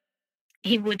 but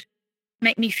he would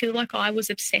make me feel like I was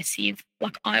obsessive,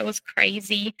 like I was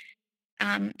crazy,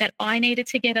 that I needed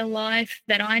to get a life,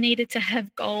 that I needed to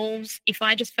have goals. If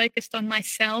I just focused on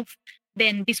myself,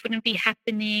 then this wouldn't be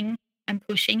happening. I'm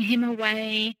pushing him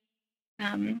away.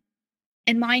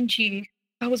 And mind you,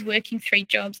 I was working 3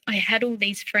 jobs. I had all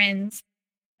these friends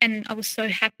and I was so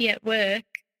happy at work,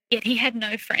 yet he had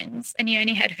no friends and he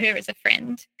only had her as a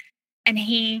friend. And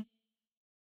he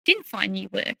didn't find new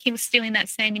work. He was still in that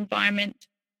same environment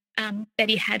that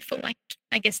he had for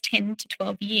 10 to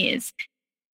 12 years.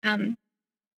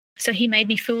 So he made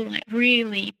me feel like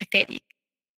really pathetic.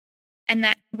 And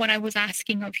that what I was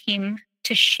asking of him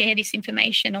to share this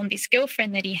information on this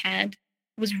girlfriend that he had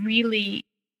was really,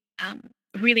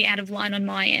 really out of line on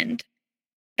my end,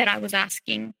 that I was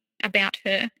asking about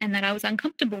her and that I was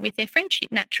uncomfortable with their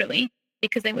friendship naturally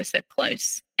because they were so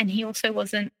close. And he also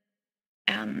wasn't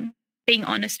being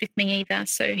honest with me either.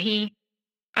 So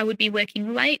I would be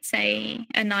working late, say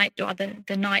a night or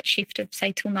the night shift of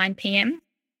say till 9 p.m.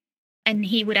 And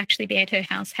he would actually be at her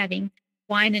house having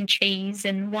wine and cheese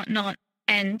and whatnot.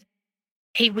 And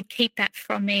he would keep that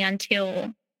from me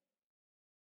until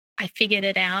I figured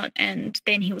it out. And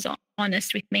then he was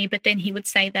honest with me. But then he would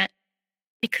say that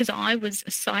because I was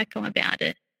a psycho about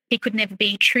it, he could never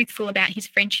be truthful about his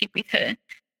friendship with her.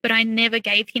 But I never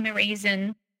gave him a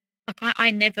reason. I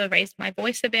never raised my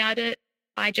voice about it.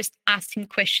 I just asked him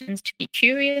questions to be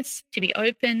curious, to be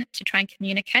open, to try and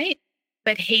communicate.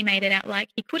 But he made it out like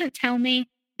he couldn't tell me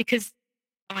because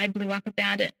I blew up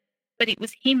about it. But it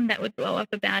was him that would blow up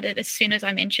about it as soon as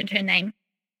I mentioned her name.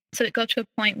 So it got to a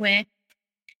point where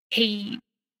he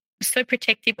was so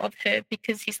protective of her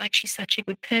because he's like, she's such a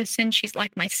good person. She's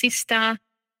like my sister.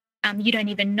 You don't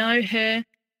even know her.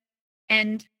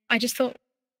 And I just thought,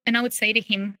 and I would say to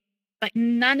him, like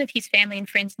none of his family and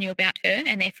friends knew about her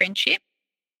and their friendship.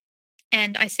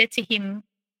 And I said to him,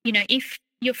 if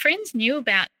your friends knew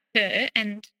about her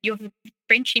and your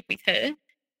friendship with her,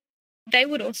 they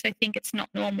would also think it's not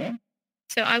normal.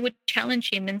 So I would challenge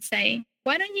him and say,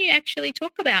 why don't you actually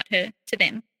talk about her to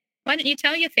them? Why don't you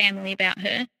tell your family about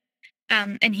her?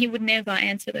 And he would never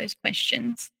answer those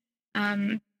questions.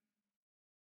 They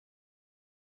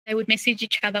would message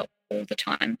each other all the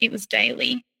time. It was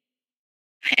daily.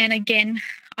 And again,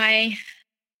 I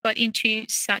got into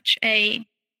such a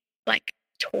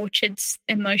tortured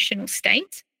emotional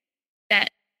state that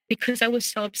because I was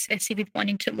so obsessive with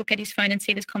wanting to look at his phone and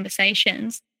see these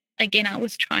conversations, again, I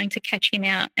was trying to catch him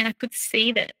out. And I could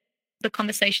see that the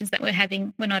conversations that we're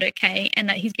having were not okay and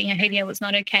that his behavior was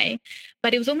not okay.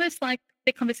 But it was almost like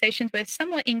the conversations were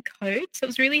somewhat in code. So it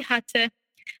was really hard to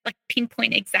like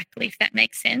pinpoint exactly, if that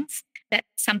makes sense, that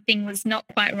something was not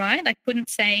quite right. I couldn't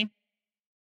say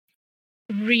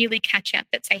really catch out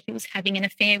that say he was having an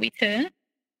affair with her,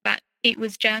 but it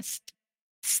was just,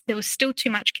 there was still too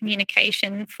much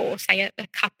communication for, say, a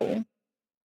couple,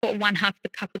 or one half of the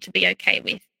couple to be okay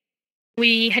with.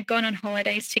 We had gone on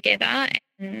holidays together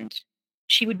and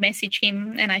she would message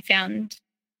him, and I found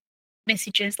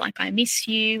messages like "I miss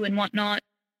you" and whatnot.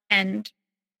 And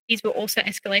these were also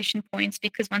escalation points,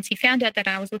 because once he found out that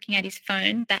I was looking at his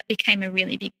phone, that became a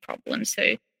really big problem.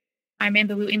 So I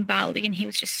remember we were in Bali and he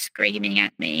was just screaming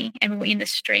at me, and we were in the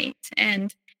street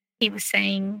and he was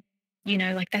saying, you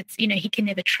know, like that's, you know, he can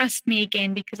never trust me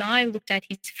again because I looked at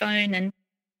his phone, and,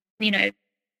 you know,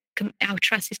 our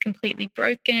trust is completely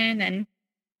broken and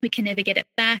we can never get it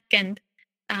back. And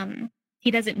he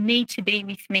doesn't need to be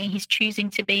with me. He's choosing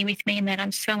to be with me, and that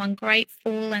I'm so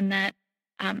ungrateful, and that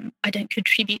I don't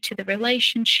contribute to the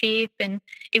relationship. And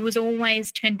it was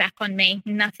always turned back on me.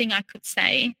 Nothing I could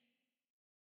say.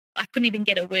 I couldn't even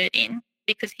get a word in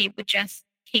because he would just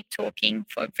keep talking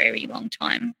for a very long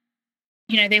time.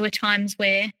 You know, there were times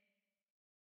where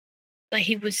like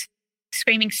he was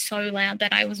screaming so loud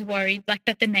that I was worried, like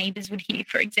that the neighbours would hear,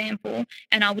 for example,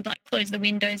 and I would like close the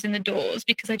windows and the doors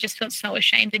because I just felt so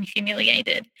ashamed and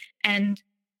humiliated. And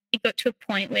it got to a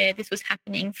point where this was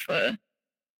happening for,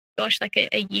 gosh, like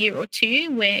a year or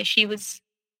two, where she was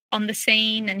on the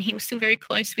scene and he was still very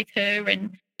close with her,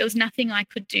 and there was nothing I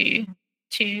could do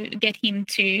to get him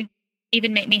to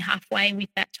even meet me halfway with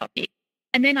that topic.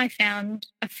 And then I found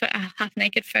a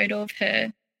half-naked photo of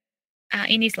her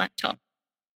in his laptop.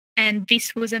 And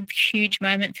this was a huge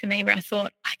moment for me where I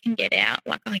thought, I can get out,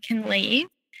 like I can leave.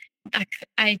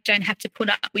 I don't have to put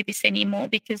up with this anymore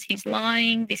because he's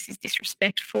lying. This is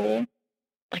disrespectful.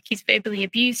 Like he's verbally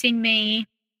abusing me.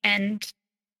 And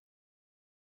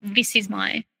this is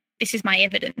my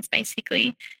evidence,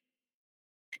 basically.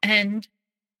 And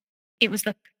it was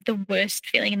the worst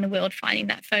feeling in the world finding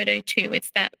that photo too.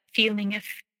 It's that feeling of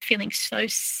feeling so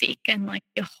sick and like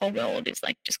your whole world is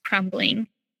like just crumbling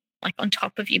like on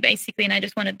top of you, basically. And I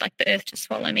just wanted like the earth to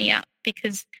swallow me up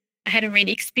because I had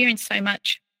already experienced so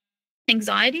much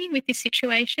anxiety with this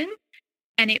situation,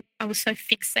 and I was so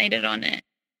fixated on it.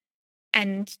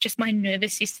 And just my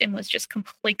nervous system was just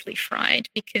completely fried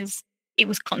because it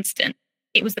was constant.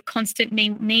 It was the constant me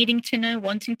needing to know,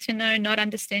 wanting to know, not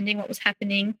understanding what was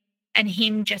happening, and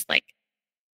him just like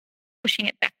pushing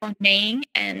it back on me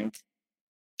and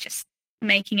just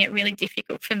making it really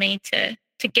difficult for me to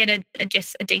get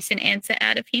just a decent answer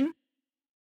out of him.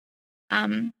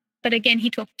 But again, he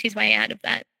talked his way out of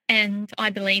that, and I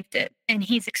believed it. And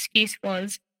his excuse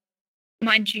was,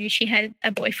 mind you, she had a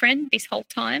boyfriend this whole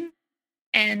time.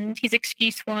 And his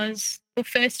excuse was, well,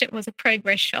 first it was a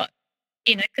progress shot,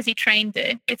 you know, because he trained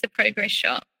her. It's a progress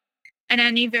shot. And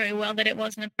I knew very well that it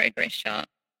wasn't a progress shot.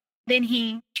 Then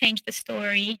he changed the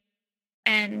story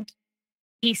and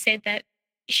he said that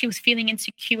she was feeling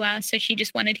insecure, so she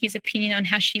just wanted his opinion on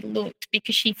how she looked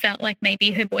because she felt like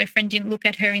maybe her boyfriend didn't look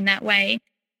at her in that way.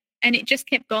 And it just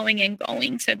kept going and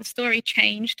going. So the story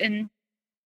changed. And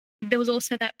there was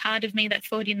also that part of me that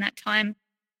thought in that time,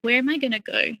 where am I going to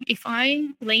go? If I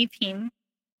leave him,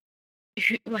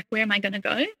 like, where am I going to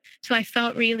go? So I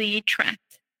felt really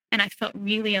trapped and I felt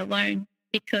really alone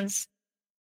because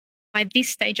by this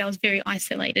stage I was very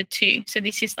isolated too. So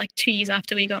this is like 2 years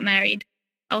after we got married.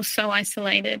 I was so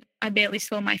isolated. I barely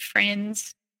saw my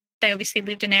friends. They obviously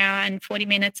lived an hour and 40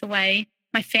 minutes away.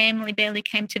 My family barely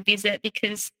came to visit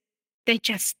because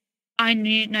I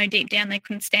knew deep down they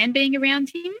couldn't stand being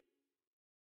around him.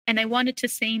 And they wanted to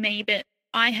see me, but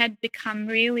I had become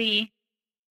really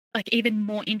like even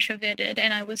more introverted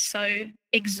and I was so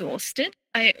exhausted.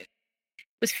 I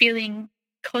was feeling,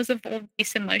 because of all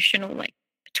this emotional like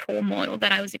turmoil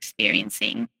that I was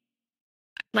experiencing,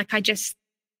 like I just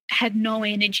had no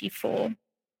energy for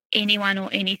anyone or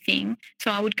anything.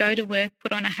 So I would go to work,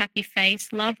 put on a happy face,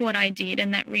 love what I did,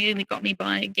 and that really got me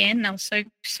by again. And I was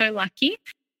so lucky.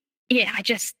 Yeah, I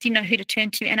just didn't know who to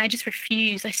turn to and I just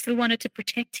refused. I still wanted to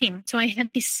protect him. So I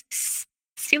had this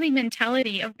silly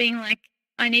mentality of being like,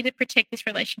 I need to protect this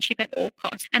relationship at all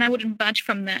costs. And I wouldn't budge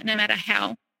from that no matter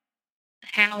how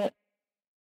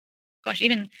gosh,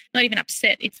 even not even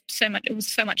upset. It was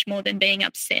so much more than being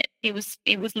upset. It was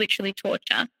literally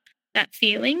torture, that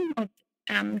feeling of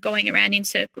going around in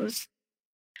circles.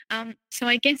 So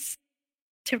I guess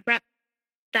to wrap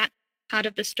that part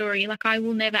of the story, like I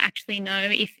will never actually know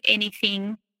if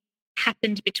anything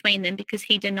happened between them because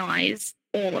he denies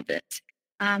all of it.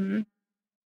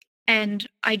 And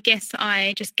I guess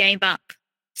I just gave up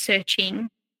searching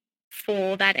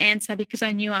for that answer because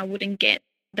I knew I wouldn't get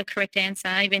the correct answer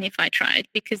even if I tried,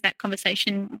 because that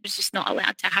conversation was just not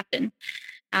allowed to happen.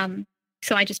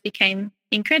 So I just became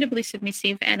incredibly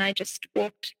submissive, and I just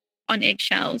walked on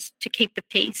eggshells to keep the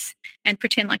peace and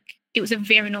pretend like it was a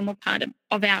very normal part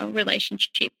of our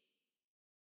relationship.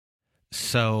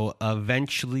 So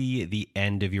eventually, the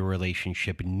end of your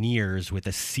relationship nears with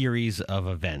a series of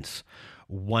events,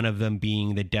 one of them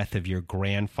being the death of your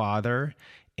grandfather.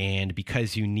 And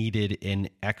because you needed an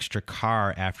extra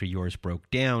car after yours broke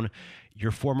down,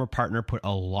 your former partner put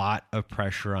a lot of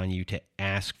pressure on you to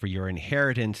ask for your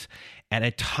inheritance at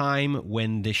a time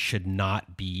when this should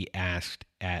not be asked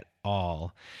at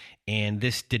all. And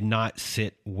this did not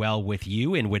sit well with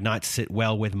you and would not sit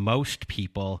well with most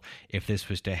people if this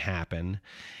was to happen.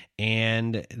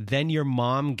 And then your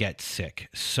mom gets sick.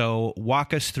 So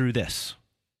walk us through this.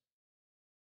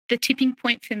 The tipping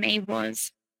point for me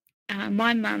was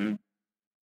my mum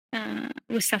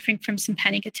was suffering from some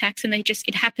panic attacks, and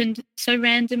it happened so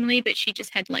randomly, but she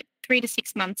just had like 3 to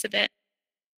 6 months of it.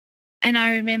 And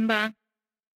I remember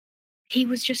he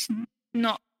was just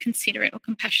not considerate or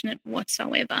compassionate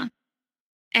whatsoever.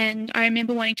 And I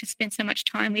remember wanting to spend so much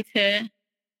time with her,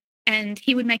 and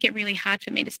he would make it really hard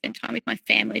for me to spend time with my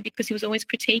family because he was always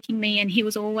critiquing me, and he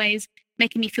was always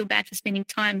making me feel bad for spending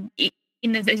time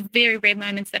in those very rare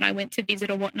moments that I went to visit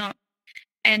or whatnot.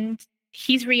 And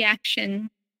his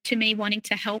reaction to me wanting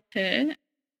to help her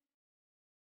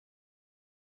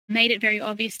made it very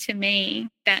obvious to me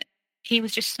that he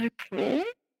was just so cruel.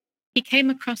 He came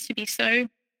across to be so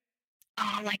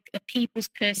like a people's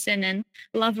person and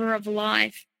lover of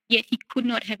life, yet he could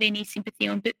not have any sympathy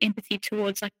or empathy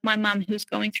towards like my mum, who's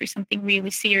going through something really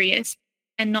serious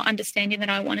and not understanding that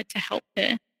I wanted to help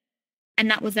her. And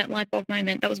that was that light bulb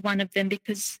moment. That was one of them,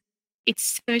 because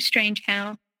it's so strange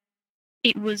how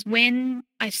it was when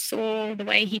I saw the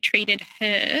way he treated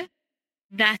her,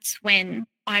 that's when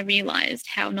I realized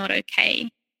how not okay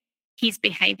his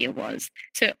behavior was.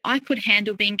 So I could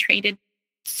handle being treated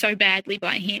so badly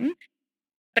by him,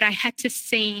 but I had to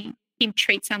see him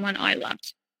treat someone I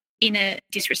loved in a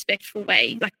disrespectful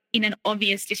way, like in an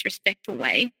obvious disrespectful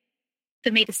way,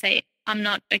 for me to say, I'm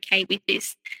not okay with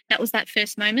this. That was that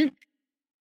first moment.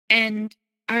 And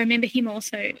I remember him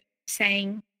also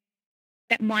saying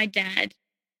that my dad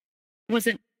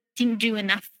didn't do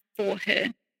enough for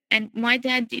her. And my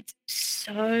dad did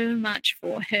so much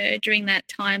for her during that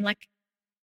time. Like,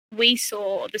 we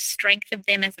saw the strength of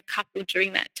them as a couple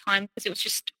during that time, because it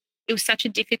was such a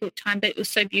difficult time, but it was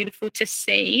so beautiful to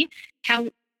see how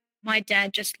my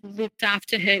dad just looked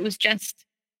after her. It was just,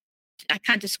 I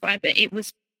can't describe it. It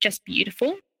was just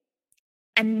beautiful.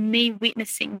 And me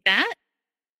witnessing that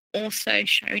also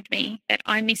showed me that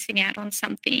I'm missing out on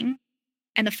something.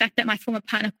 And the fact that my former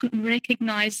partner couldn't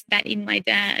recognize that in my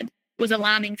dad was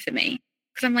alarming for me,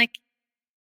 because I'm like,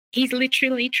 he's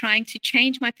literally trying to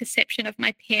change my perception of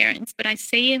my parents, but I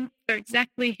see him for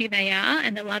exactly who they are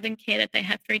and the love and care that they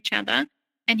have for each other.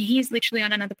 And he is literally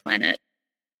on another planet.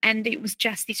 And it was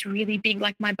just this really big,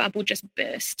 like my bubble just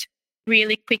burst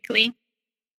really quickly.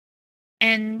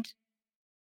 And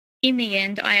in the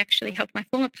end, I actually helped my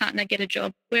former partner get a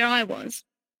job where I was,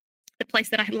 the place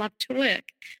that I loved to work.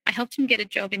 I helped him get a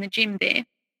job in the gym there.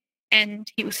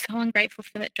 And he was so ungrateful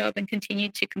for that job and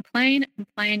continued to complain.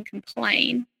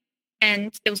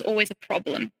 And there was always a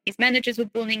problem. His managers were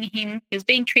bullying him. He was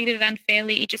being treated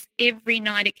unfairly. Every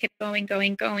night it kept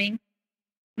going.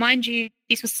 Mind you,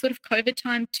 this was sort of COVID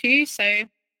time too. So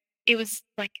it was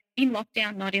like in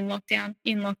lockdown, not in lockdown,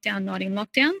 in lockdown, not in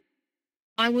lockdown.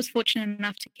 I was fortunate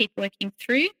enough to keep working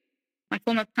through. My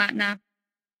former partner,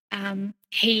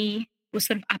 he was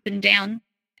sort of up and down.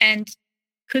 And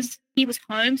because he was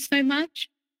home so much,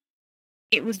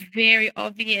 it was very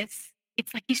obvious.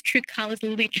 It's like his true colors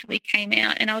literally came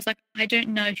out. And I was like, I don't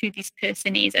know who this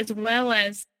person is, as well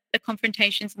as the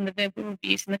confrontations and the verbal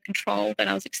abuse and the control that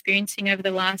I was experiencing over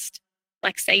the last,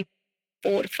 like, say,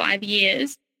 4 to 5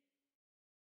 years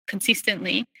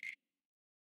consistently.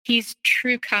 His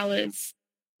true colors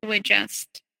were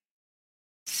just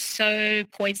so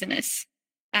poisonous,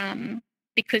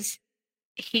 because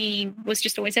he was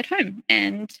just always at home,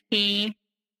 and he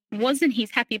wasn't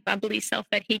his happy, bubbly self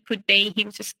that he could be. He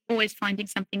was just always finding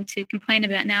something to complain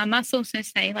about. Now, I must also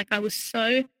say, like, I was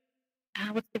so,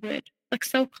 what's the word? Like,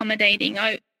 so accommodating.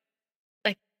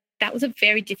 That was a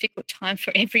very difficult time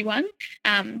for everyone.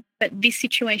 But this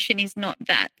situation is not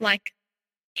that. Like,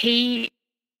 he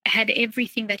had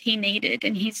everything that he needed,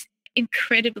 and he's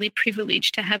incredibly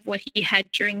privileged to have what he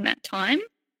had during that time.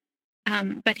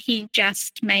 But he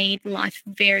just made life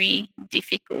very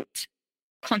difficult.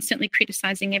 constantly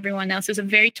criticizing everyone else. It was a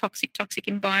very toxic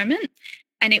environment.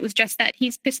 And it was just that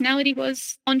his personality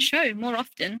was on show more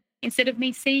often. Instead of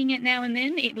me seeing it now and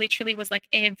then, it literally was like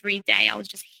every day I was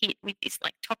just hit with this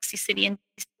like toxicity and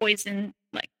this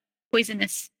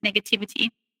poisonous negativity.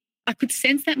 I could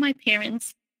sense that my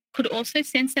parents could also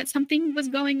sense that something was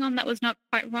going on that was not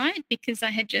quite right, because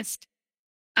I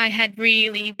had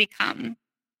really become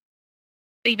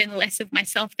even less of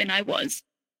myself than I was.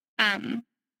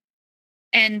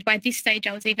 And by this stage,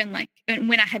 I was even like,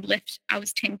 when I had left, I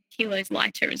was 10 kilos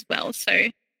lighter as well. So,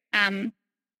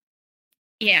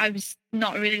 I was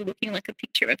not really looking like a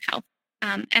picture of health.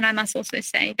 And I must also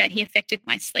say that he affected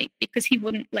my sleep, because he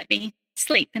wouldn't let me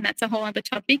sleep. And that's a whole other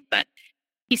topic, but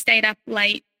he stayed up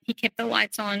late. He kept the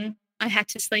lights on. I had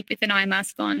to sleep with an eye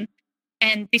mask on.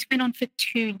 And this went on for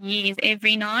 2 years,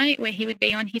 every night, where he would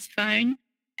be on his phone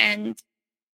and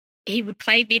he would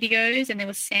play videos and there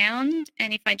was sound.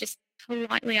 And if I just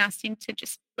politely asked him to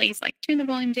just please like turn the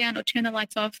volume down or turn the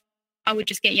lights off, I would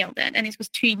just get yelled at. And this was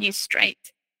 2 years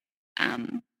straight.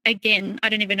 Again, I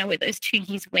don't even know where those 2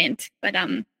 years went, but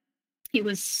it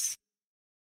was,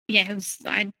 I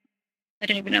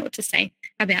don't even know what to say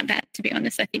about that, to be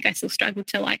honest. I think I still struggle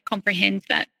to like comprehend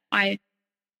that I,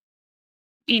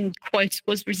 in quotes,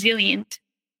 was resilient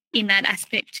in that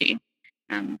aspect too.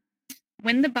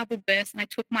 When the bubble burst and I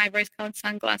took my rose-colored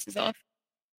sunglasses off,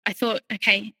 I thought,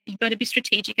 okay, you've got to be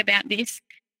strategic about this.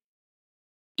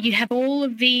 You have all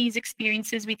of these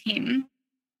experiences with him.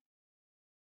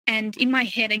 And in my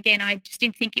head, again, I just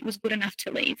didn't think it was good enough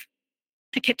to leave.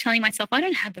 I kept telling myself, I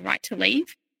don't have the right to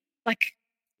leave. Like,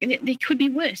 it could be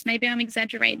worse. Maybe I'm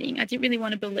exaggerating. I didn't really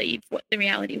want to believe what the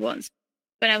reality was.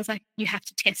 But I was like, you have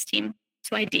to test him.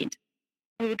 So I did.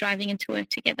 We were driving into work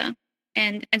together.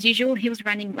 And as usual, he was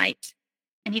running late.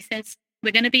 And he says,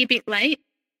 we're going to be a bit late.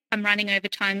 I'm running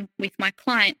overtime with my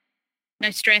client.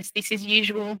 No stress. This is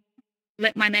usual.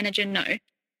 Let my manager know.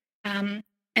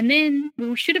 And then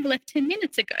we should have left 10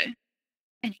 minutes ago.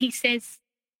 And he says,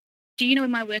 do you know where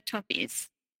my worktop is?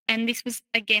 And this was,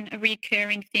 again, a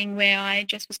recurring thing where I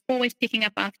just was always picking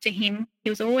up after him. He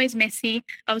was always messy.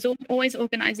 I was always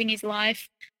organizing his life.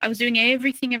 I was doing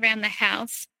everything around the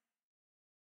house.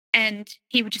 And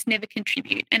he would just never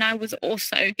contribute. And I was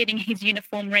also getting his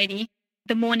uniform ready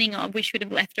the morning of. We should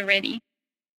have left already.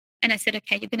 And I said,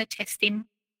 okay, you're going to test him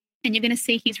and you're going to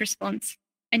see his response.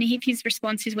 And if his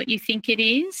response is what you think it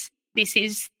is, this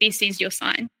is your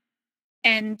sign.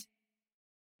 And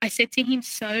I said to him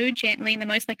so gently in the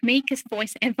most like meekest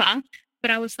voice ever, but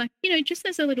I was like, just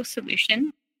as a little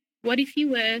solution, what if you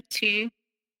were to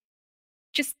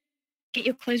just get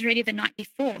your clothes ready the night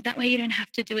before? That way you don't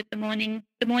have to do it the morning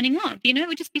of, it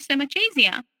would just be so much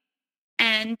easier.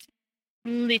 And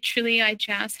literally I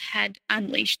just had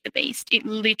unleashed the beast. It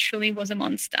literally was a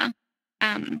monster.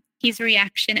 His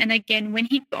reaction. And again, when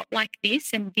he got like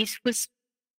this, and this was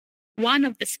one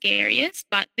of the scariest,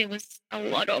 but there was a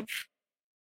lot of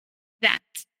that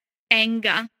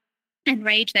anger and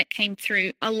rage that came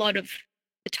through a lot of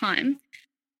the time.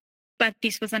 But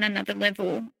this was on another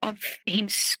level of him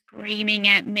screaming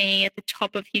at me at the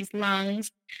top of his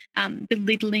lungs,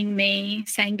 belittling me,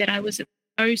 saying that I was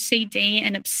OCD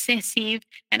and obsessive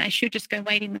and I should just go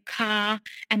wait in the car,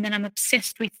 and then I'm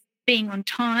obsessed with being on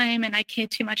time and I care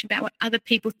too much about what other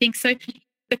people think. So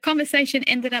the conversation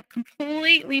ended up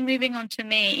completely moving on to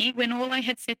me when all I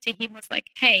had said to him was like,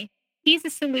 hey, here's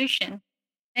a solution.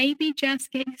 Maybe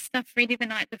just get your stuff ready the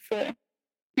night before.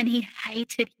 And he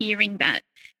hated hearing that.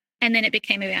 And then it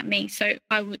became about me. So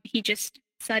he just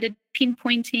started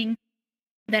pinpointing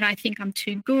that I think I'm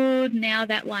too good now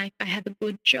that like I have a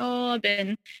good job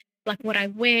and like what I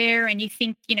wear, and you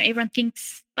think, everyone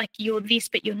thinks like you're this,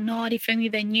 but you're not. If only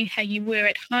they knew how you were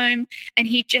at home. And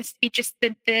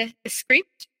the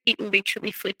script, it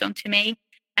literally flipped onto me.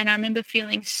 And I remember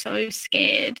feeling so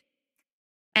scared.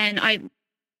 And I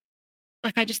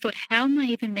just thought, how am I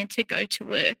even meant to go to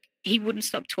work? He wouldn't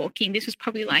stop talking. This was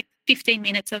probably like 15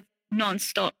 minutes of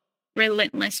nonstop,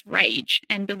 relentless rage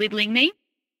and belittling me.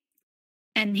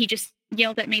 And he just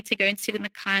yelled at me to go and sit in the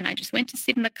car. And I just went to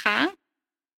sit in the car.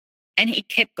 And he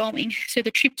kept going. So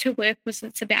the trip to work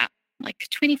it's about like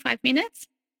 25 minutes.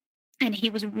 And he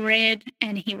was red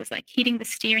and he was like hitting the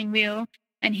steering wheel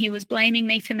and he was blaming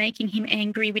me for making him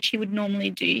angry, which he would normally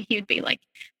do. He would be like,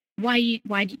 why,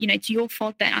 it's your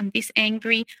fault that I'm this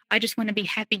angry. I just want to be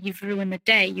happy. You've ruined the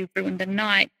day. You've ruined the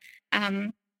night.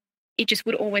 It just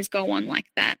would always go on like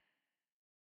that.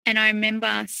 And I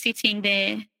remember sitting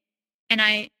there and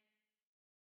I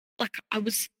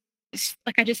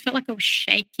just felt like I was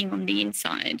shaking on the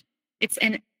inside.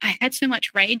 And I had so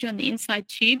much rage on the inside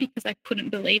too, because I couldn't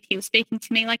believe he was speaking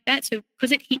to me like that. So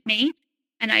because it hit me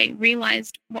and I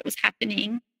realized what was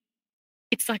happening,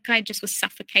 it's like I just was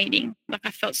suffocating. Like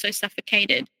I felt so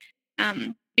suffocated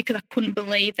because I couldn't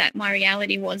believe that my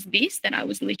reality was this, that I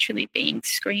was literally being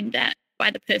screamed at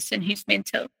by the person who's meant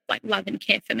to like love and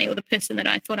care for me, or the person that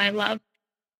I thought I loved.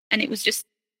 And it was just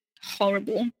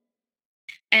horrible.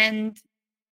 And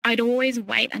I'd always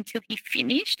wait until he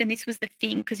finished. And this was the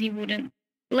thing, because he wouldn't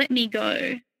let me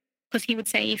go, because he would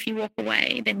say, if you walk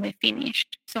away, then we're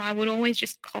finished. So I would always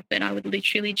just cop it. I would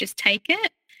literally just take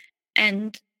it.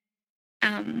 And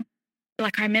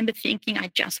like I remember thinking,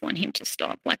 I just want him to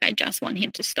stop. Like I just want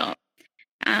him to stop.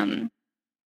 And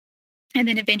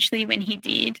then eventually when he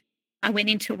did, I went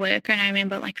into work, and I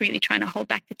remember like really trying to hold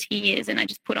back the tears, and I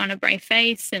just put on a brave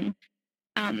face, and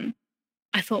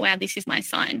I thought, wow, this is my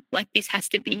sign. Like this has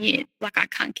to be it. Like I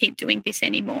can't keep doing this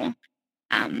anymore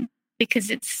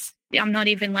because I'm not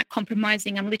even like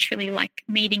compromising. I'm literally like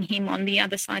meeting him on the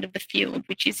other side of the field,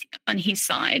 which is on his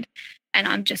side. And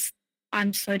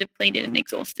I'm so depleted and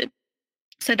exhausted.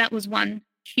 So that was one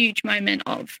huge moment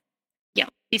of, yeah,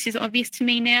 this is obvious to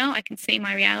me now. I can see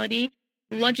my reality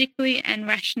logically and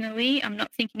rationally. I'm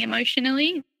not thinking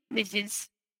emotionally. This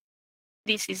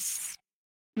is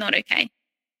not okay.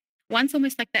 Once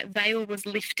almost like that veil was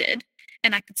lifted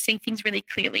and I could see things really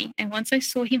clearly. And once I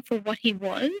saw him for what he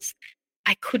was,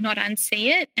 I could not unsee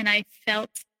it. And I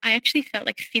actually felt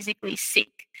like physically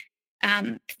sick.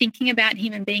 Thinking about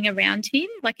him and being around him,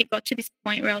 like it got to this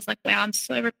point where I was like, wow, I'm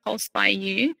so repulsed by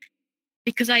you,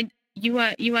 because you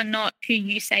are not who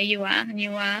you say you are, and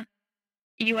you're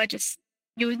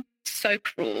so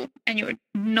cruel, and you're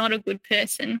not a good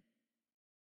person.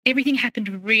 Everything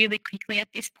happened really quickly at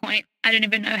this point. I don't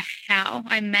even know how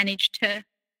I managed to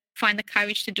find the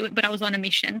courage to do it, but I was on a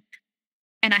mission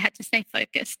and I had to stay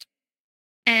focused.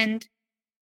 And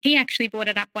he actually brought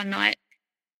it up one night,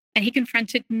 and he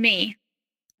confronted me,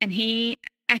 and he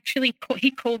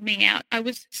called me out. I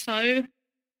was so,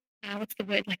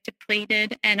 like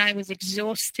depleted, and I was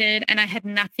exhausted, and I had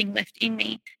nothing left in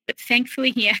me. But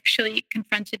thankfully, he actually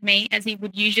confronted me as he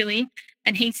would usually.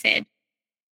 And he said,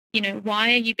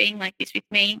 why are you being like this with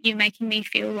me? You're making me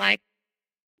feel like,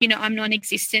 I'm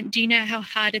non-existent. Do you know how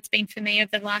hard it's been for me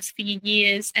over the last few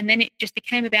years? And then it just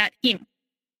became about him.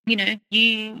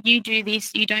 You do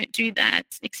this, you don't do that,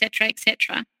 etc.,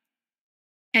 etc.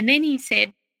 And then he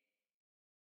said,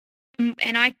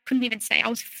 and I couldn't even say, I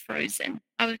was frozen.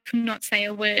 I could not say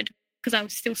a word because I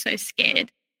was still so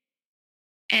scared.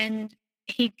 And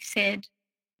he said,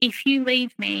 if you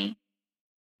leave me,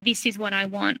 this is what I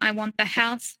want. I want the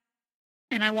house,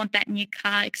 and I want that new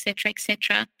car, etc.,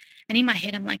 etc. And in my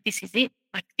head, I'm like, this is it.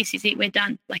 Like, this is it. We're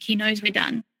done. Like, he knows we're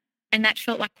done. And that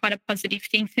felt like quite a positive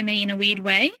thing for me in a weird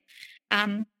way.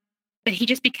 But he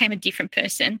just became a different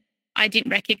person. I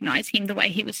didn't recognize him the way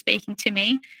he was speaking to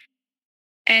me.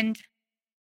 And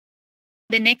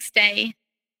the next day,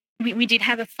 we did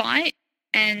have a fight.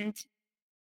 And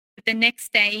the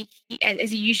next day,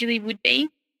 as he usually would be,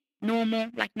 normal,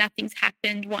 like nothing's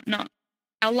happened, whatnot.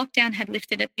 Our lockdown had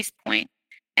lifted at this point,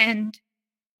 and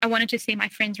I wanted to see my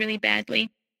friends really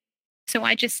badly. So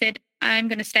I just said, I'm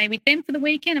going to stay with them for the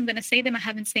weekend. I'm going to see them. I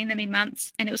haven't seen them in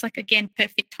months. And it was like, again,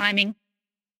 perfect timing.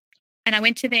 And I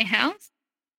went to their house,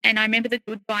 and I remember the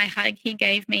goodbye hug he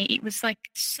gave me. It was like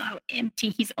so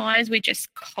empty. His eyes were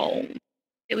just cold.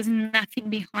 There was nothing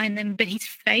behind them, but his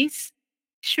face,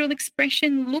 shrill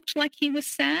expression, looked like he was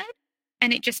sad.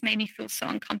 And it just made me feel so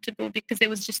uncomfortable because there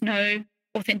was just no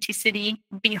authenticity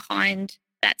behind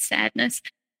that sadness.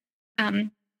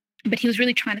 But he was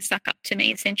really trying to suck up to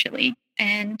me, essentially.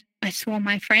 And I saw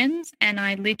my friends, and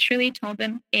I literally told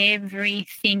them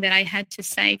everything that I had to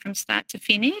say from start to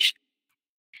finish.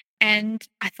 And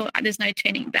I thought, there's no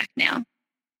turning back now.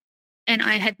 And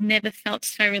I had never felt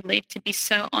so relieved to be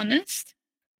so honest,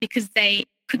 because they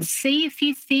could see a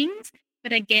few things,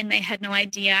 but again, they had no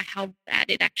idea how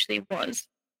bad it actually was.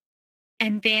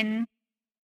 And then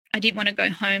I didn't want to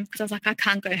go home because I was like, I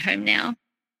can't go home now.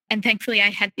 And thankfully I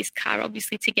had this car,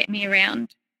 obviously, to get me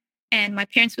around. And my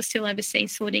parents were still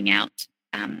overseas sorting out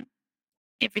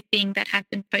everything that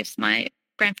happened post my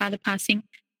grandfather passing.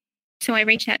 So I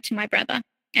reached out to my brother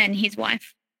and his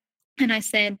wife. And I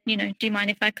said, do you mind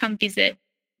if I come visit?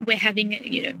 We're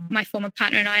having, my former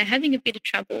partner and I are having a bit of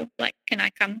trouble. Like, can I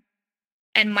come?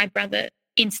 And my brother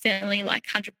instantly, like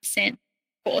 100%, of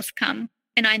course, come.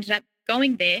 And I ended up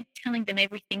going there, telling them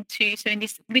everything too. So in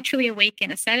this literally a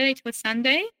weekend, a Saturday to a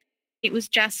Sunday, it was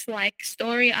just like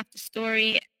story after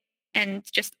story and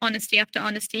just honesty after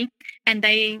honesty. And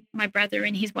my brother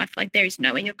and his wife, like, there is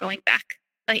no way you're going back.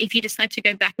 Like, if you decide to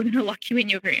go back, we're going to lock you in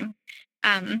your room.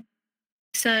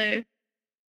 So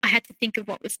I had to think of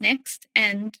what was next.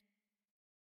 And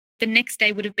the next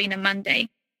day would have been a Monday.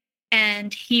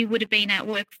 And he would have been at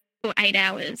work for 8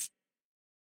 hours.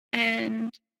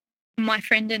 And my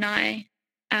friend and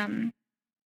I'm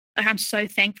so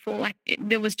thankful. Like,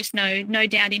 there was just no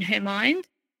doubt in her mind.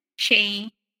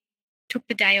 She took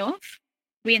the day off.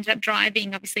 We ended up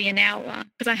driving, obviously, an hour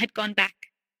because I had gone back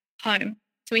home.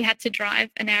 So we had to drive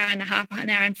an hour and a half, an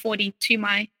hour and 40 to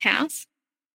my house.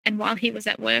 And while he was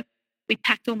at work, we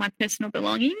packed all my personal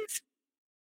belongings.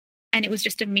 And it was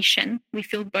just a mission. We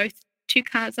filled both 2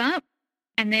 cars up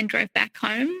and then drove back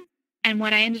home. And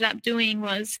what I ended up doing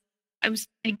was I was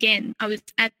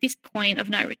at this point of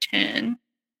no return,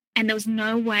 and there was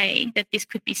no way that this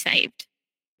could be saved.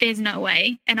 There's no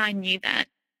way. And I knew that.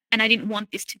 And I didn't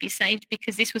want this to be saved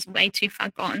because this was way too far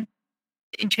gone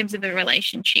in terms of a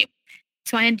relationship.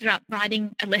 So I ended up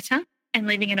writing a letter and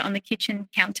leaving it on the kitchen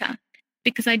counter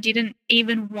because I didn't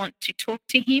even want to talk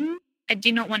to him. I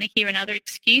did not want to hear another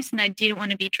excuse, and I didn't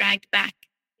want to be dragged back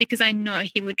because I know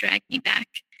he would drag me back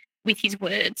with his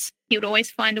words. He would always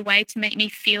find a way to make me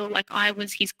feel like I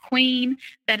was his queen,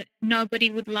 that nobody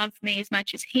would love me as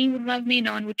much as he would love me.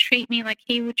 No one would treat me like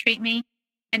he would treat me.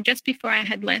 And just before I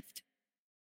had left,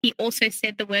 he also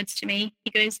said the words to me. He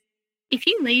goes, "If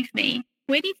you leave me,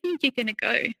 where do you think you're going to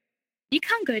go? You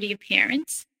can't go to your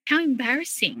parents. How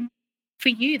embarrassing for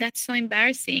you. That's so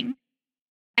embarrassing."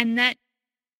 And that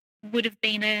would have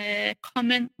been a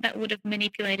comment that would have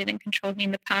manipulated and controlled me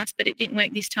in the past, but it didn't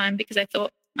work this time because I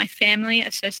thought my family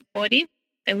are so supportive.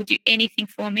 They will do anything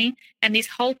for me. And this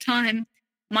whole time,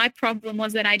 my problem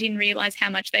was that I didn't realize how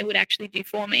much they would actually do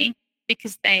for me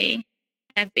because they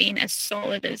have been as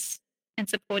solid as and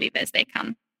supportive as they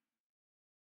come.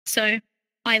 So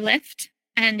I left,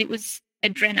 and it was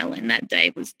adrenaline. That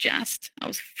day was I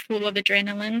was full of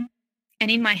adrenaline.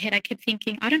 And in my head, I kept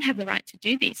thinking, I don't have the right to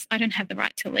do this. I don't have the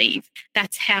right to leave.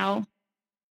 That's how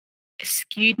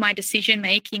skewed my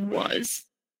decision-making was,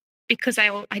 because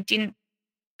I wouldn't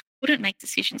make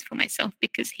decisions for myself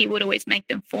because he would always make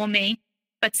them for me.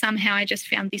 But somehow I just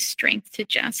found this strength to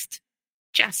just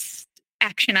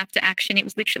action after action. It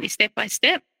was literally step by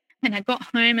step. And I got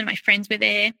home and my friends were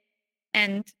there,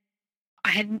 and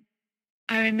I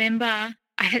remember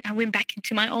I went back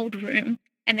into my old room,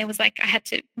 and there was like,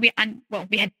 we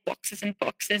had boxes and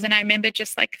boxes. And I remember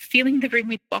just like filling the room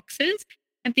with boxes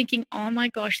and thinking, oh my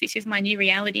gosh, this is my new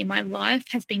reality. My life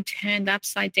has been turned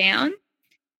upside down.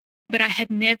 But I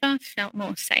had never felt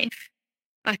more safe.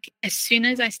 Like, as soon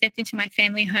as I stepped into my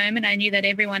family home and I knew that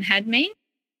everyone had me,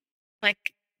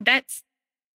 like that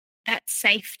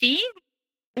safety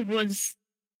was,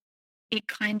 it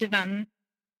kind of,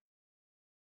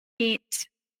 it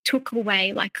took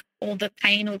away like all the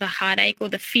pain or the heartache or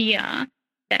the fear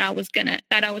that I was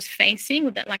facing,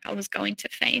 or that like I was going to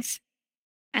face.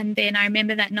 And then I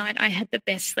remember that night I had the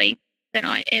best sleep that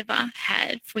I ever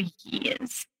had for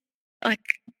years,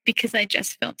 like, because I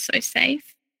just felt so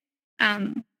safe.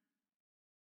 And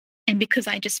because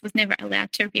I just was never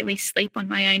allowed to really sleep on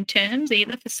my own terms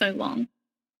either for so long.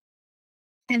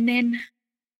 And then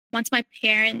once we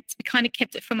kind of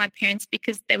kept it from my parents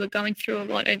because they were going through a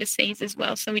lot overseas as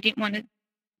well. So we didn't want to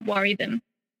worry them,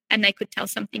 and they could tell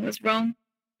something was wrong.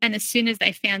 And as soon as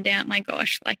they found out, my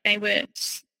gosh, like they were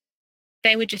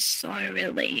just so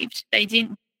relieved. They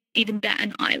didn't even bat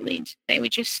an eyelid. They were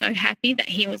just so happy that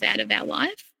he was out of our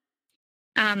life.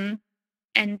 And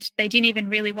they didn't even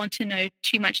really want to know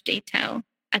too much detail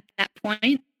at that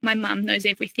point. My mum knows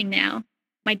everything now.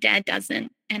 My dad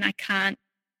doesn't. And I can't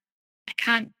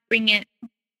bring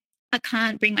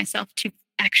myself to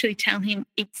actually tell him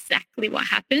exactly what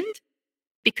happened,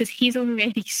 because he's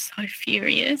already so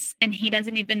furious, and he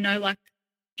doesn't even know, like,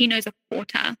 he knows a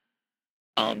quarter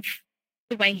of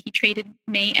the way he treated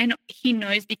me, and he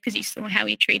knows because he saw how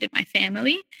he treated my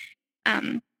family.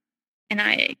 And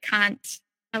I can't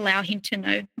allow him to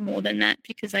know more than that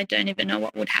because I don't even know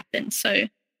what would happen. So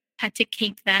had to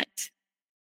keep that,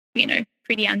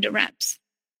 pretty under wraps.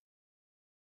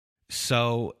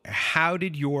 So how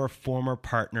did your former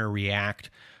partner react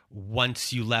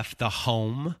once you left the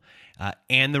home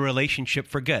and the relationship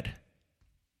for good?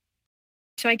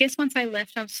 So I guess once I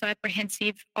left, I was so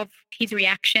apprehensive of his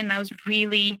reaction. I was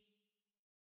really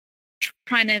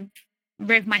trying to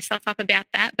rev myself up about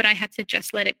that, but I had to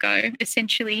just let it go.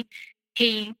 Essentially,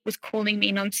 he was calling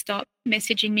me nonstop,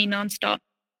 messaging me nonstop.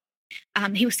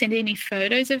 He was sending me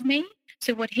photos of me.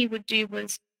 So what he would do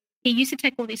was, he used to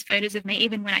take all these photos of me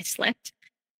even when I slept,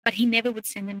 but he never would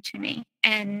send them to me.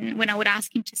 And when I would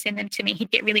ask him to send them to me, he'd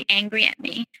get really angry at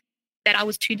me that I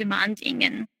was too demanding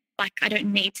and like I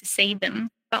don't need to see them.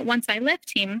 But once I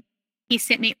left him, he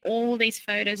sent me all these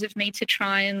photos of me to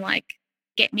try and like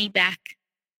get me back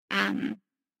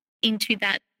into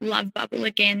that love bubble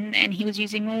again. And he was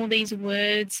using all these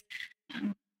words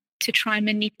to try and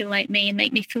manipulate me and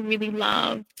make me feel really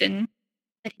loved, and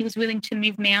that he was willing to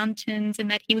move mountains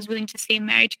and that he was willing to see a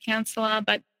marriage counselor.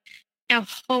 But our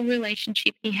whole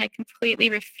relationship, he had completely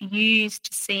refused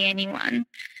to see anyone.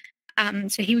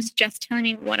 So he was just telling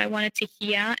me what I wanted to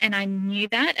hear, and I knew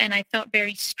that, and I felt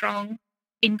very strong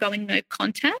in going no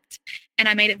contact. And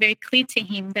I made it very clear to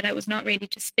him that I was not ready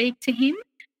to speak to him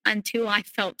until I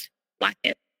felt like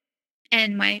it.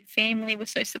 And my family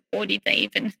was so supportive. They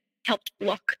even helped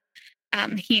block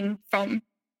him from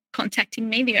contacting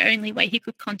me. The only way he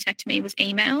could contact me was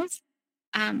emails.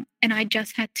 And I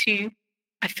just had to,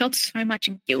 I felt so much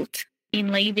guilt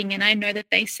in leaving. And I know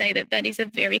that they say that that is a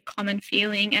very common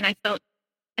feeling. And I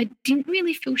didn't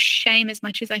really feel shame as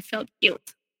much as I felt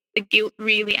guilt. The guilt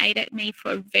really ate at me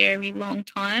for a very long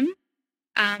time.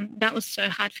 That was so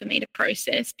hard for me to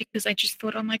process, because I just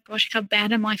thought, oh my gosh, how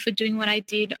bad am I for doing what I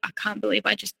did? I can't believe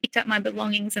I just picked up my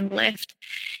belongings and left.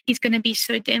 He's going to be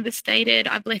so devastated.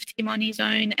 I've left him on his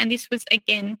own. And this was,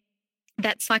 again,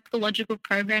 that psychological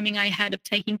programming I had of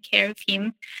taking care of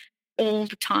him all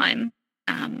the time.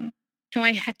 So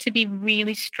I had to be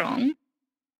really strong,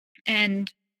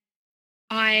 and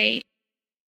I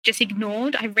just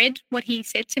ignored. I read what he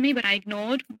said to me, but I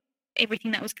ignored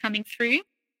everything that was coming through.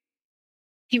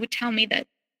 He would tell me that,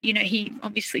 you know, he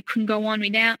obviously couldn't go on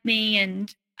without me,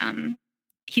 and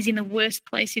he's in the worst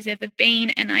place he's ever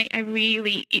been. And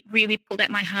it really pulled at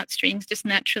my heartstrings just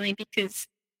naturally, because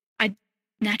I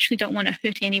naturally don't want to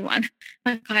hurt anyone.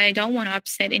 Like, I don't want to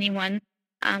upset anyone.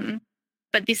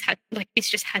 But this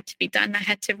just had to be done. I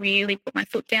had to really put my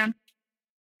foot down.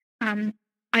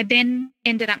 I then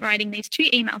ended up writing these 2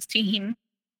 emails to him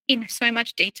in so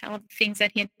much detail of the things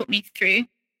that he had put me through,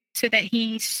 so that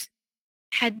he's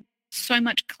had so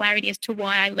much clarity as to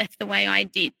why I left the way I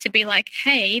did, to be like,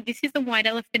 hey, this is the white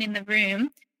elephant in the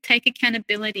room, take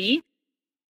accountability.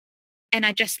 And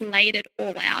I just laid it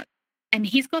all out. And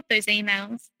he's got those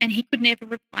emails, and he could never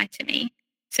reply to me.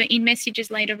 So in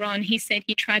messages later on, he said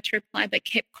he tried to reply but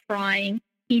kept crying.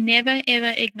 He never,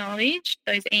 ever acknowledged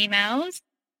those emails.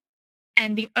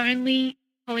 And the only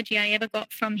apology I ever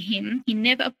got from him, he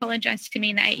never apologized to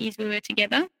me in the 8 years we were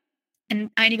together.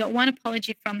 And I only got one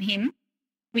apology from him,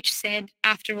 which said,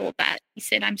 after all that, he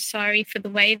said, I'm sorry for the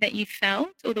way that you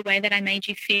felt or the way that I made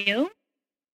you feel.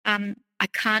 I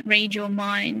can't read your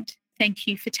mind. Thank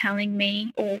you for telling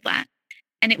me all that.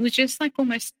 And it was just like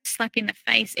almost slap in the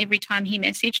face every time he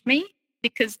messaged me,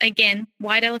 because, again,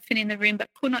 white elephant in the room, but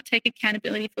could not take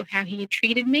accountability for how he had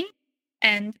treated me.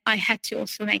 And I had to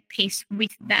also make peace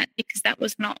with that, because that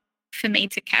was not for me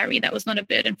to carry. That was not a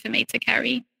burden for me to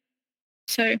carry.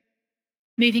 So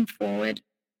moving forward,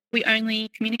 we only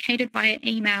communicated via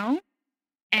email,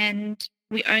 and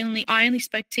I only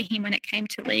spoke to him when it came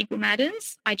to legal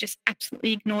matters. I just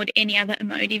absolutely ignored any other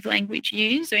emotive language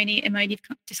used or any emotive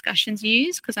discussions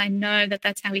used, because I know that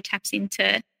that's how he taps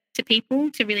into people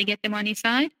to really get them on his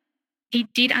side. He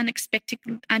did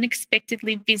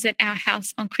unexpectedly visit our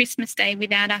house on Christmas Day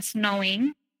without us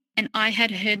knowing, and I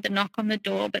had heard the knock on the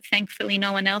door, but thankfully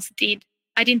no one else did.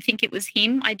 I didn't think it was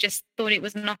him. I just thought it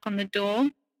was a knock on the door.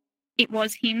 It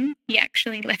was him. He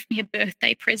actually left me a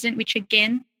birthday present, which,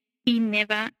 again, he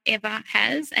never, ever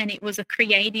has. And it was a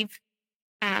creative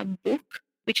book,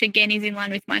 which, again, is in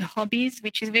line with my hobbies,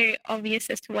 which is very obvious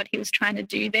as to what he was trying to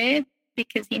do there,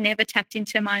 because he never tapped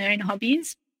into my own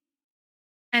hobbies.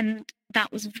 And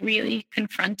that was really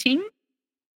confronting.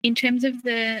 In terms of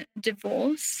the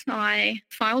divorce, I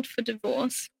filed for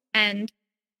divorce, and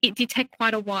it did take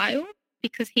quite a while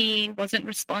because he wasn't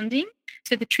responding.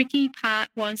 So the tricky part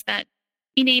was that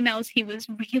in emails, he was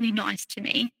really nice to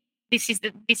me. This is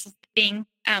the thing.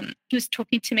 He was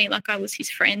talking to me like I was his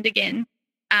friend again.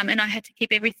 And I had to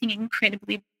keep everything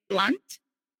incredibly blunt.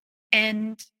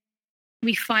 And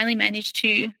we finally managed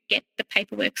to get the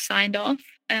paperwork signed off.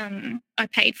 I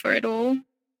paid for it all.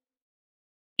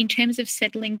 In terms of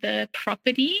settling the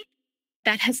property,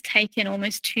 that has taken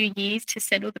almost 2 years to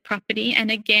settle the property. And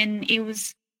again, it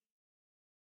was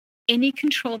any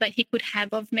control that he could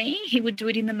have of me, he would do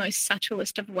it in the most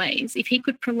subtlest of ways. If he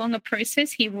could prolong a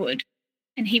process, he would.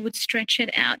 And he would stretch it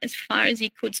out as far as he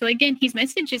could. So again, his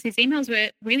messages, his emails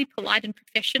were really polite and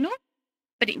professional,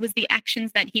 but it was the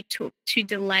actions that he took to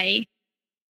delay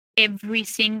every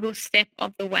single step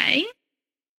of the way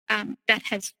that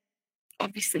has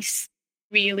obviously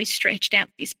really stretched out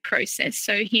this process.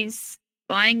 So he's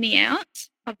buying me out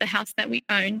of the house that we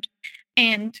owned.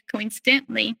 And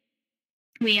coincidentally,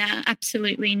 We are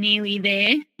absolutely nearly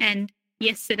there. And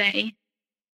yesterday,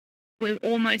 we're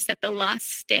almost at the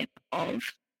last step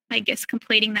of, I guess,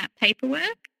 completing that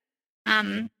paperwork.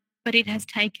 But it has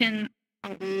taken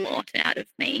a lot out of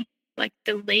me, like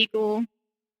the legal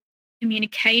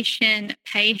communication,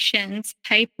 patience,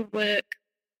 paperwork,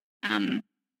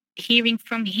 hearing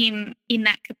from him in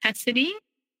that capacity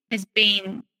has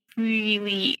been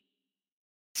really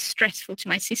stressful to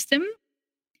my system.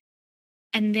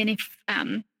 And then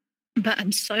but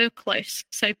I'm so close.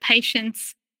 So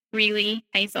patience really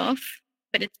pays off,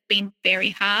 but it's been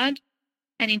very hard.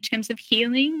 And in terms of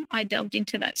healing, I delved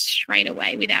into that straight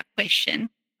away without question.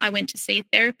 I went to see a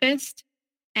therapist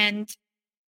and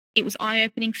it was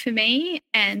eye-opening for me,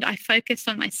 and I focused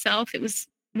on myself. It was,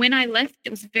 when I left, it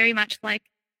was very much like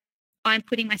I'm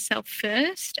putting myself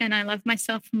first and I love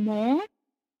myself more,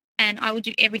 and I will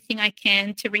do everything I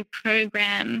can to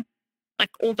reprogram like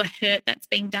all the hurt that's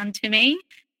been done to me,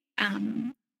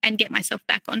 and get myself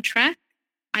back on track.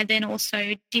 I then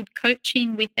also did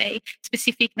coaching with a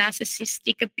specific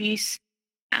narcissistic abuse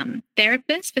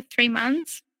therapist for 3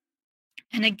 months.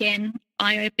 And again,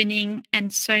 eye-opening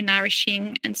and so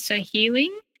nourishing and so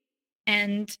healing.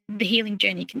 And the healing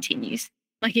journey continues.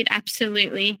 Like, it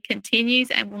absolutely continues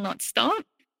and will not stop,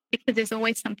 because there's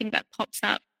always something that pops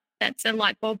up that's a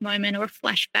light bulb moment or a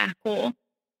flashback or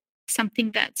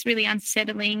something that's really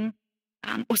unsettling,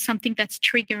 or something that's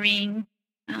triggering.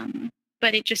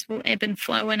 But it just will ebb and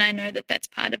flow. And I know that that's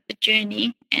part of the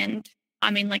journey. And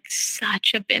I'm in like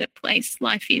such a better place.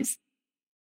 Life is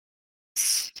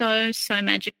so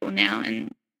magical now.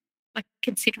 And like,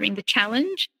 considering the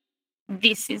challenge,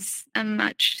 this is a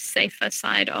much safer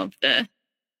side of the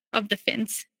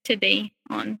fence to be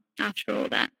on after all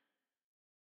that.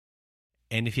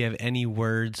 And if you have any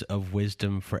words of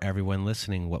wisdom for everyone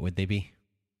listening, what would they be?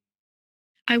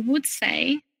 I would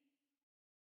say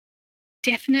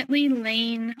definitely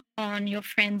lean on your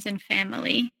friends and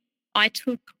family. I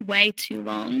took way too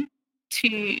long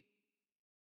to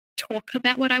talk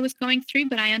about what I was going through,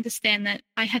 but I understand that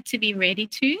I had to be ready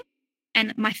to.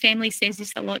 And my family says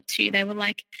this a lot too. They were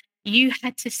like, you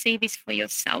had to see this for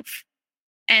yourself.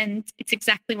 And it's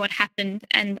exactly what happened.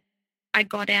 And I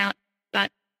got out,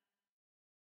 but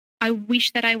I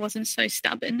wish that I wasn't so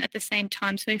stubborn at the same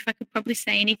time. So if I could probably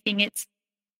say anything, it's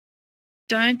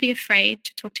don't be afraid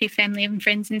to talk to your family and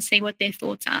friends and see what their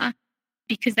thoughts are,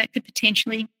 because that could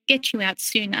potentially get you out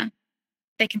sooner.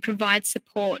 They can provide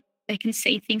support. They can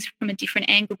see things from a different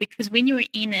angle, because when you're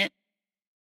in it,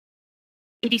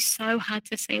 it is so hard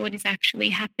to see what is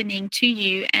actually happening to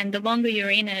you. And the longer you're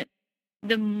in it,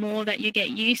 the more that you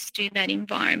get used to that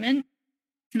environment.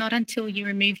 It's not until you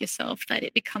remove yourself that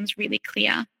it becomes really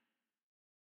clear.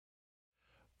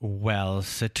 Well,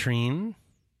 Citrine,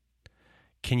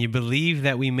 can you believe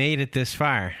that we made it this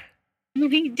far?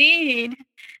 We did.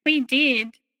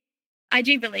 I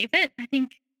do believe it. I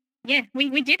think, yeah,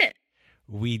 we did it.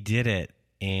 We did it.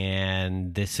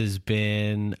 And this has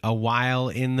been a while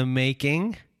in the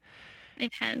making.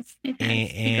 It has.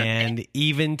 And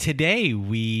even today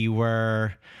we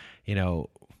were,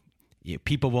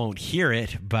 people won't hear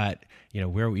it, but,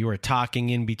 we were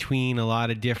talking in between a lot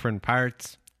of different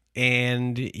parts.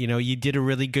 And, you did a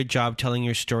really good job telling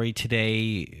your story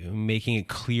today, making it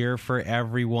clear for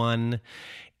everyone,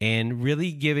 and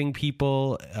really giving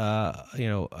people,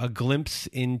 a glimpse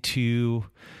into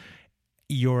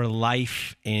your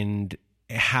life and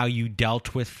how you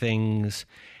dealt with things,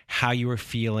 how you were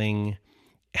feeling,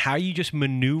 how you just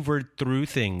maneuvered through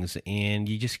things. And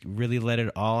you just really let it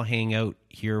all hang out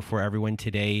here for everyone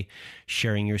today,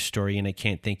 sharing your story. And I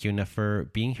can't thank you enough for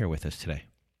being here with us today.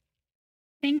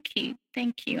 Thank you.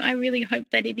 I really hope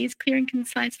that it is clear and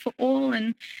concise for all.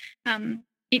 And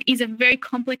it is a very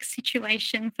complex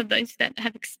situation for those that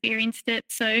have experienced it.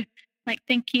 So,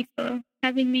 thank you for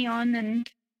having me on, and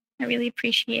I really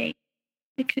appreciate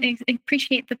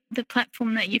the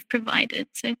platform that you've provided.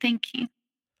 So thank you.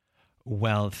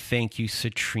 Well, thank you,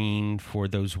 Citrine, for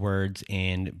those words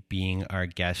and being our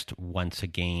guest once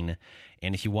again.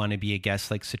 And if you want to be a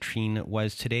guest like Citrine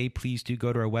was today, please do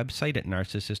go to our website at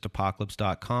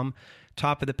narcissistapocalypse.com.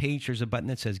 Top of the page, there's a button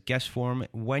that says guest form.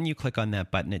 When you click on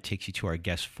that button, it takes you to our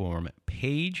guest form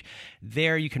page.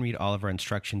 There you can read all of our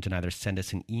instructions and either send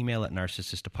us an email at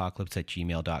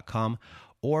narcissistapocalypse@gmail.com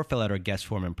or fill out our guest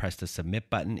form and press the submit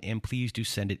button. And please do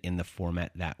send it in the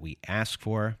format that we ask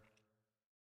for.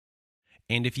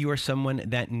 And if you are someone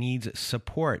that needs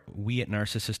support, we at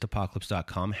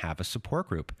narcissistapocalypse.com have a support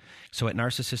group. So at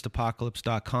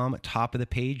narcissistapocalypse.com, top of the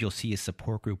page, you'll see a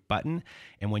support group button.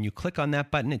 And when you click on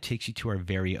that button, it takes you to our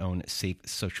very own safe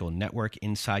social network.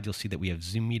 Inside, you'll see that we have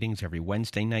Zoom meetings every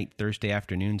Wednesday night, Thursday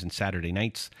afternoons, and Saturday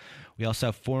nights. We also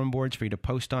have forum boards for you to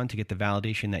post on to get the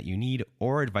validation that you need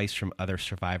or advice from other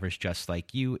survivors just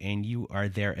like you. And you are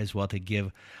there as well to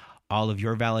give all of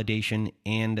your validation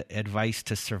and advice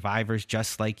to survivors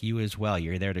just like you as well.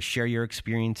 You're there to share your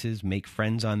experiences, make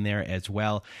friends on there as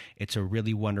well. It's a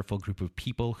really wonderful group of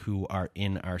people who are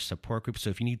in our support group. So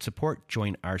if you need support,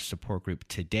 join our support group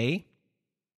today.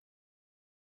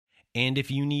 And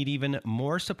if you need even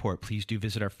more support, please do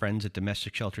visit our friends at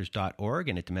domesticshelters.org.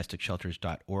 And at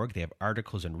domesticshelters.org, they have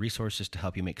articles and resources to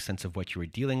help you make sense of what you are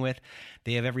dealing with.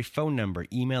 They have every phone number,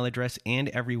 email address, and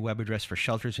every web address for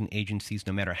shelters and agencies,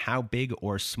 no matter how big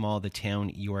or small the town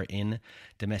you are in.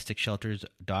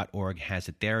 Domesticshelters.org has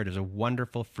it there. It is a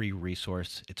wonderful free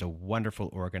resource. It's a wonderful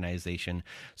organization.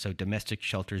 So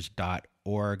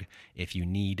domesticshelters.org if you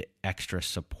need extra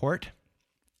support.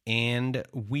 And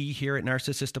we here at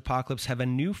Narcissist Apocalypse have a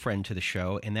new friend to the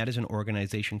show, and that is an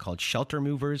organization called Shelter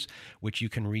Movers, which you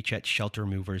can reach at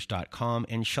sheltermovers.com.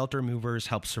 And Shelter Movers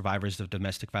helps survivors of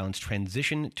domestic violence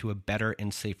transition to a better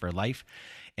and safer life.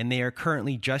 And they are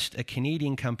currently just a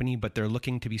Canadian company, but they're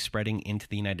looking to be spreading into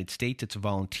the United States. It's a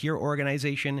volunteer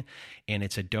organization, and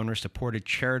it's a donor-supported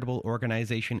charitable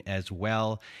organization as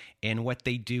well. And what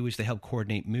they do is they help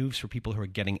coordinate moves for people who are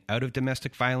getting out of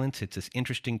domestic violence. It's this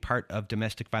interesting part of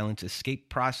domestic violence escape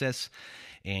process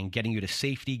and getting you to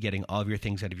safety, getting all of your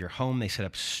things out of your home. They set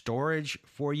up storage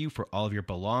for you for all of your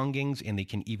belongings, and they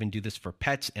can even do this for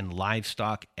pets and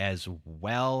livestock as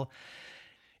well.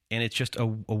 And it's just a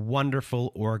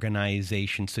wonderful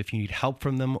organization. So if you need help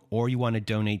from them or you want to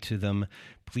donate to them,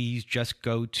 please just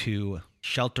go to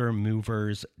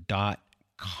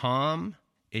sheltermovers.com.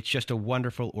 It's just a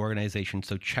wonderful organization.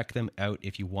 So check them out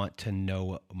if you want to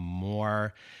know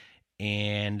more.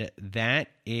 And that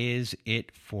is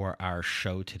it for our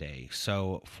show today.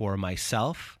 So for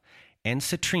myself and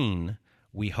Citrine,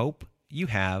 we hope you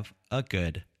have a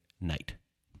good night.